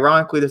 where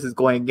ironically this is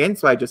going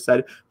against what I just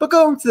said, but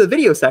go over to the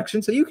video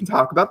section so you can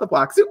talk about the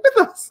Black Suit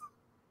with us.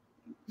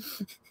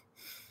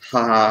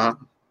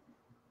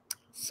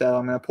 So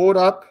I'm going to pull it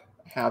up.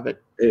 I have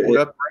it pulled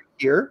up right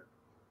here.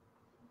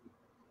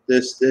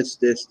 This is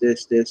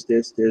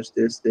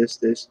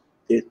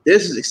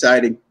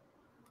exciting.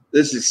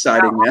 This is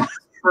exciting, man.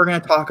 We're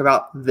going to talk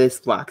about this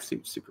black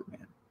suit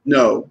Superman.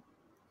 No.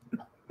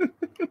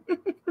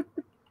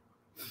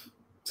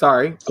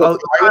 Sorry. So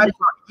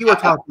you were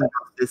talking about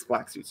this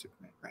black suit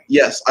Superman, right?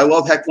 Yes, I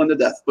love Heckling to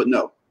death, but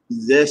no,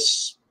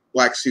 this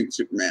black suit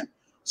Superman.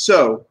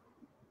 So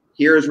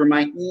here's where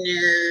my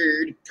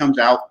nerd comes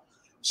out.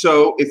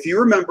 So if you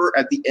remember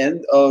at the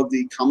end of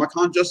the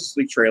Comic-Con Justice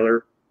League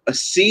trailer, a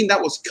scene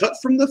that was cut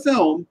from the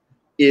film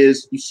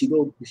is you see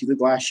the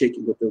glass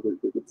shaking with the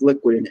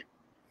liquid in it.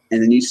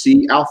 And then you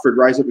see Alfred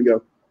rise up and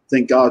go,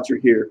 "Thank God you're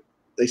here.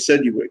 They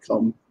said you would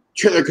come.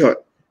 Trailer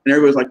cut." And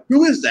everybody's like,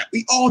 "Who is that?"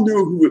 We all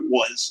knew who it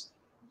was.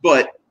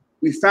 But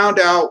we found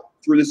out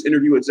through this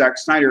interview with Zack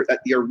Snyder that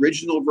the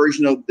original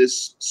version of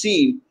this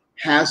scene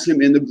has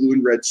him in the blue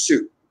and red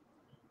suit.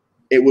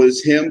 It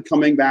was him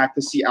coming back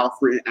to see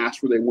Alfred and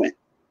ask where they went.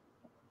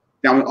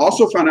 Now, we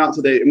also found out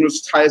today, I'm going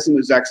to tie this in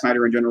with Zack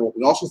Snyder in general.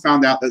 We also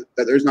found out that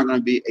there's not going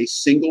to be a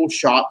single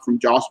shot from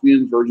Joss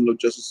Whedon's version of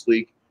Justice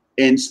League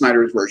in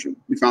Snyder's version.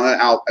 We found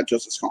that out at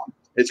JusticeCon.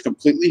 It's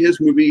completely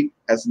his movie,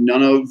 has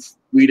none of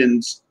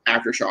Whedon's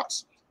after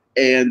shots.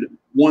 And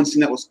one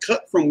scene that was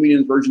cut from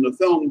Whedon's version of the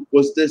film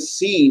was this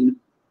scene,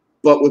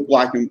 but with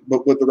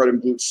the red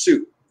and blue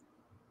suit.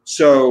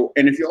 So,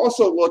 and if you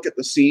also look at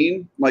the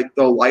scene, like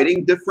the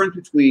lighting difference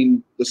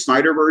between the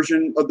Snyder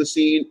version of the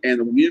scene and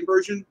the Whedon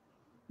version,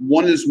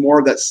 one is more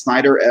of that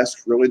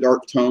Snyder-esque, really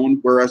dark tone,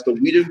 whereas the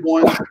Whedon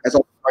one has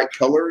all the bright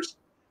colors.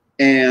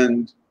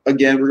 And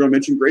again, we're going to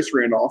mention Grace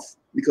Randolph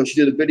because she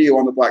did a video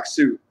on the black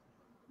suit.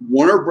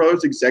 Warner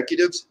Bros.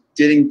 Executives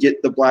didn't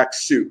get the black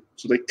suit,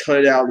 so they cut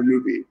it out of the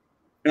movie.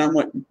 And I'm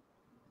like,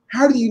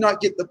 how do you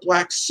not get the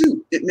black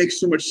suit? It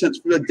makes so much sense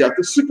for the death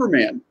of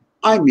Superman.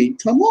 I mean,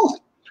 come on.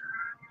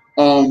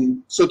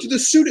 So to the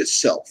suit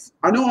itself,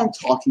 I know I'm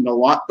talking a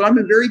lot, but I've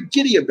been very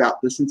giddy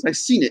about this since I've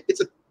seen it.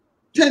 It's a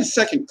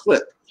 10-second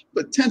clip,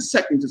 but 10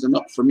 seconds is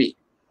enough for me.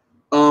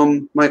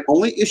 My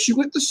only issue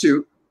with the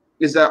suit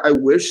is that I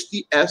wish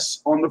the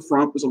S on the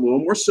front was a little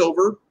more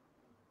silver.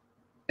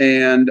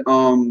 And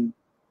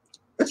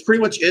that's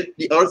pretty much it.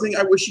 The other thing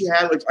I wish he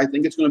had, like I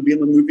think it's going to be in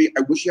the movie,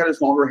 I wish he had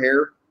his longer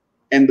hair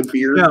and the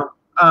beard. No,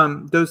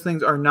 those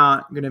things are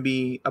not going to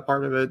be a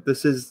part of it.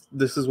 This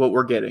is what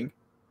we're getting.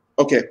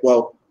 Okay,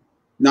 well,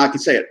 now I can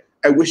say it.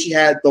 I wish he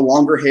had the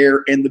longer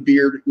hair and the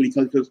beard when he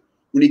comes, because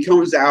when he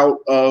comes out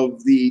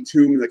of the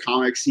tomb in the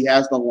comics, he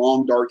has the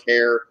long dark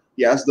hair,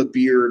 he has the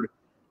beard,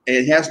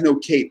 and he has no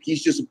cape.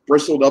 He's just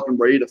bristled up and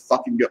ready to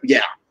fucking go.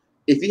 Yeah,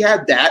 if he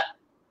had that,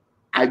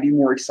 I'd be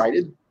more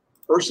excited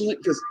personally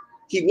because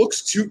he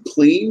looks too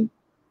clean,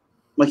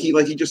 like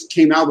he just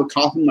came out of a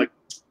coffin, like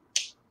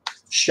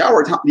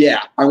shower time.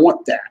 Yeah, I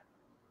want that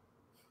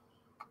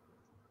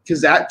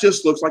because that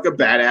just looks like a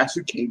badass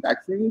who came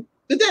back from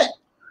the dead.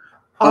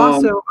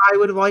 Also, I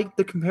would like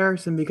the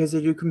comparison because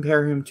they do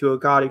compare him to a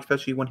god,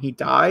 especially when he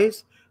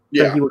dies.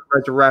 Yeah, that he would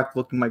resurrect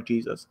looking like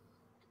Jesus.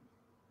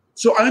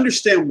 So I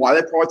understand why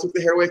they probably took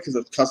the hair away because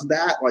of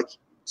that. Like,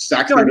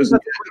 Zack Snyder that's a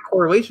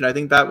correlation. I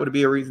think that would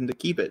be a reason to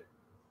keep it.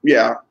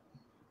 Yeah,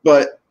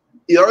 but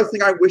the other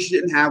thing I wish he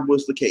didn't have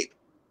was the cape,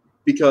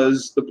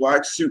 because the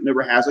black suit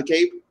never has a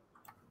cape.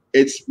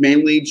 It's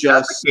mainly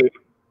just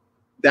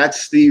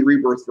that's the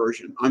Rebirth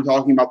version. I'm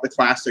talking about the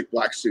classic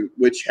black suit,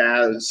 which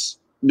has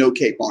no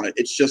cape on it.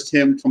 It's just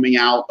him coming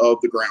out of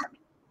the ground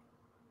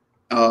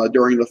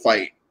during the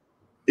fight.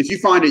 If you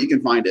find it, you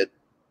can find it.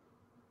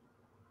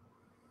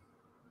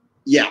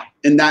 Yeah,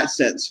 in that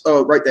sense.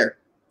 Oh, right there.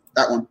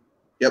 That one.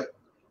 Yep.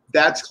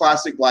 That's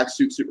classic black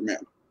suit Superman.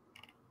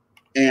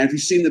 And if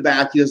you've seen the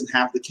back, he doesn't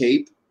have the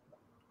cape,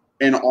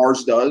 and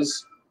ours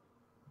does.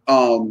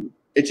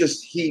 It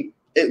just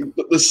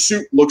the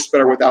suit looks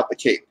better without the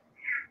cape,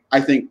 I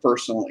think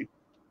personally.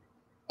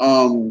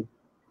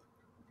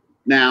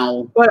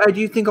 Now, but I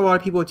do think a lot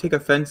of people would take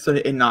offense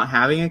to it not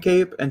having a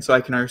cape, and so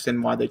I can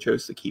understand why they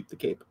chose to keep the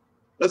cape.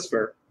 That's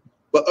fair.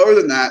 But other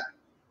than that,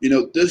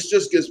 this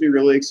just gets me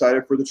really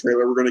excited for the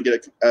trailer we're going to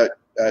get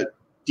at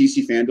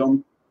DC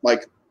Fandom.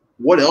 Like,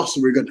 what else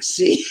are we going to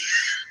see?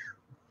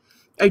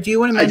 I do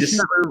want to mention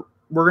that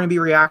we're going to be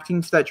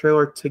reacting to that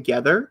trailer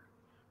together.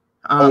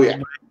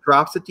 When it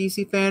drops at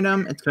DC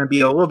Fandom, it's going to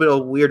be a little bit of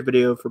a weird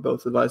video for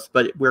both of us,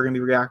 but we're going to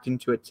be reacting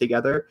to it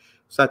together.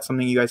 So that's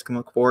something you guys can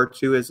look forward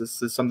to. This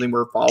is something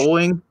we're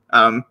following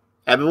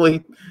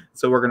heavily.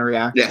 So we're going to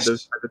react to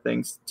those type of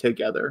things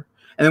together.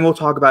 And then we'll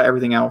talk about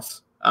everything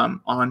else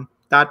on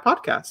that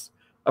podcast.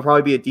 It'll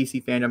probably be a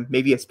DC Fandom,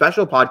 maybe a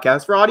special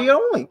podcast for audio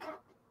only.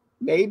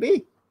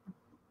 Maybe.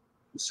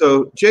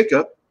 So,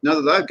 Jacob, now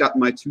that I've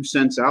gotten my 2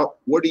 cents out,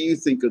 what do you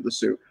think of the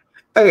suit?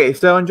 Okay,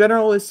 so in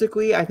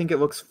generalistically, I think it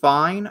looks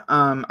fine.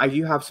 I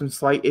do have some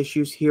slight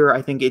issues here.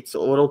 I think it's a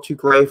little too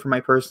gray for my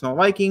personal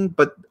liking,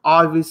 but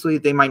obviously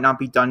they might not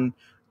be done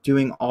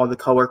doing all the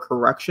color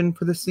correction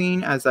for the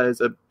scene, as that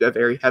is a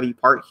very heavy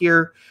part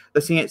here.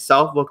 The scene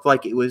itself looked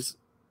like it was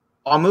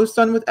almost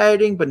done with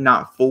editing, but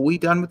not fully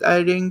done with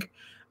editing.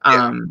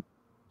 Yeah.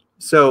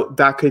 So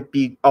that could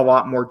be a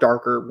lot more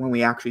darker when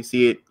we actually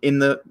see it in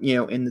the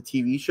in the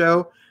TV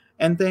show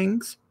and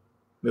things,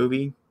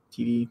 movie,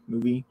 TV,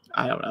 movie.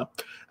 I don't know,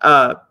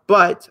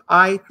 but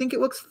I think it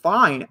looks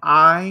fine.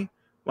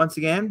 Once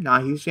again,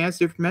 not a huge fan of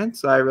Superman,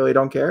 so I really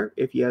don't care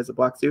if he has a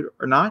black suit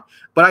or not.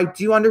 But I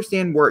do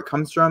understand where it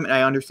comes from, and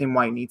I understand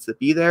why it needs to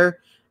be there,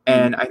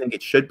 and I think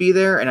it should be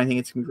there, and I think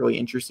it's gonna be really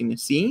interesting to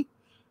see.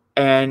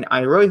 And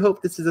I really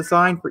hope this is a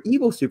sign for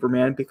evil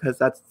Superman, because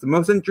that's the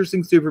most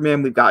interesting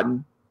Superman we've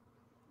gotten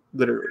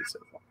literally so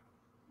far.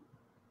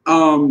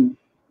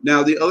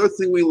 Now the other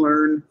thing we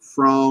learned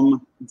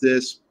from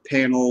this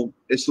panel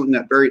is something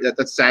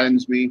that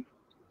saddens me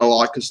a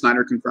lot, because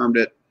Snyder confirmed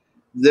it.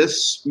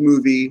 This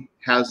movie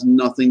has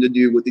nothing to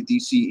do with the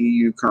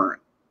DCEU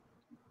current.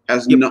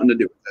 Has nothing to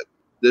do with it.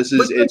 This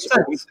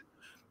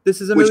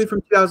is a movie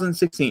from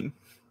 2016.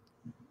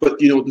 But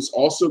what this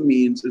also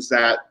means is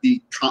that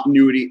the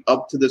continuity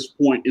up to this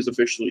point is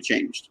officially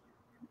changed,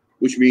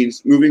 which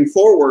means moving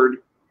forward,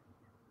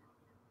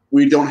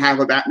 we don't have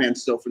a Batman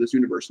still for this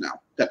universe now.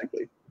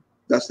 Technically,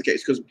 that's the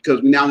case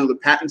because we now know the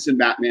Pattinson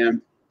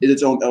Batman is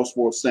its own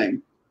Elseworlds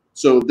thing.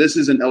 So this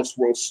is an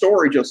Elseworlds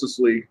story, Justice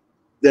League,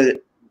 that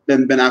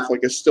Ben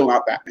Affleck is still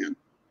not Batman,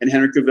 and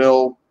Henry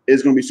Cavill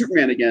is going to be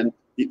Superman again.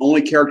 The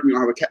only character we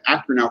don't have an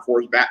actor now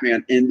for is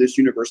Batman in this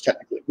universe,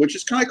 technically, which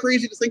is kind of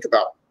crazy to think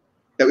about.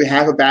 That we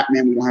have a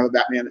Batman, we don't have a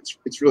Batman.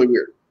 It's really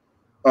weird.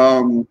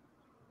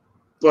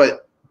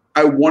 But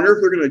I wonder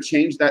if they're going to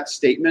change that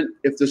statement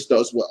if this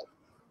does well.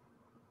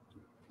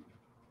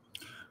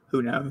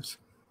 Who knows?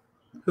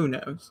 Who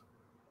knows?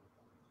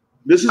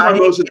 This is my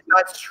most. If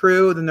that's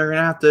true, then they're going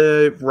to have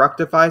to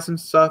rectify some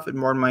stuff, and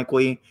more than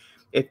likely,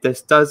 if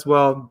this does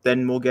well,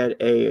 then we'll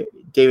get a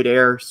David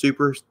Ayer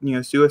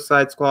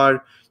Suicide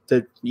Squad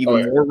to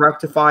even more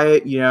rectify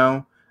it.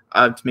 To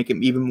make it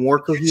even more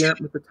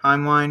coherent with the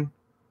timeline.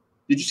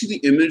 Did you see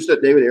the image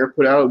that David Ayer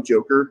put out of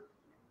Joker?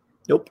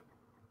 Nope.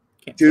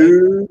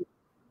 Dude,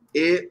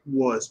 it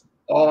was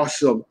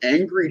awesome.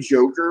 Angry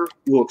Joker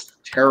looks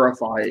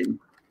terrifying.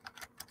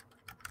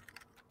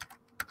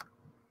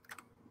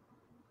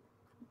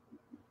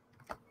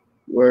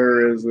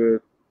 Where is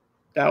it?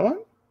 That one?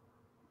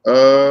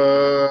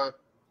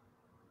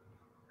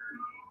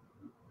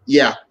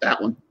 Yeah,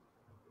 that one.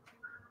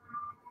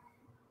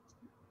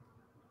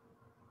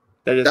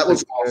 That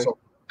looks awesome.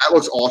 That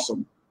looks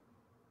awesome.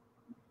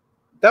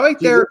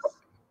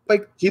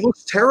 He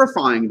looks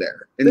terrifying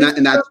there, and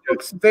that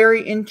looks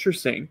very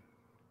interesting.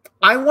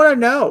 I want to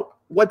know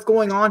what's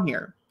going on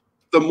here.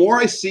 The more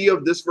I see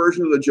of this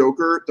version of the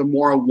Joker, the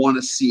more I want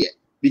to see it,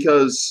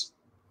 because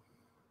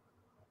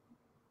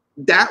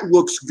that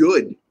looks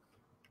good.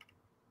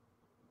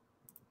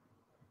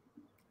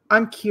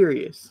 I'm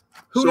curious.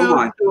 Who knows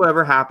what will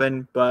ever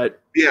happen,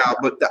 but yeah,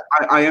 but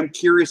I am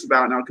curious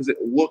about it now because it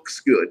looks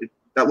good.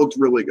 That looks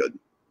really good.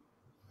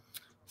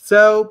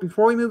 So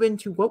before we move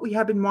into what we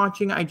have been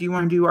watching, I do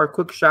want to do our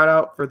quick shout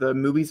out for the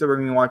movies that we're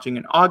going to be watching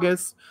in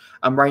August.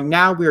 Right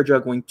now we are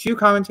juggling 2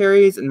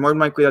 commentaries, and more than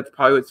likely that's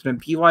probably what it's going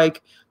to be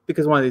like,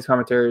 because one of these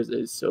commentaries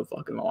is so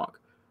fucking long.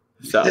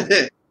 So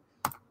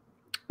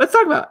let's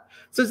talk about it.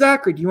 So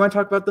Zachary, do you want to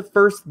talk about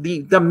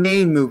the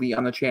main movie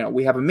on the channel?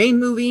 We have a main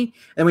movie,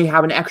 and we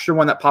have an extra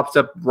one that pops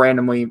up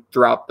randomly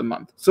throughout the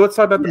month. So let's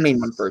talk about the main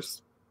one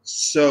first.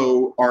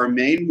 So our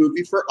main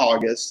movie for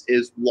August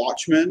is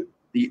Watchmen,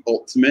 the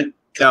Ultimate.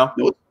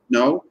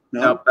 No,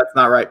 that's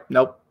not right.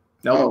 Nope.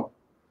 Oh.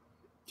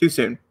 Too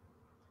soon.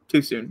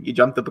 You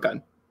jumped the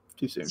gun.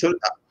 Too soon. So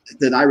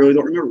then I really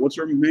don't remember. What's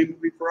our main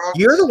movie for August?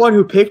 You're the one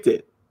who picked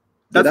it.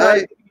 That's why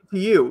I to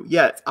you.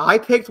 Yes, I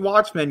picked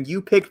Watchmen.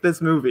 You picked this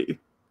movie.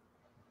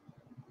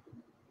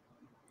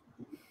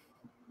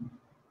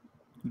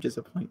 You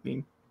disappoint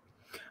me.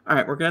 All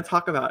right, we're gonna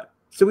talk about it.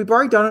 So we've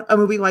already done a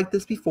movie like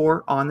this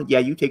before on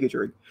the you take it,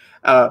 Jordan.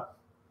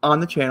 On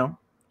the channel.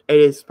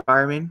 It is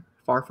Spider-Man: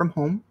 Far From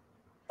Home.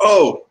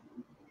 Oh,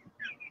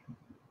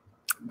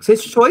 it's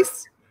his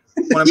choice.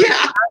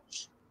 Yeah.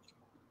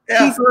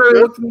 He's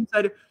literally looked at me and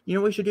said, "You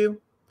know what we should do?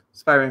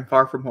 Spider-Man: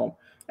 Far From Home."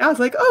 And I was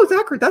like, "Oh,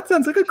 Zachary, that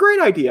sounds like a great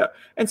idea."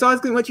 And so I was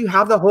going to let you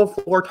have the whole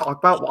floor, talk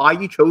about why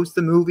you chose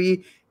the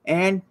movie,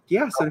 and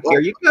here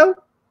you go.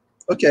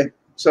 Okay,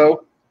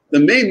 so the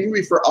main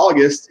movie for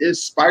August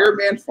is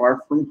Spider-Man: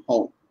 Far From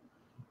Home.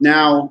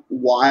 Now,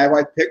 why have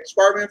I picked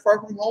Spider-Man: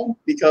 Far From Home?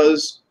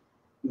 Because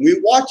when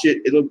we watch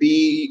it, it'll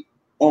be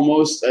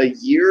almost a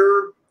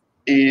year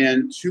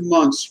and 2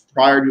 months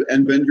prior to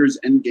Avengers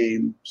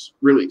Endgame's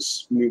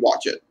release when we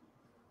watch it.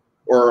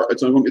 Or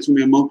it's going to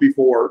be a month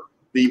before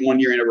the 1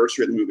 year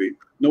anniversary of the movie.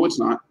 No, it's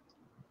not.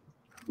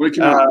 When it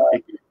came out,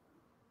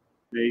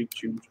 May,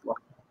 June, July,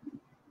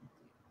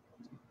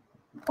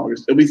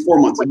 August. It'll be 4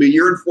 months. It'll be a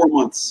year and 4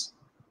 months.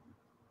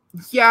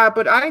 Yeah,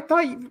 but I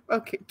thought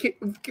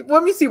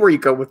let me see where you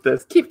go with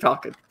this. Keep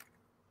talking.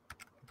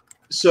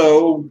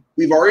 So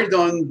we've already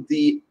done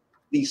the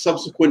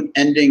subsequent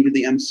ending to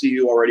the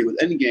MCU already with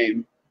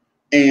Endgame,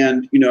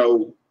 and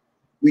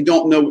we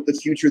don't know what the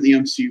future of the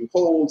MCU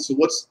holds. So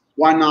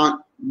why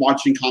not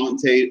watching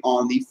commentate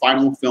on the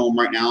final film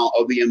right now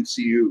of the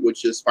MCU,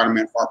 which is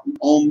Spider-Man: Far From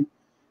Home.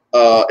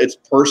 It's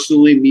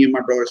personally me and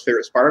my brother's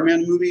favorite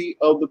Spider-Man movie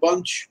of the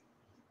bunch.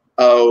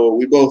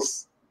 We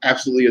both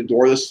absolutely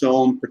adore this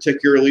film,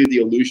 particularly the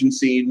illusion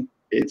scene.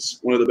 It's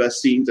one of the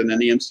best scenes in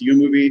any MCU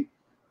movie.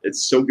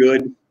 It's so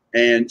good.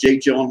 And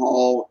Jake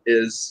Gyllenhaal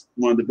is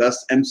one of the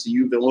best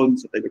MCU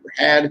villains that they've ever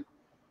had.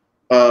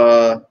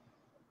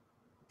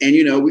 And,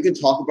 you know, we can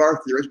talk about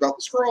our theories about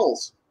the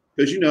Skrulls.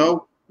 Because, you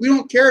know, we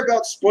don't care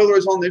about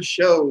spoilers on this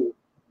show.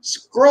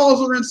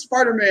 Skrulls are in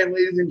Spider-Man,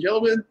 ladies and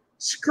gentlemen.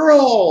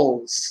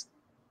 Skrulls.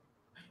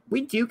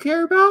 We do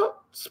care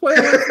about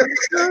spoilers.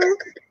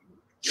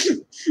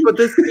 But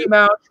this came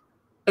out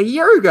a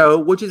year ago,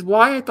 which is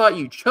why I thought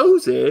you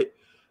chose it,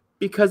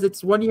 because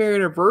it's 1 year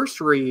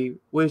anniversary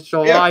was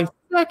July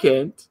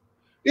 2nd.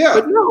 Yeah.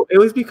 But no, it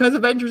was because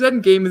Avengers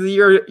Endgame is a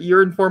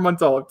year and 4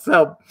 months old.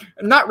 So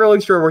I'm not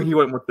really sure where he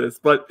went with this,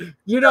 but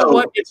you know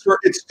what?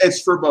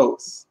 It's for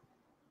both.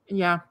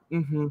 Yeah.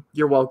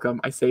 You're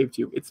welcome. I saved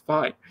you. It's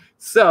fine.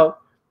 So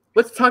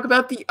let's talk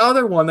about the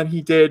other one that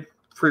he did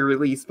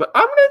pre-release. But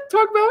I'm going to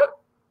talk about,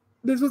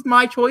 this was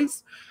my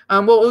choice.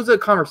 Well, it was a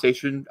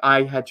conversation.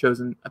 I had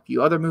chosen a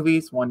few other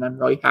movies. One I'm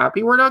really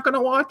happy we're not going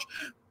to watch,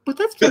 but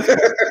that's just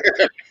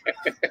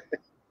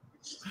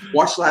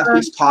watch last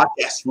week's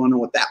podcast. You want to know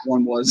what that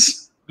one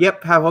was?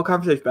 Yep, have a whole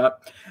conversation about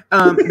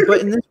it.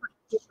 But in this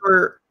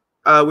particular,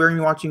 we're going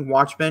to be watching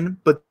Watchmen,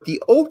 but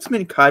the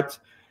Ultimate Cut,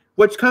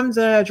 which comes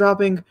in at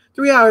dropping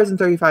 3 hours and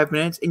 35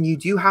 minutes, and you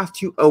do have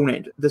to own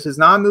it. This is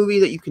not a movie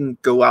that you can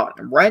go out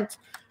and rent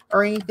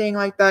or anything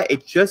like that.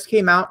 It just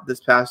came out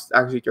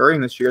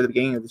during this year, the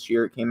beginning of this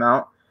year it came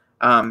out,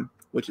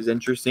 which is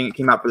interesting. It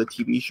came out for the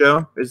TV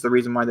show, is the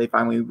reason why they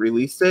finally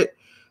released it.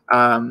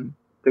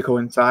 To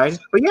coincide.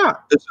 But yeah.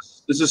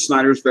 This is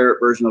Snyder's favorite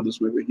version of this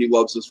movie. He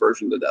loves this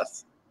version to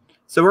death.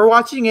 So we're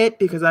watching it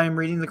because I'm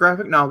reading the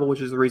graphic novel,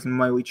 which is the reason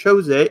why we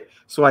chose it,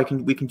 so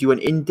we can do an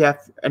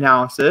in-depth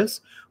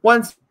analysis.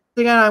 Once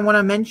again, I want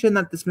to mention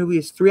that this movie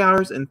is 3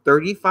 hours and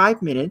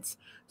 35 minutes,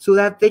 so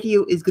that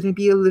video is going to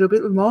be a little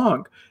bit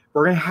long.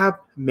 We're going to have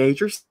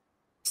major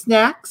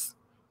snacks,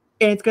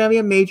 and it's going to be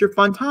a major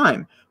fun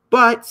time.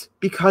 But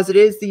because it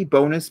is the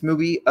bonus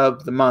movie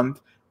of the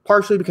month,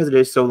 partially because it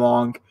is so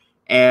long,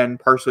 and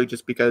partially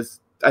just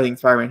because I think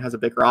Spider-Man has a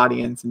bigger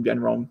audience in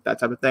general, that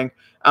type of thing.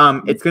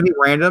 It's going to be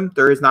random.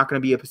 There is not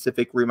going to be a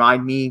specific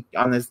remind me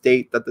on this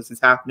date that this is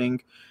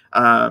happening,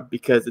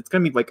 because it's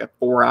going to be like a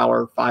 4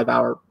 hour, 5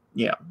 hour,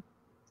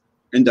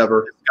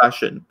 endeavor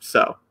discussion.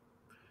 So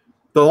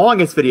the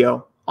longest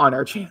video on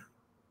our channel.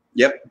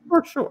 Yep.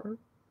 For sure.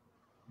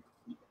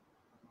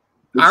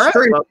 All right.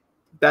 Well,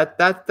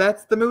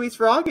 that's the movies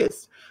for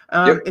August.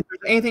 If there's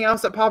anything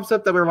else that pops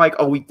up that we're like,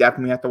 oh, we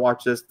definitely have to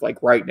watch this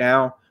like right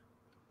now,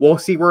 we'll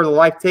see where the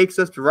life takes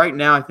us. But right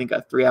now, I think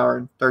a 3 hour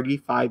and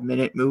 35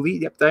 minute movie.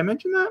 Yep, did I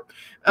mention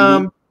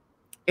that?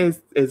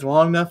 Is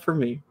long enough for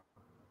me.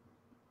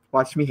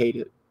 Watch me hate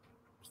it.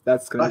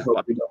 That's gonna be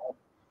fun.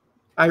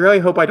 I really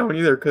hope I don't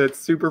either, because it's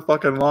super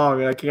fucking long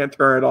and I can't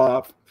turn it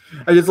off.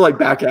 I just like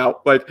back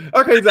out. Like,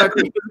 okay,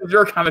 exactly. This is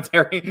your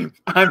commentary.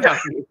 I'm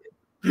happy.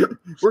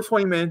 We're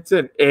 20 minutes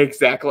in.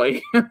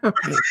 Exactly.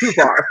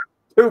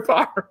 Too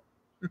far.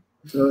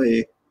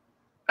 Really?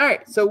 All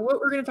right. So what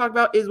we're going to talk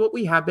about is what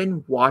we have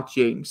been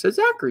watching. So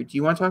Zachary, do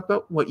you want to talk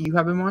about what you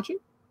have been watching?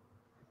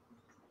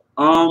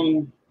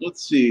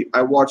 Let's see.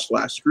 I watched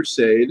Last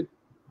Crusade,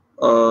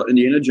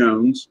 Indiana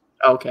Jones.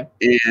 Okay.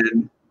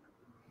 And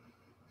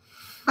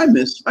I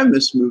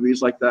miss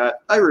movies like that.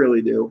 I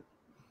really do.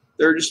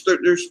 It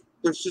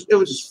was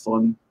just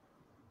fun.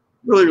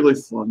 Really, really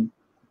fun.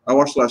 I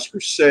watched Last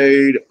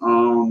Crusade.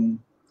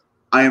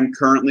 I am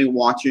currently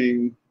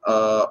watching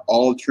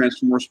all of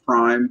Transformers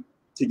Prime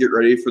to get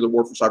ready for the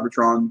War for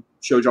Cybertron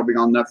show jumping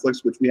on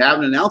Netflix, which we have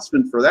an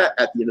announcement for that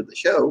at the end of the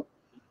show.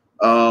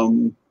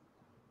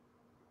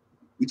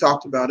 We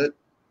talked about it.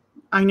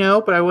 I know,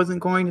 but I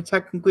wasn't going to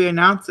technically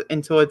announce it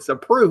until it's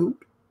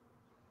approved.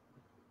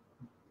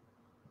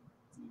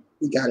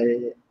 We got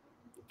it.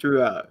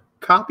 Through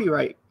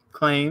copyright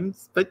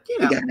claims, but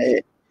We got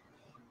it.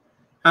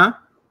 Huh?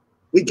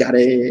 We got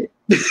it.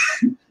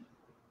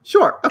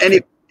 Sure.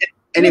 Okay.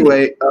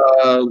 Anyway,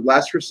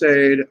 Last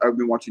Crusade, I've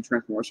been watching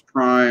Transformers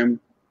Prime,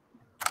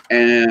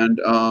 and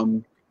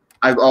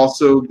I've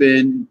also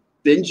been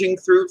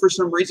binging through, for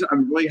some reason,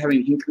 I'm really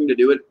having a hankering to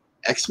do it,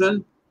 X-Men.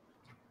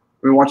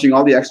 I've been watching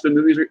all the X-Men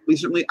movies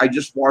recently. I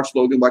just watched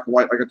Logan Black and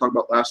White, like I talked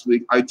about last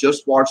week. I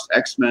just watched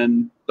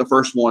X-Men, the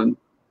first one,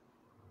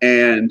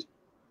 and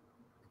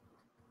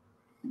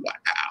wow.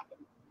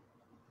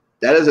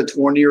 That is a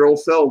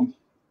 20-year-old film,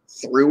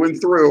 through and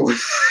through.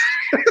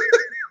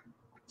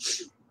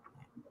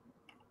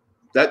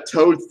 That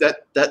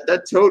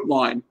Toad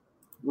line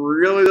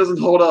really doesn't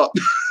hold up.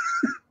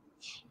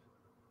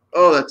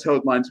 Oh, that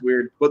Toad line's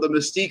weird. But the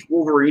Mystique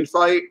Wolverine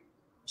fight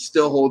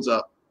still holds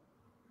up.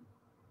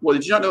 What,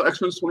 did you not know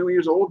X-Men's 21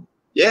 years old?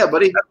 Yeah,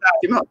 buddy.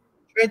 Came out.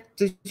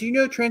 Did you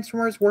know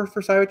Transformers War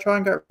for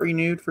Cybertron got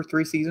renewed for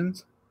 3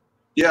 seasons?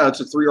 Yeah, it's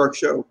a 3-arc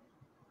show.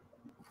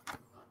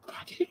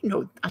 I didn't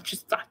know. I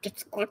just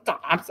clicked on.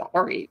 I'm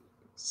sorry.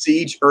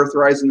 Siege,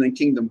 Earthrise, and then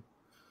Kingdom.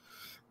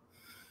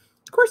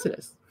 Of course it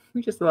is.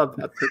 We just love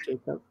that for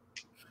Jacob.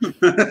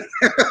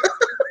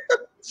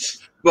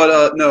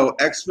 But no,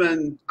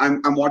 X-Men.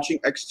 I'm watching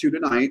X2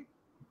 tonight.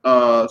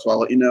 So I'll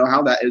let you know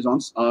how that is on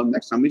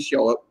next time we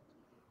show up.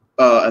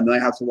 And then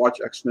I have to watch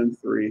X-Men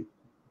 3.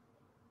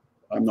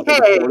 I'm not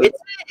looking forward to it.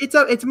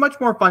 It's a much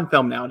more fun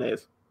film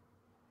nowadays.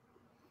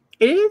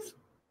 It is.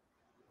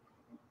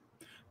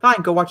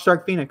 Fine, go watch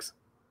Dark Phoenix.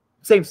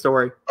 Same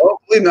story. Oh,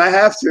 believe me, I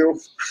have to.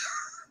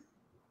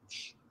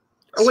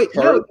 Oh wait,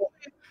 no,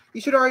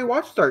 you should already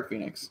watch Dark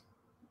Phoenix.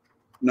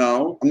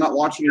 No, I'm not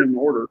watching it in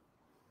order.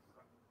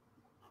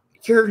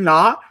 You're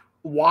not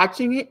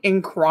watching it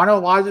in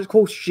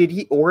chronological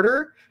shitty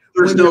order?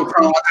 There's no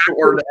chronological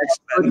order to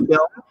X-Men.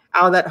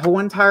 Out of that whole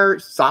entire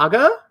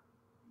saga?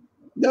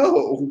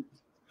 No,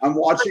 I'm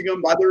watching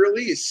them by the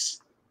release.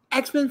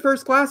 X-Men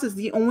First Class is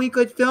the only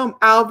good film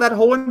out of that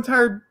whole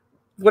entire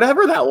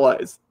whatever that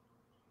was.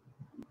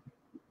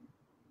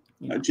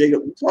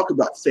 Jacob, we talk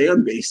about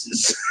fan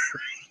bases.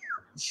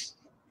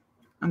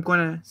 I'm going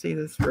to say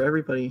this for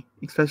everybody,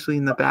 especially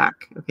in the back,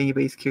 if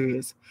anybody's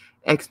curious.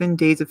 X-Men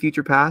Days of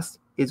Future Past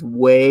is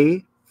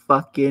way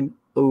fucking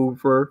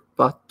over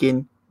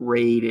fucking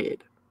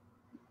rated.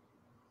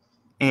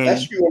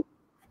 And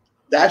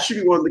that should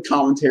be one of the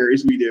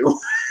commentaries we do.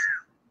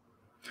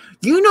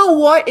 You know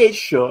what? It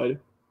should.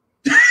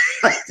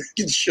 I think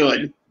it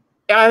should.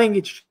 I think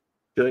it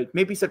should.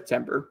 Maybe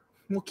September.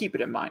 We'll keep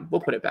it in mind.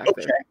 We'll put it back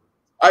there.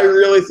 I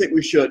really think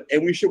we should.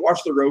 And we should watch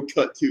the road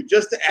cut too,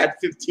 just to add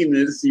 15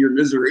 minutes to your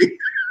misery.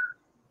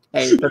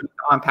 Hey, put it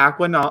on pack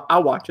one.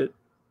 I'll watch it.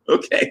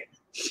 Okay.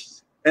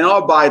 And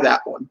I'll buy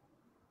that one.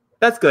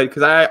 That's good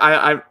because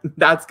I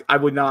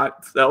would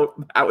not. So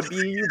that would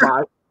be you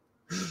buy.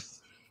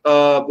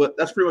 But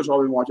that's pretty much all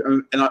we've been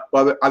watching. And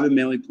I've been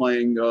mainly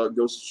playing Ghost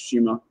of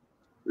Tsushima.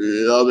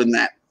 Loving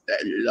that.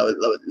 Love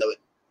it.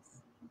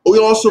 We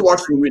also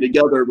watched the movie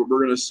together, but we're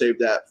going to save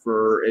that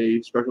for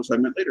a special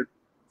segment later.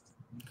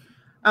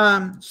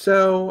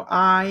 So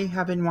I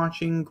have been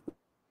watching.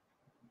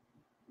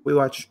 We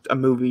watched a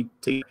movie.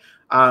 We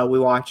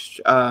watched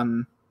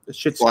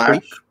Schitt's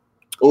Creek.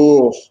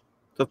 Oh,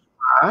 The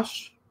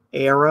Flash,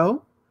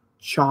 Arrow,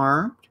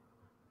 Charmed.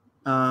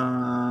 I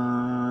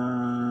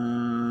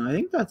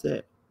think that's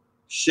it.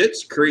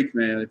 Schitt's Creek,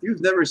 man. If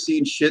you've never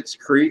seen Schitt's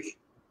Creek,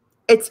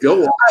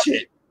 go watch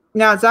it.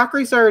 Now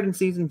Zachary started in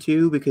season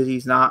 2 because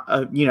he's not.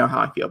 You know how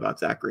I feel about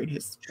Zachary and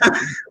his.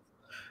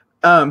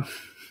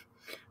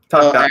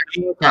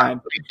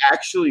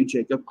 Actually,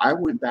 Jacob, I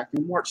went back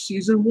and watched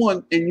season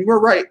 1, and you were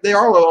right. They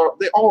all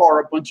are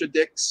a bunch of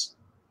dicks.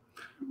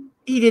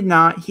 He did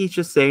not. He's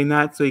just saying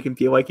that so he can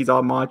feel like he's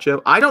all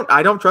macho. I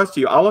don't trust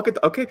you. I'll look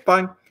at. Okay,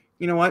 fine.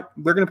 You know what?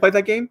 We're gonna play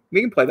that game. We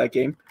can play that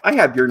game. I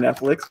have your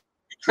Netflix.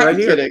 I'm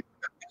kidding.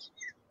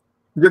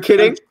 You're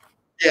kidding?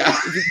 Yeah.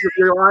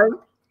 You're lying.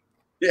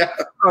 Yeah.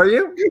 Are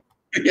you?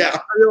 Yeah.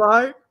 Are you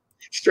lying?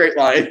 Straight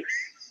lying.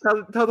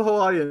 Tell the whole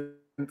audience.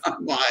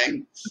 I'm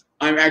lying.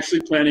 I'm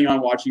actually planning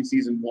on watching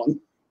season 1.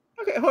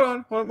 Okay,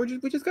 hold on.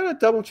 We just gotta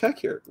double check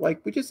here.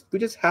 Like we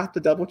just have to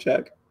double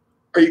check.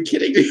 Are you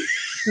kidding me?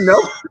 No,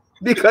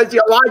 because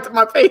you lied to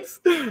my face,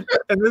 and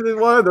this is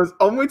one of those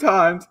only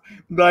times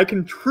that I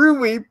can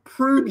truly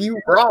prove you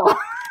wrong.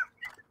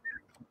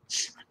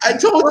 I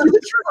told you the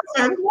truth.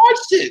 I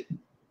watched it.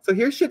 So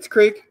here's Schitt's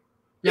Creek.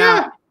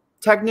 Now,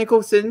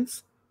 technical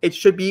sense, it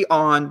should be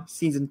on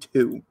season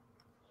 2.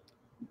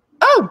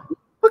 Oh,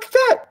 look at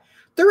that.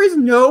 There is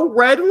no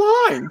red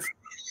lines.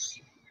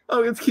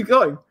 Oh, let's keep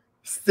going.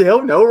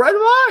 Still no red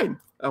lines.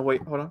 Oh,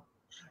 wait, hold on.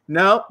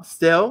 No,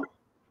 still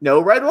no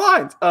red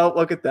lines. Oh,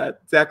 look at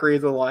that. Zachary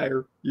is a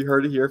liar. You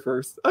heard it here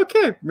first.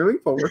 Okay, moving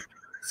forward.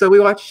 So we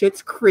watched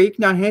Schitt's Creek.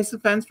 Now, his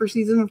defense for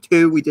season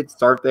 2, we did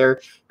start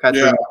there.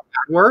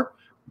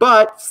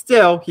 But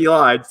still, he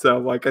lied. So,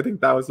 like, I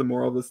think that was the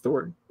moral of the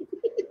story.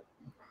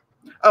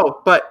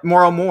 Oh, but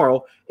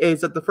moral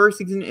is that the first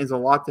season is a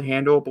lot to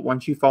handle, but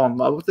once you fall in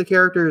love with the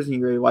characters and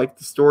you really like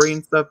the story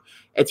and stuff,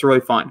 it's really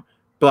fun.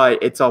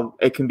 But it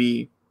can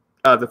be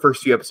the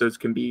first few episodes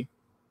can be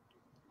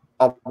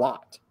a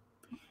lot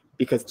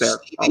because they're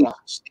a lot.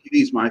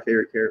 Stevie's my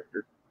favorite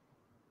character.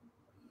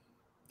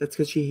 That's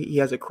because he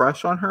has a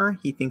crush on her.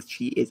 He thinks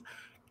she is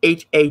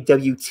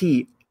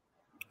HAWT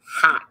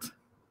hot.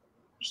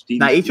 Stevie's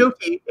not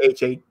HOT,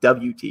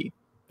 HAWT.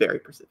 Very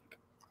specific.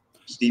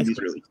 Stevie's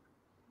really.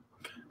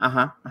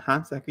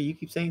 Zachary, you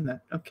keep saying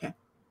that. Okay.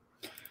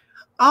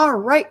 All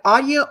right.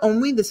 Audio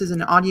only. This is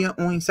an audio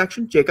only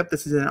section. Jacob,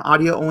 this is an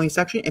audio only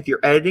section. If you're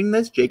editing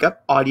this, Jacob,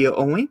 audio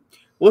only.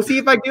 We'll see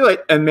if I do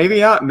it. And maybe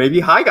not. Maybe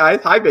hi,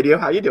 guys. Hi, video.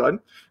 How you doing?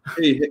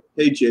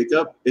 Hey,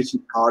 Jacob. It's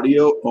an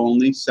audio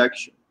only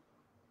section.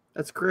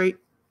 That's great.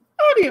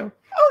 Audio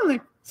only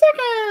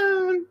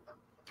section.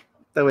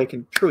 That way I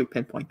can truly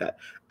pinpoint that.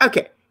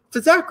 Okay.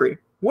 So, Zachary,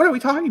 what are we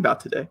talking about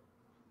today?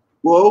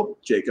 Well,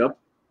 Jacob,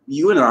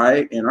 you and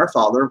I and our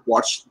father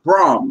watched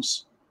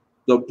Brahms,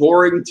 The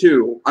Boy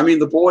 2.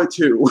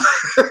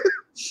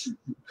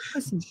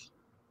 Listen,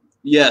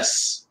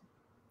 Yes.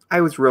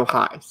 I was real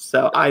high,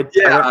 so I don't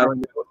really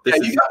know what this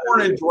is. You got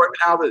more enjoyment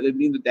out of it than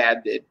me and the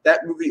dad did.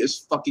 That movie is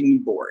fucking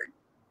boring.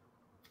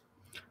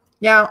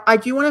 Now, I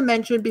do want to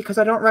mention, because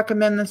I don't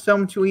recommend this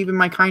film to even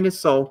my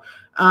kindest soul,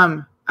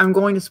 I'm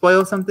going to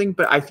spoil something,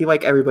 but I feel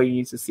like everybody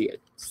needs to see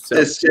it.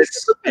 So,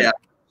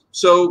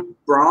 So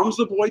Brahms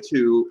the Boy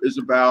 2 is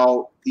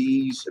about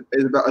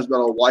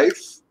a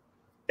wife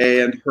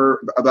and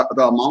about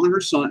a mom and her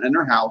son in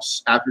their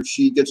house. After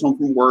she gets home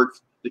from work,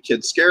 the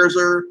kid scares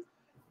her,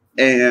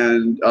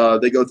 and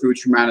they go through a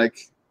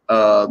traumatic.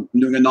 I'm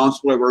doing a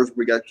non-spoilers.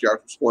 We got you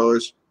out for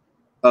spoilers.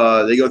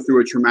 They go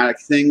through a traumatic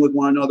thing with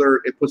one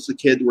another. It puts the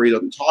kid where he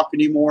doesn't talk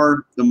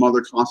anymore. The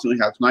mother constantly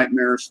has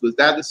nightmares. So the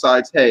dad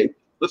decides, hey,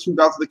 let's move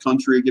out to the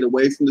country, get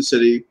away from the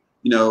city,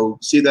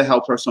 see if that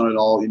helps our son at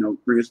all,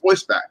 bring his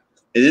voice back.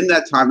 And in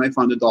that time, they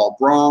find the doll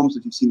Brahms.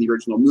 If you've seen the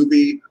original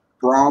movie,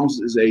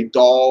 Brahms is a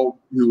doll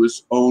who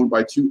was owned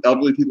by two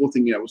elderly people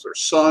thinking that was their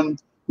son,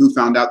 who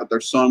found out that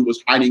their son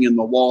was hiding in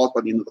the walls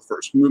by the end of the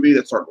first movie.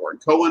 That starred Lauren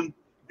Cohen.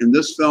 In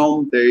this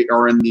film, they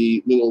are in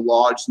the little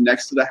lodge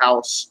next to the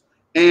house.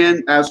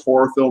 And as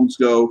horror films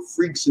go,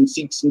 freaks and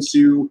seeks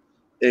ensue,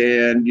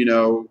 and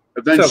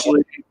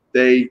eventually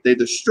they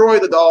destroy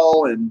the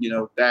doll, and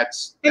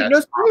that's no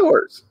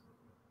spoilers.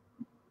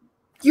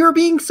 You're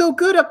being so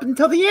good up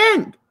until the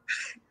end.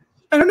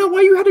 I don't know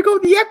why you had to go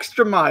the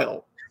extra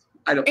mile.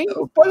 I don't know.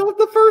 You spoiled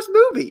the first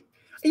movie.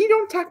 You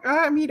don't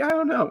I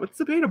don't know. It's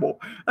debatable.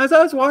 As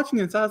I was watching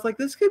this, I was like,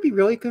 this could be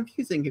really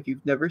confusing if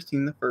you've never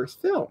seen the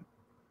first film.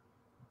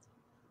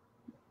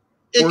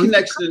 It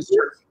connects in.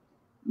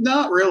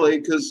 Not really,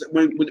 because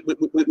when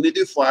they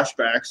do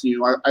flashbacks,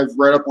 I've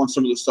read up on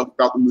some of the stuff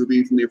about the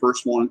movie from the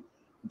first one,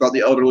 about the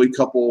elderly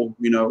couple,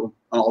 and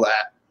all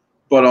that.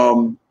 But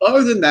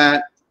other than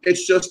that,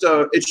 it's just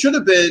it should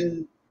have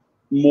been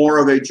more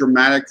of a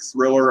dramatic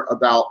thriller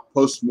about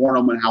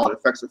post-mortem and how it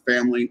affects the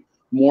family,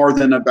 more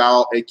than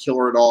about a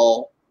killer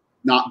doll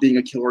not being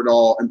a killer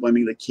doll and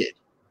blaming the kid.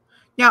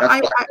 Yeah,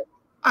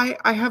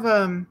 I have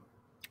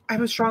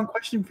a strong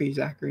question for you,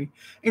 Zachary.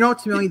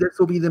 Ultimately, this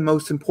will be the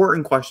most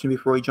important question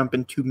before we jump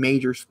into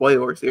major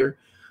spoilers here.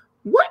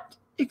 What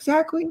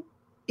exactly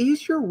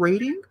is your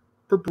rating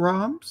for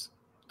Brahms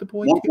the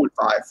Boy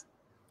 1.5.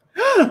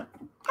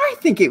 I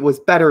think it was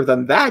better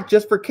than that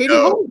just for Katie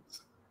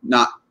Holmes.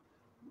 Not.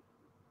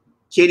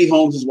 Katie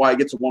Holmes is why it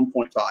gets a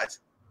 1.5.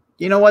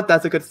 You know what?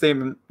 That's a good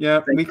statement.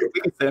 Yeah, we can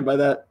stand by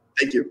that.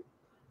 Thank you.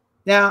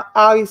 Now,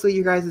 obviously,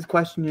 you guys'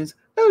 question is,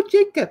 oh,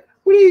 Jacob,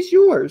 what is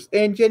yours?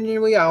 And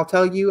genuinely, I'll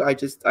tell you, I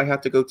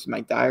have to go to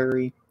my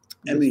diary.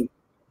 Emmy's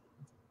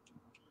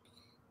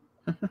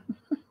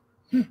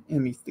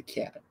the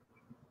cat.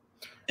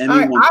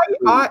 Emmy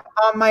on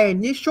my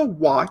initial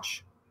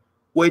watch,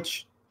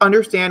 which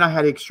understand I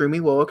had extremely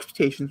low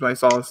expectations when I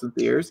saw this in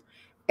theaters,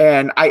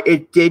 and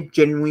it did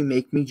genuinely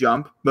make me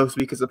jump,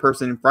 mostly because the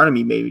person in front of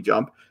me made me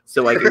jump.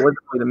 So it wasn't really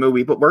the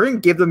movie, but we're gonna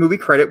give the movie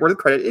credit where the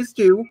credit is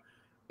due.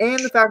 And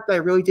the fact that I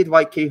really did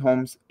like Katie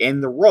Holmes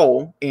in the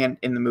role and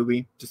in the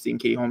movie, just seeing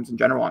Katie Holmes in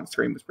general on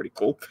screen was pretty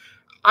cool.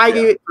 I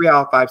gave it 3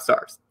 out of 5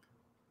 stars.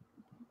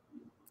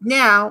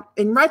 Now,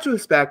 in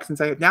retrospect,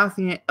 since I have now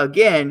seen it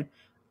again,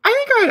 I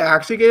think I would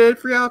actually get it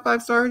 3 out of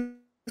 5 stars,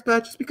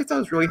 but just because I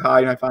was really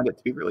high and I found it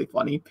to be really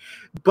funny.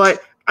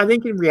 But I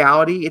think in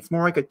reality, it's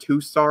more like a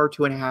 2-star,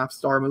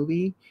 2.5-star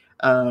movie,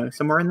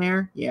 somewhere in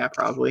there. Yeah,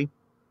 probably.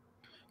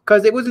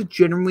 Because it was a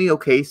generally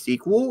okay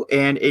sequel,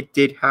 and it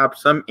did have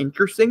some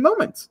interesting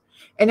moments.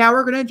 And now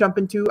we're going to jump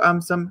into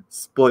some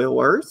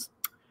spoilers.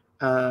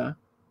 Filming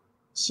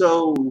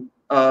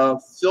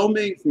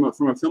from a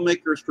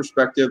filmmaker's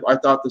perspective, I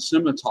thought the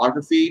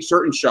cinematography,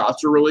 certain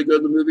shots are really good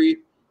in the movie.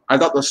 I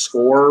thought the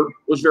score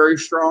was very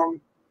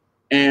strong.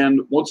 And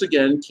once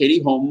again,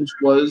 Katie Holmes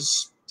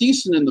was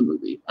decent in the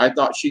movie. I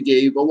thought she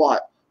gave a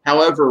lot.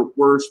 However,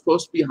 we're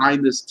supposed to be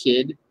behind this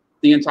kid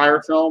the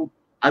entire film.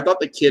 I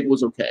thought the kid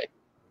was okay.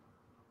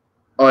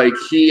 I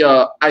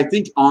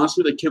think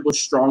honestly the kid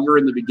was stronger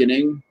in the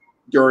beginning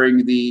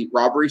during the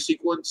robbery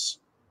sequence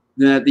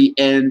than at the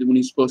end when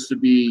he's supposed to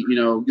be,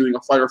 doing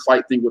a fight or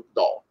flight thing with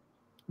the doll.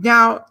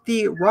 Now,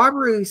 the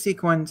robbery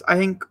sequence, I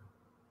think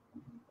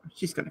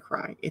she's going to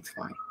cry. It's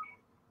fine.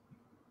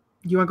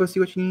 You want to go see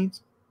what she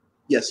needs?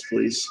 Yes,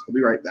 please. I'll be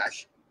right back.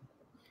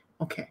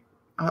 Okay.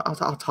 I'll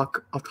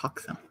talk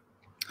some.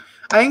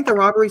 I think the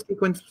robbery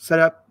sequence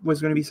setup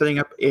was going to be setting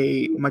up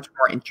a much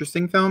more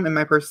interesting film, in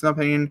my personal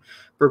opinion,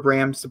 for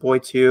Brahms the Boy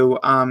 2.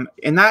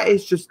 And that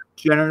is just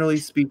generally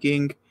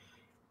speaking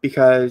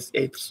because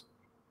it's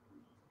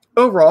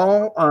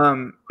overall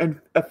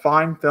a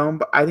fine film.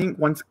 But I think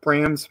once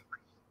Brahms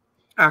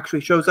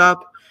actually shows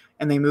up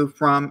and they move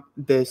from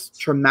this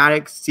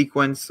traumatic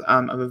sequence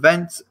of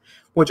events,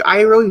 which I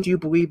really do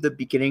believe the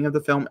beginning of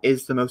the film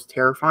is the most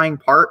terrifying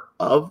part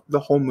of the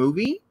whole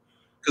movie.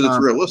 Because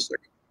it's realistic.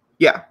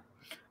 Yeah.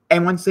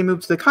 And once they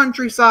move to the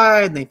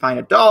countryside and they find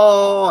a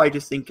doll, I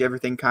just think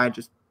everything kind of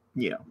just,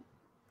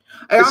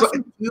 I It's also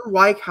like, do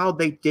like how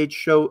they did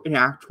show an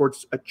act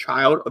towards a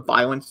child, of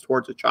violence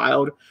towards a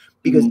child,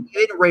 because Mhm.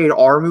 even rated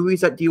R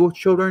movies that deal with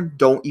children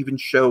don't even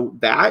show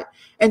that.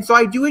 And so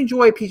I do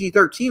enjoy a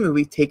PG-13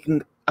 movie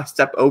taking a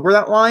step over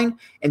that line,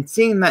 and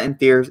seeing that in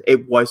theaters,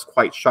 it was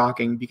quite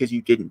shocking because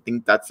you didn't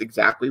think that's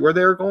exactly where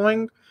they were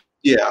going.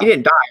 He yeah.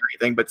 didn't die or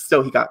anything, but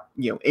still he got,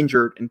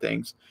 injured and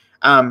things.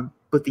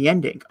 But the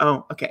ending.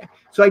 Oh, okay.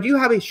 So I do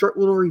have a short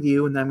little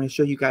review, and then I'm going to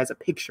show you guys a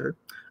picture,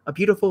 a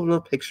beautiful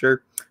little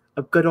picture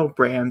of good old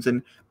Brams.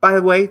 And by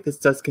the way, this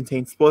does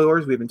contain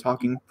spoilers. We've been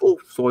talking full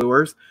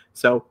spoilers.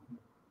 So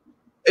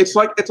It's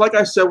like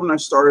I said when I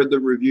started the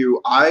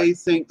review. I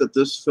think that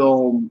this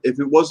film, if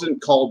it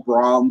wasn't called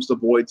Brahms the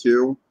Boy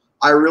 2,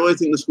 I really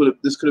think this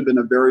could have been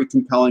a very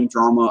compelling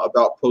drama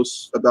about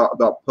post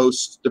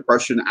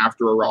depression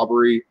after a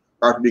robbery,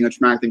 or after being a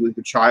traumatic thing with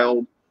a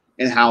child,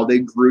 and how they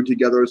grew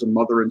together as a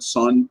mother and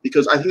son.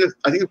 Because I think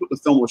that's what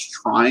the film was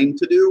trying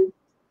to do.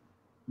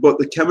 But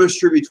the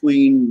chemistry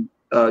between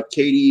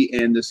Katie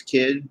and this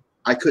kid,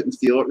 I couldn't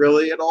feel it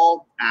really at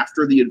all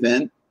after the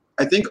event.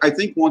 I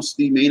think once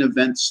the main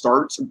event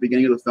starts at the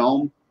beginning of the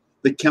film,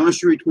 the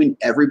chemistry between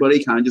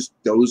everybody kind of just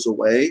goes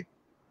away.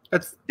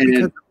 that's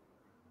because And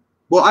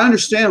well, I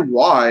understand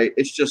why.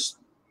 It's just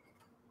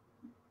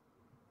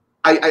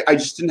I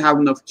just didn't have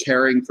enough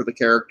caring for the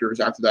characters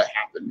after that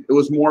happened. It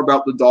was more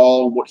about the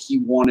doll and what he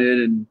wanted,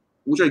 and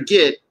which I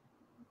get.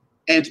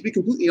 And to be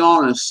completely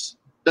honest,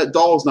 that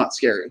doll is not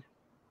scary.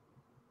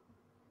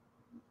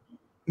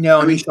 no, I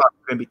and mean, you thought it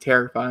was going to be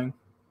terrifying.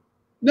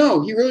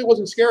 no, he really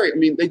wasn't scary. I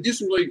mean, they do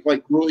some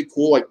really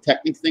cool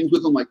technique things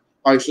with him, like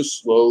how he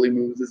just slowly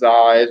moves his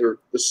eyes, or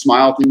the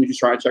smile thing when he's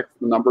trying to check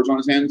the numbers on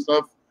his hand and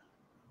stuff.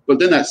 But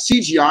then that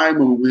CGI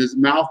moment when his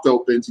mouth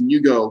opens and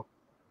you go,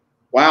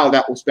 "Wow,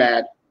 that was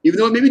bad." Even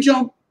though it made me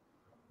jump,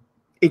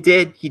 It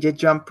did. He did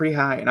jump pretty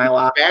high, and I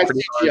laughed bad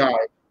pretty CGI.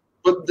 hard.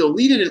 But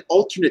deleted an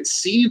alternate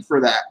scene for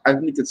that. I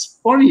think it's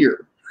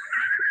funnier.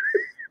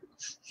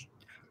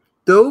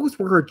 Those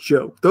were a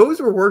joke.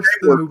 Those were worse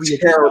They than the were movie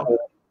terrible. itself.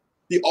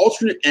 The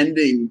alternate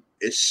ending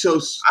is so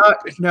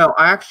stupid. No,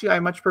 I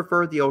much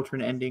prefer the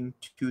alternate ending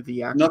to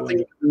the actual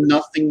ending.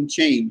 Nothing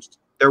changed.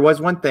 There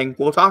was one thing.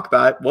 We'll talk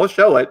about it. We'll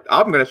show it.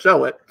 I'm going to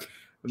show it,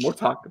 and we'll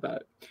talk about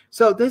it.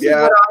 So this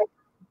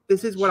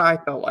is what I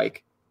felt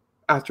like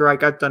after I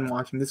got done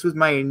watching. This was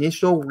my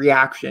initial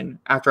reaction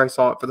after I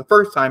saw it for the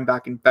first time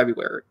back in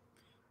February.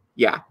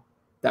 Yeah,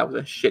 that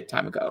was a shit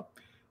time ago.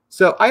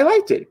 So I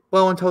liked it.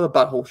 Well, until the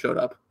butthole showed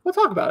up. We'll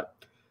talk about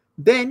it.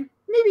 Then,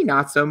 maybe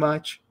not so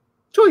much.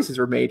 Choices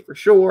were made for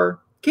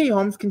sure. Katie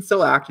Holmes can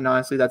still act, and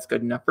honestly, that's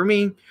good enough for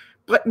me.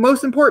 But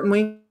most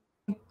importantly,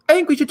 I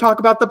think we should talk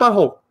about the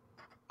butthole.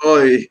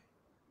 Oy.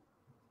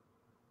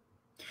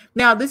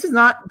 Now, this is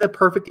not the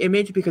perfect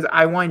image because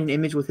I want an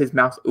image with his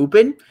mouth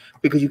open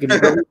because you can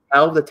really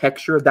tell the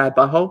texture of that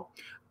butthole.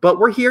 But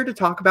we're here to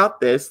talk about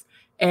this,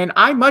 and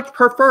I much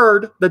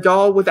preferred the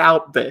doll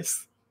without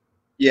this.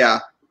 Yeah.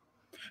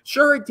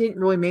 Sure, it didn't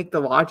really make the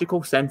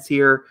logical sense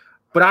here,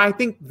 but I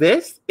think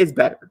this is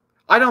better.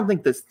 I don't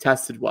think this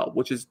tested well,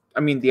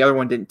 the other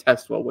one didn't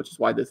test well, which is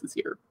why this is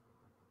here.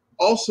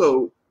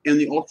 Also, in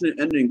the alternate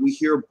ending, we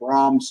hear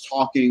Brahms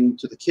talking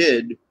to the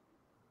kid,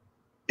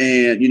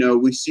 and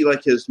we see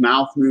his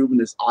mouth move and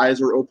his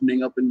eyes are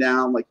opening up and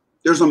down. Like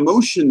there's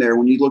emotion there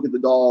when you look at the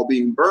doll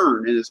being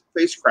burned and his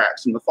face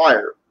cracks in the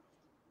fire.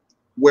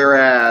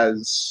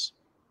 Whereas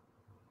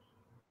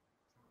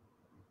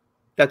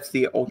that's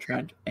the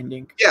alternate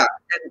ending. Yeah,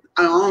 and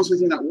I honestly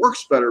think that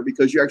works better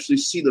because you actually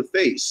see the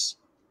face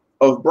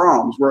of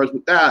Brahms, whereas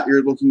with that,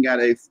 you're looking at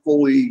a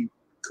fully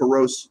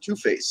corrosive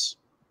Two-Face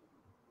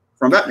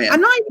from Batman.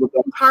 I'm not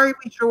entirely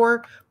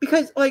sure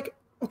because,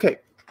 okay,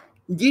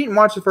 you didn't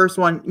watch the first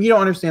one, you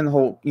don't understand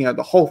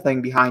the whole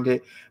thing behind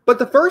it. But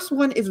the first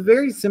one is a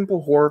very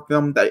simple horror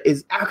film that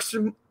is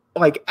actually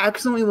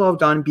excellently well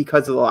done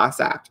because of the last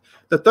act.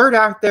 The third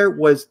act there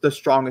was the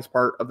strongest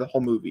part of the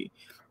whole movie.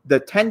 The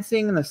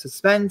tensing and the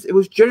suspense, it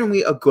was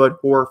generally a good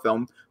horror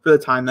film for the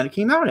time that it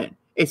came out in.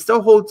 It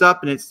still holds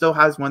up, and it still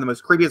has one of the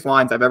most creepiest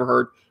lines I've ever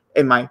heard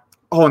in my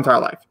whole entire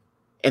life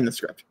in the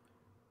script.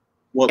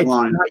 What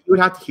line? You would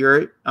have to hear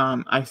it.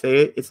 I say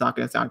it. It's not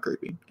going to sound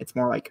creepy. It's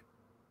more like...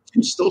 You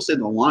can still say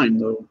the line,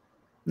 though.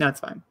 No, it's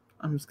fine.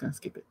 I'm just going to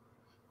skip it.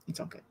 It's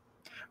okay.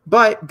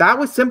 But that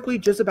was simply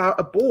just about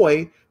a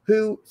boy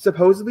who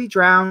supposedly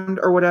drowned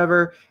or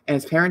whatever, and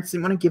his parents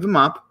didn't want to give him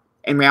up.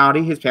 In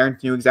reality, his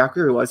parents knew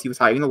exactly who he was. He was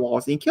hiding in the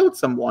walls, and he killed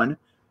someone.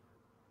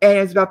 And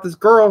it's about this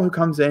girl who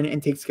comes in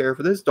and takes care of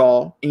this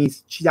doll, and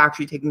she's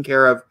actually taking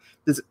care of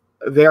this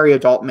very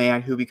adult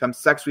man who becomes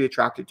sexually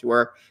attracted to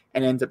her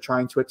and ends up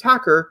trying to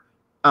attack her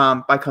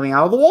by coming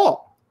out of the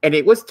wall. And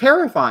it was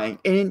terrifying.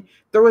 And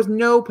there was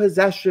no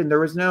possession. There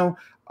was no,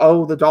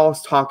 oh, the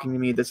doll's talking to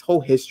me, this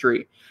whole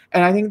history.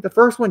 And I think the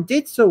first one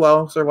did so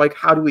well. So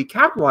how do we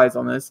capitalize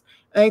on this?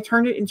 And they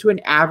turned it into an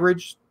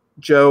average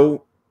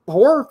Joe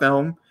horror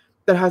film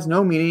that has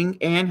no meaning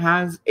and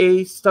has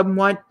a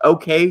somewhat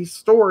okay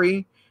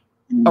story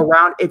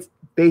around its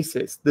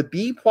basis. The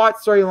B plot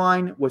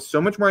storyline was so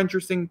much more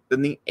interesting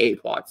than the A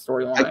plot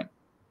storyline.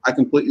 I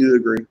completely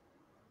agree.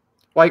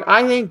 Like,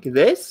 I think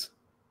this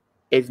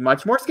is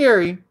much more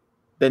scary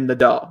than the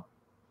doll.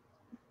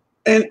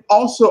 And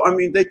also, I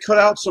mean, they cut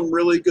out some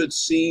really good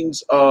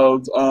scenes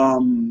of,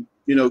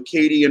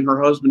 Katie and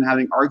her husband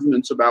having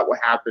arguments about what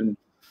happened.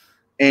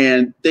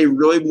 And they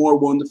really more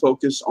wanted to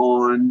focus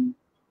on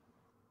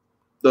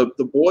the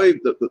boy,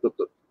 the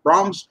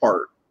Brahms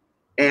part.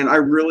 And I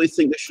really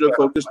think they should have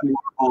focused more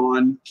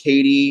on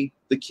Katie,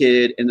 the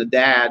kid, and the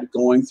dad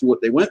going through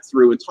what they went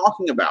through and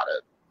talking about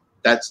it.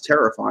 That's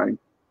terrifying.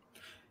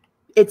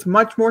 It's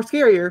much more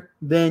scarier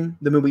than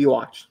the movie you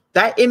watched.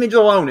 That image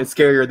alone is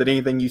scarier than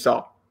anything you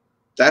saw.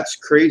 That's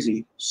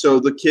crazy. So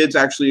the kid's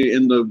actually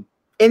in the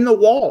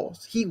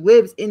walls. He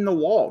lives in the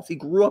walls. He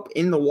grew up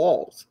in the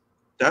walls.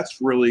 That's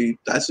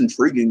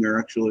intriguing there,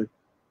 actually.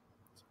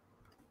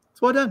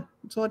 It's well done.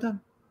 It's well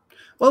done.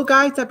 Well,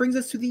 guys, that brings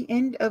us to the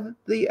end of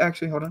the...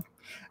 Actually, hold on.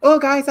 Well,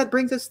 guys, that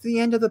brings us to the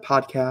end of the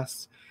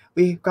podcast.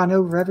 We've gone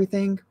over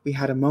everything. We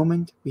had a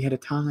moment. We had a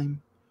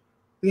time.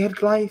 We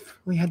had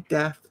life. We had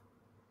death.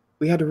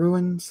 We had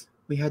ruins.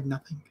 We had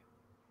nothing.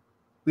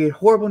 We had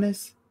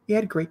horribleness. We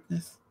had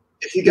greatness.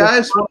 If you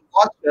guys want to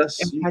watch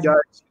us, you guys can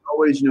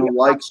always,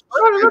 like...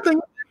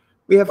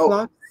 We have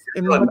flops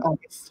and we have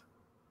August.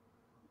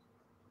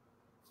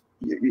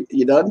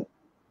 You done?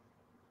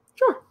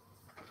 Sure.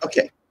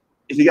 Okay.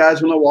 If you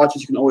guys want to watch us,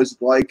 you can always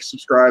like,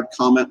 subscribe,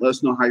 comment, let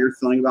us know how you're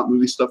feeling about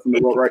movie stuff in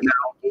the world right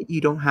now. You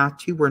don't have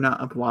to. We're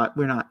not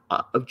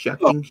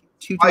objecting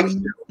to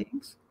doing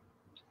things.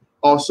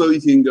 Also, you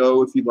can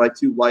go, if you'd like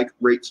to,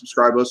 rate,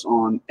 subscribe us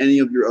on any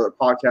of your other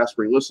podcasts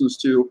where you listen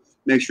to.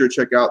 Make sure to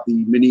check out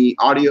the mini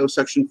audio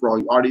section for all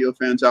you audio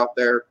fans out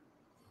there.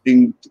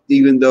 And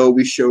even though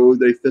we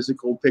showed a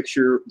physical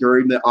picture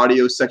during the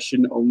audio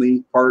section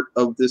only part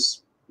of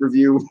this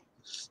review.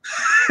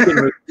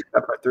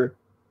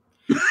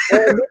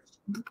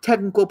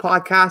 Technical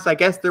podcast, I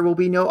guess there will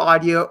be no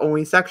audio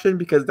only section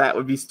because that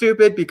would be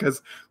stupid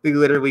because we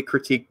literally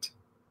critiqued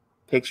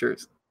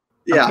pictures.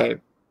 Yeah.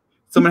 Okay.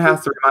 Someone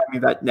has to remind me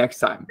that next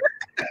time.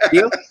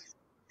 Deal?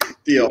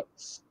 Deal.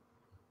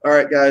 All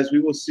right, guys.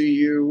 We will see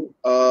you.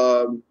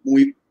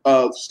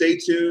 Stay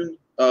tuned.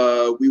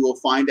 We will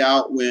find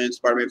out when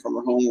Spider-Man Far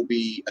From Home will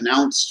be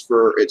announced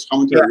for its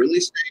commentary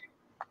release date.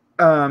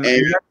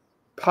 And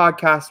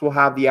podcast will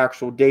have the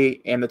actual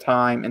date and the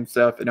time and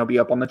stuff, and it'll be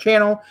up on the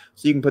channel,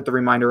 so you can put the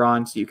reminder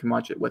on so you can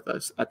watch it with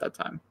us at that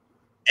time.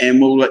 And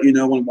we'll let you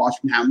know when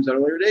Watchmen happens at a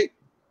later date,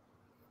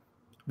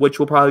 which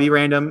will probably be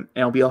random,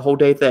 and it'll be a whole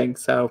day thing.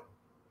 So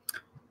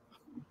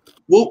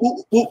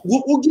we'll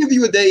give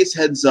you a day's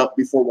heads up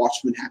before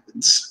Watchmen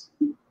happens.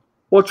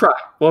 We'll try.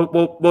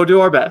 We'll do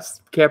our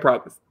best. Can't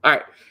promise. All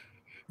right,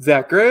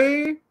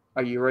 Zachary,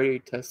 are you ready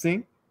to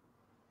sing?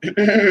 I've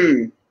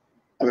been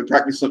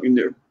practicing something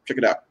new. Check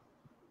it out.